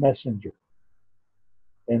 I'm a messenger.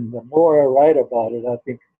 And the more I write about it, I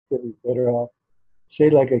think it'll be better off. Say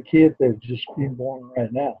like a kid that's just been born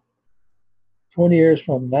right now. 20 years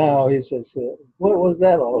from now, he says, what was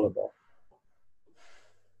that all about?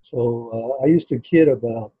 So I used to kid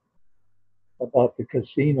about the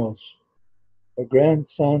casinos. A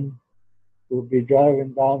grandson would be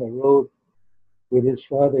driving down the road with his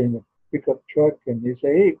father in a pickup truck, and he'd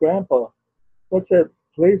say, "Hey, Grandpa, what's that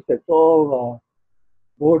place that's all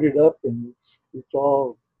boarded up and it's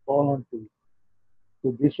all fallen to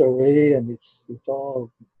disarray and it's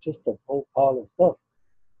all just a whole pile of stuff?"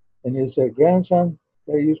 And he said, "Grandson,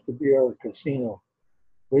 that used to be our casino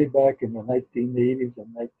way back in the 1980s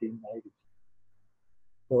and 1990s."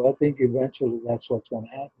 So I think eventually that's what's going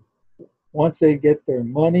to happen. Once they get their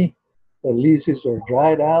money, the leases are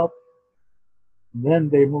dried out, then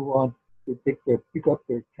they move on to pick up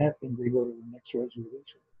their tent and they go to the next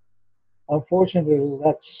reservation. Unfortunately,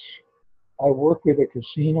 I work with the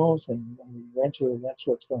casinos, and eventually that's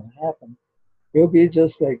what's going to happen. It'll be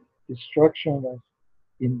just like destruction of,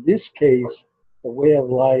 in this case, the way of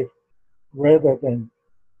life, rather than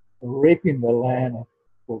raping the land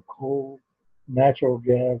for coal, natural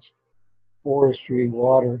gas, forestry,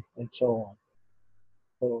 water, and so on.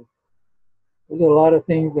 So there's a lot of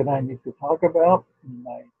things that I need to talk about in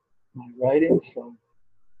my writing. So,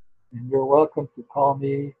 and you're welcome to call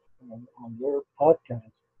me on your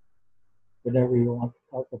podcast whenever you want to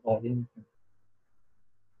talk about anything.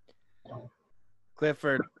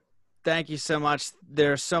 Clifford, thank you so much.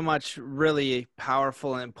 There's so much really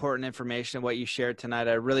powerful and important information in what you shared tonight.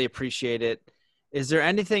 I really appreciate it. Is there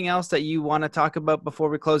anything else that you want to talk about before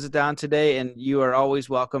we close it down today? And you are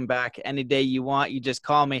always welcome back any day you want. You just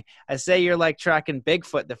call me. I say you're like tracking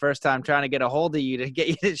Bigfoot the first time trying to get a hold of you to get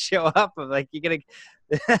you to show up. I'm like, you're going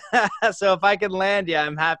to. So if I can land you,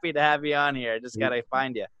 I'm happy to have you on here. I just got to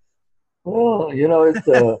find you. Well,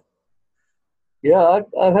 it's, yeah,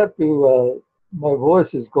 I have to, my voice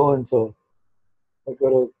is going, so I got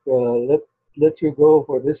to let you go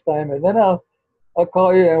for this time. And then I'll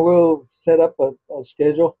call you and we'll set up a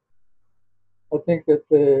schedule. I think that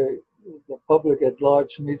the public at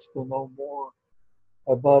large needs to know more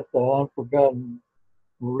about the unforgotten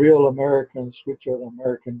real Americans, which are the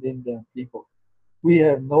American Indian people. We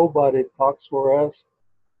have nobody talks for us.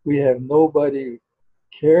 We have nobody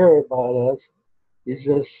care about us. They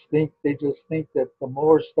just think that the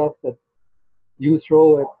more stuff that you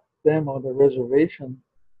throw at them on the reservation,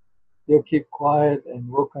 they'll keep quiet and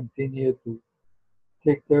will continue to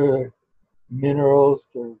take their minerals,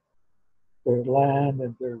 their land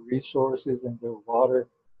and their resources and their water.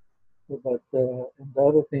 But and the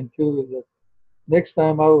other thing too is that next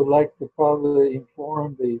time I would like to probably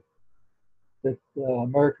inform the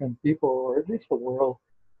American people, or at least the world,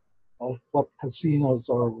 of what casinos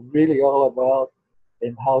are really all about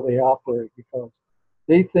and how they operate, because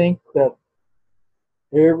they think that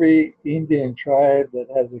every Indian tribe that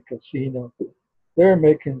has a casino, they're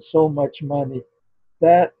making so much money.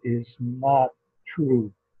 That is not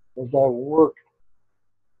true. As I worked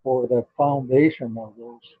for the foundation of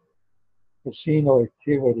those casino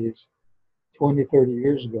activities 20, 30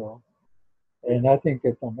 years ago, and I think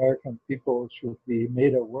that the American people should be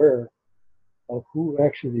made aware of who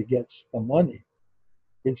actually gets the money.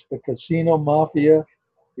 It's the casino mafia,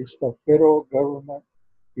 it's the federal government,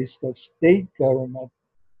 it's the state government,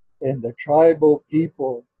 and the tribal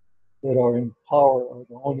people that are in power are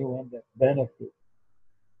the only ones that benefit.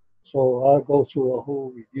 So I'll go through a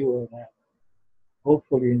whole review of that,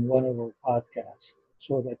 hopefully in one of our podcasts,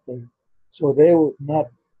 so they would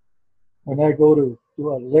not, when I go to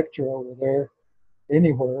do a lecture over there,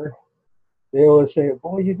 anywhere, they always say,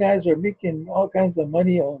 "Oh, you guys are making all kinds of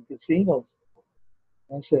money on casinos."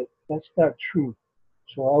 I said, "That's not true."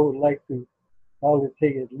 So I would like to probably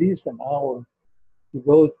take at least an hour to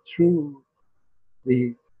go through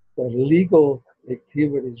the legal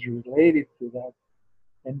activities related to that,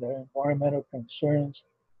 and the environmental concerns,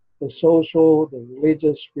 the social, the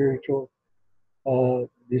religious, spiritual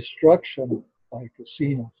destruction by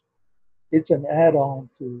casinos. It's an add-on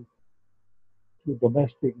to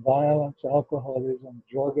domestic violence, alcoholism,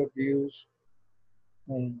 drug abuse,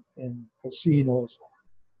 and casinos.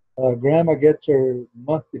 Grandma gets her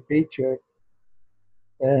monthly paycheck,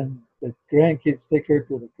 and the grandkids take her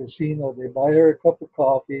to the casino. They buy her a cup of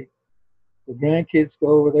coffee. The grandkids go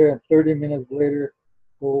over there, and 30 minutes later,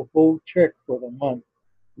 the whole check for the month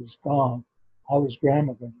is gone. How is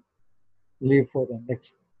grandma going to live for the next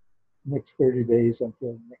 30 days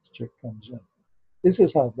until the next check comes in? This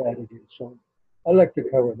is how bad it is. So I'd like to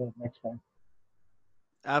cover that next time.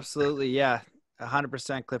 Absolutely. Yeah.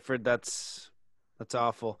 100%, Clifford. That's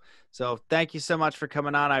awful. So thank you so much for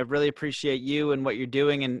coming on. I really appreciate you and what you're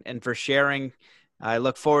doing and for sharing. I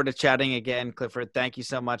look forward to chatting again, Clifford. Thank you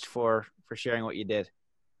so much for sharing what you did.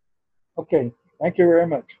 Okay. Thank you very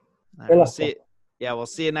much. Right, we'll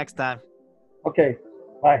see you next time. Okay.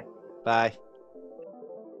 Bye. Bye.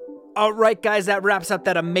 All right, guys, that wraps up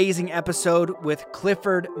that amazing episode with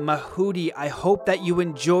Clifford Mahooty. I hope that you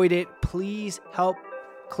enjoyed it. Please help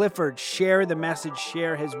Clifford share the message,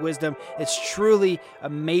 share his wisdom. It's truly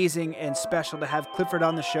amazing and special to have Clifford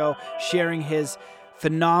on the show, sharing his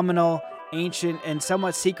phenomenal, ancient, and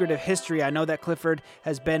somewhat secretive history. I know that Clifford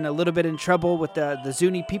has been a little bit in trouble with the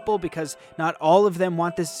Zuni people because not all of them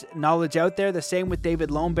want this knowledge out there. The same with David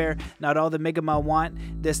Lone Bear. Not all the Mi'kmaq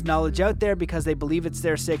want this knowledge out there because they believe it's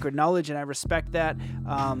their sacred knowledge, and I respect that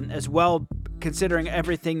as well, considering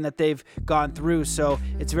everything that they've gone through. So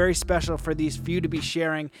it's very special for these few to be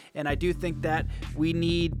sharing, and I do think that we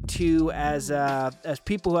need to, as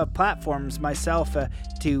people who have platforms, myself,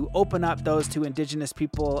 to open up those to Indigenous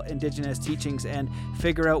people, Indigenous teachings, and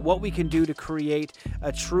figure out what we can do to create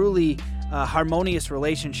a truly harmonious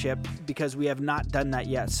relationship, because we have not done that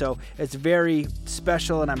yet. So it's very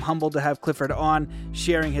special, and I'm humbled to have Clifford on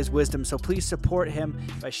sharing his wisdom. So please support him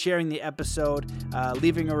by sharing the episode,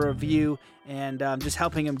 leaving a review, and just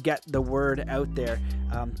helping him get the word out there.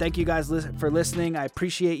 Thank you guys for listening. I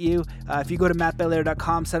appreciate you. If you go to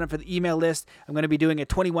mattbelair.com, sign up for the email list. I'm going to be doing a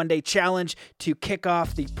 21-day challenge to kick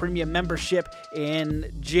off the premium membership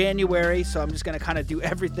in January. So I'm just going to kind of do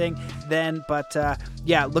everything then. But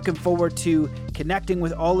yeah, looking forward to connecting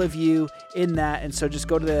with all of you in that. And so just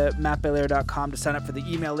go to the mattbelair.com to sign up for the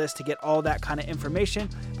email list to get all that kind of information.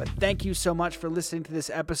 But thank you so much for listening to this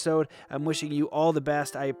episode. I'm wishing you all the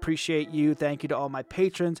best. I appreciate you. Thank you to all my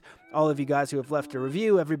patrons, all of you guys who have left a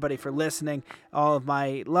review, everybody for listening, all of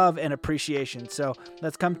my love and appreciation. So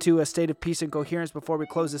let's come to a state of peace and coherence before we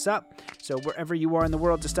close this up. So wherever you are in the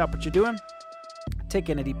world, just stop what you're doing. Take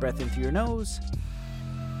in a deep breath in through your nose.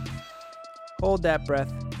 Hold that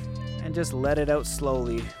breath and just let it out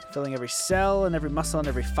slowly, filling every cell and every muscle and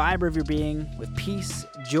every fiber of your being with peace,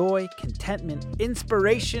 joy, contentment,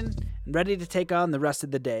 inspiration, and ready to take on the rest of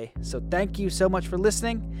the day. So thank you so much for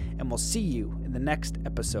listening, and we'll see you in the next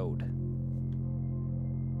episode.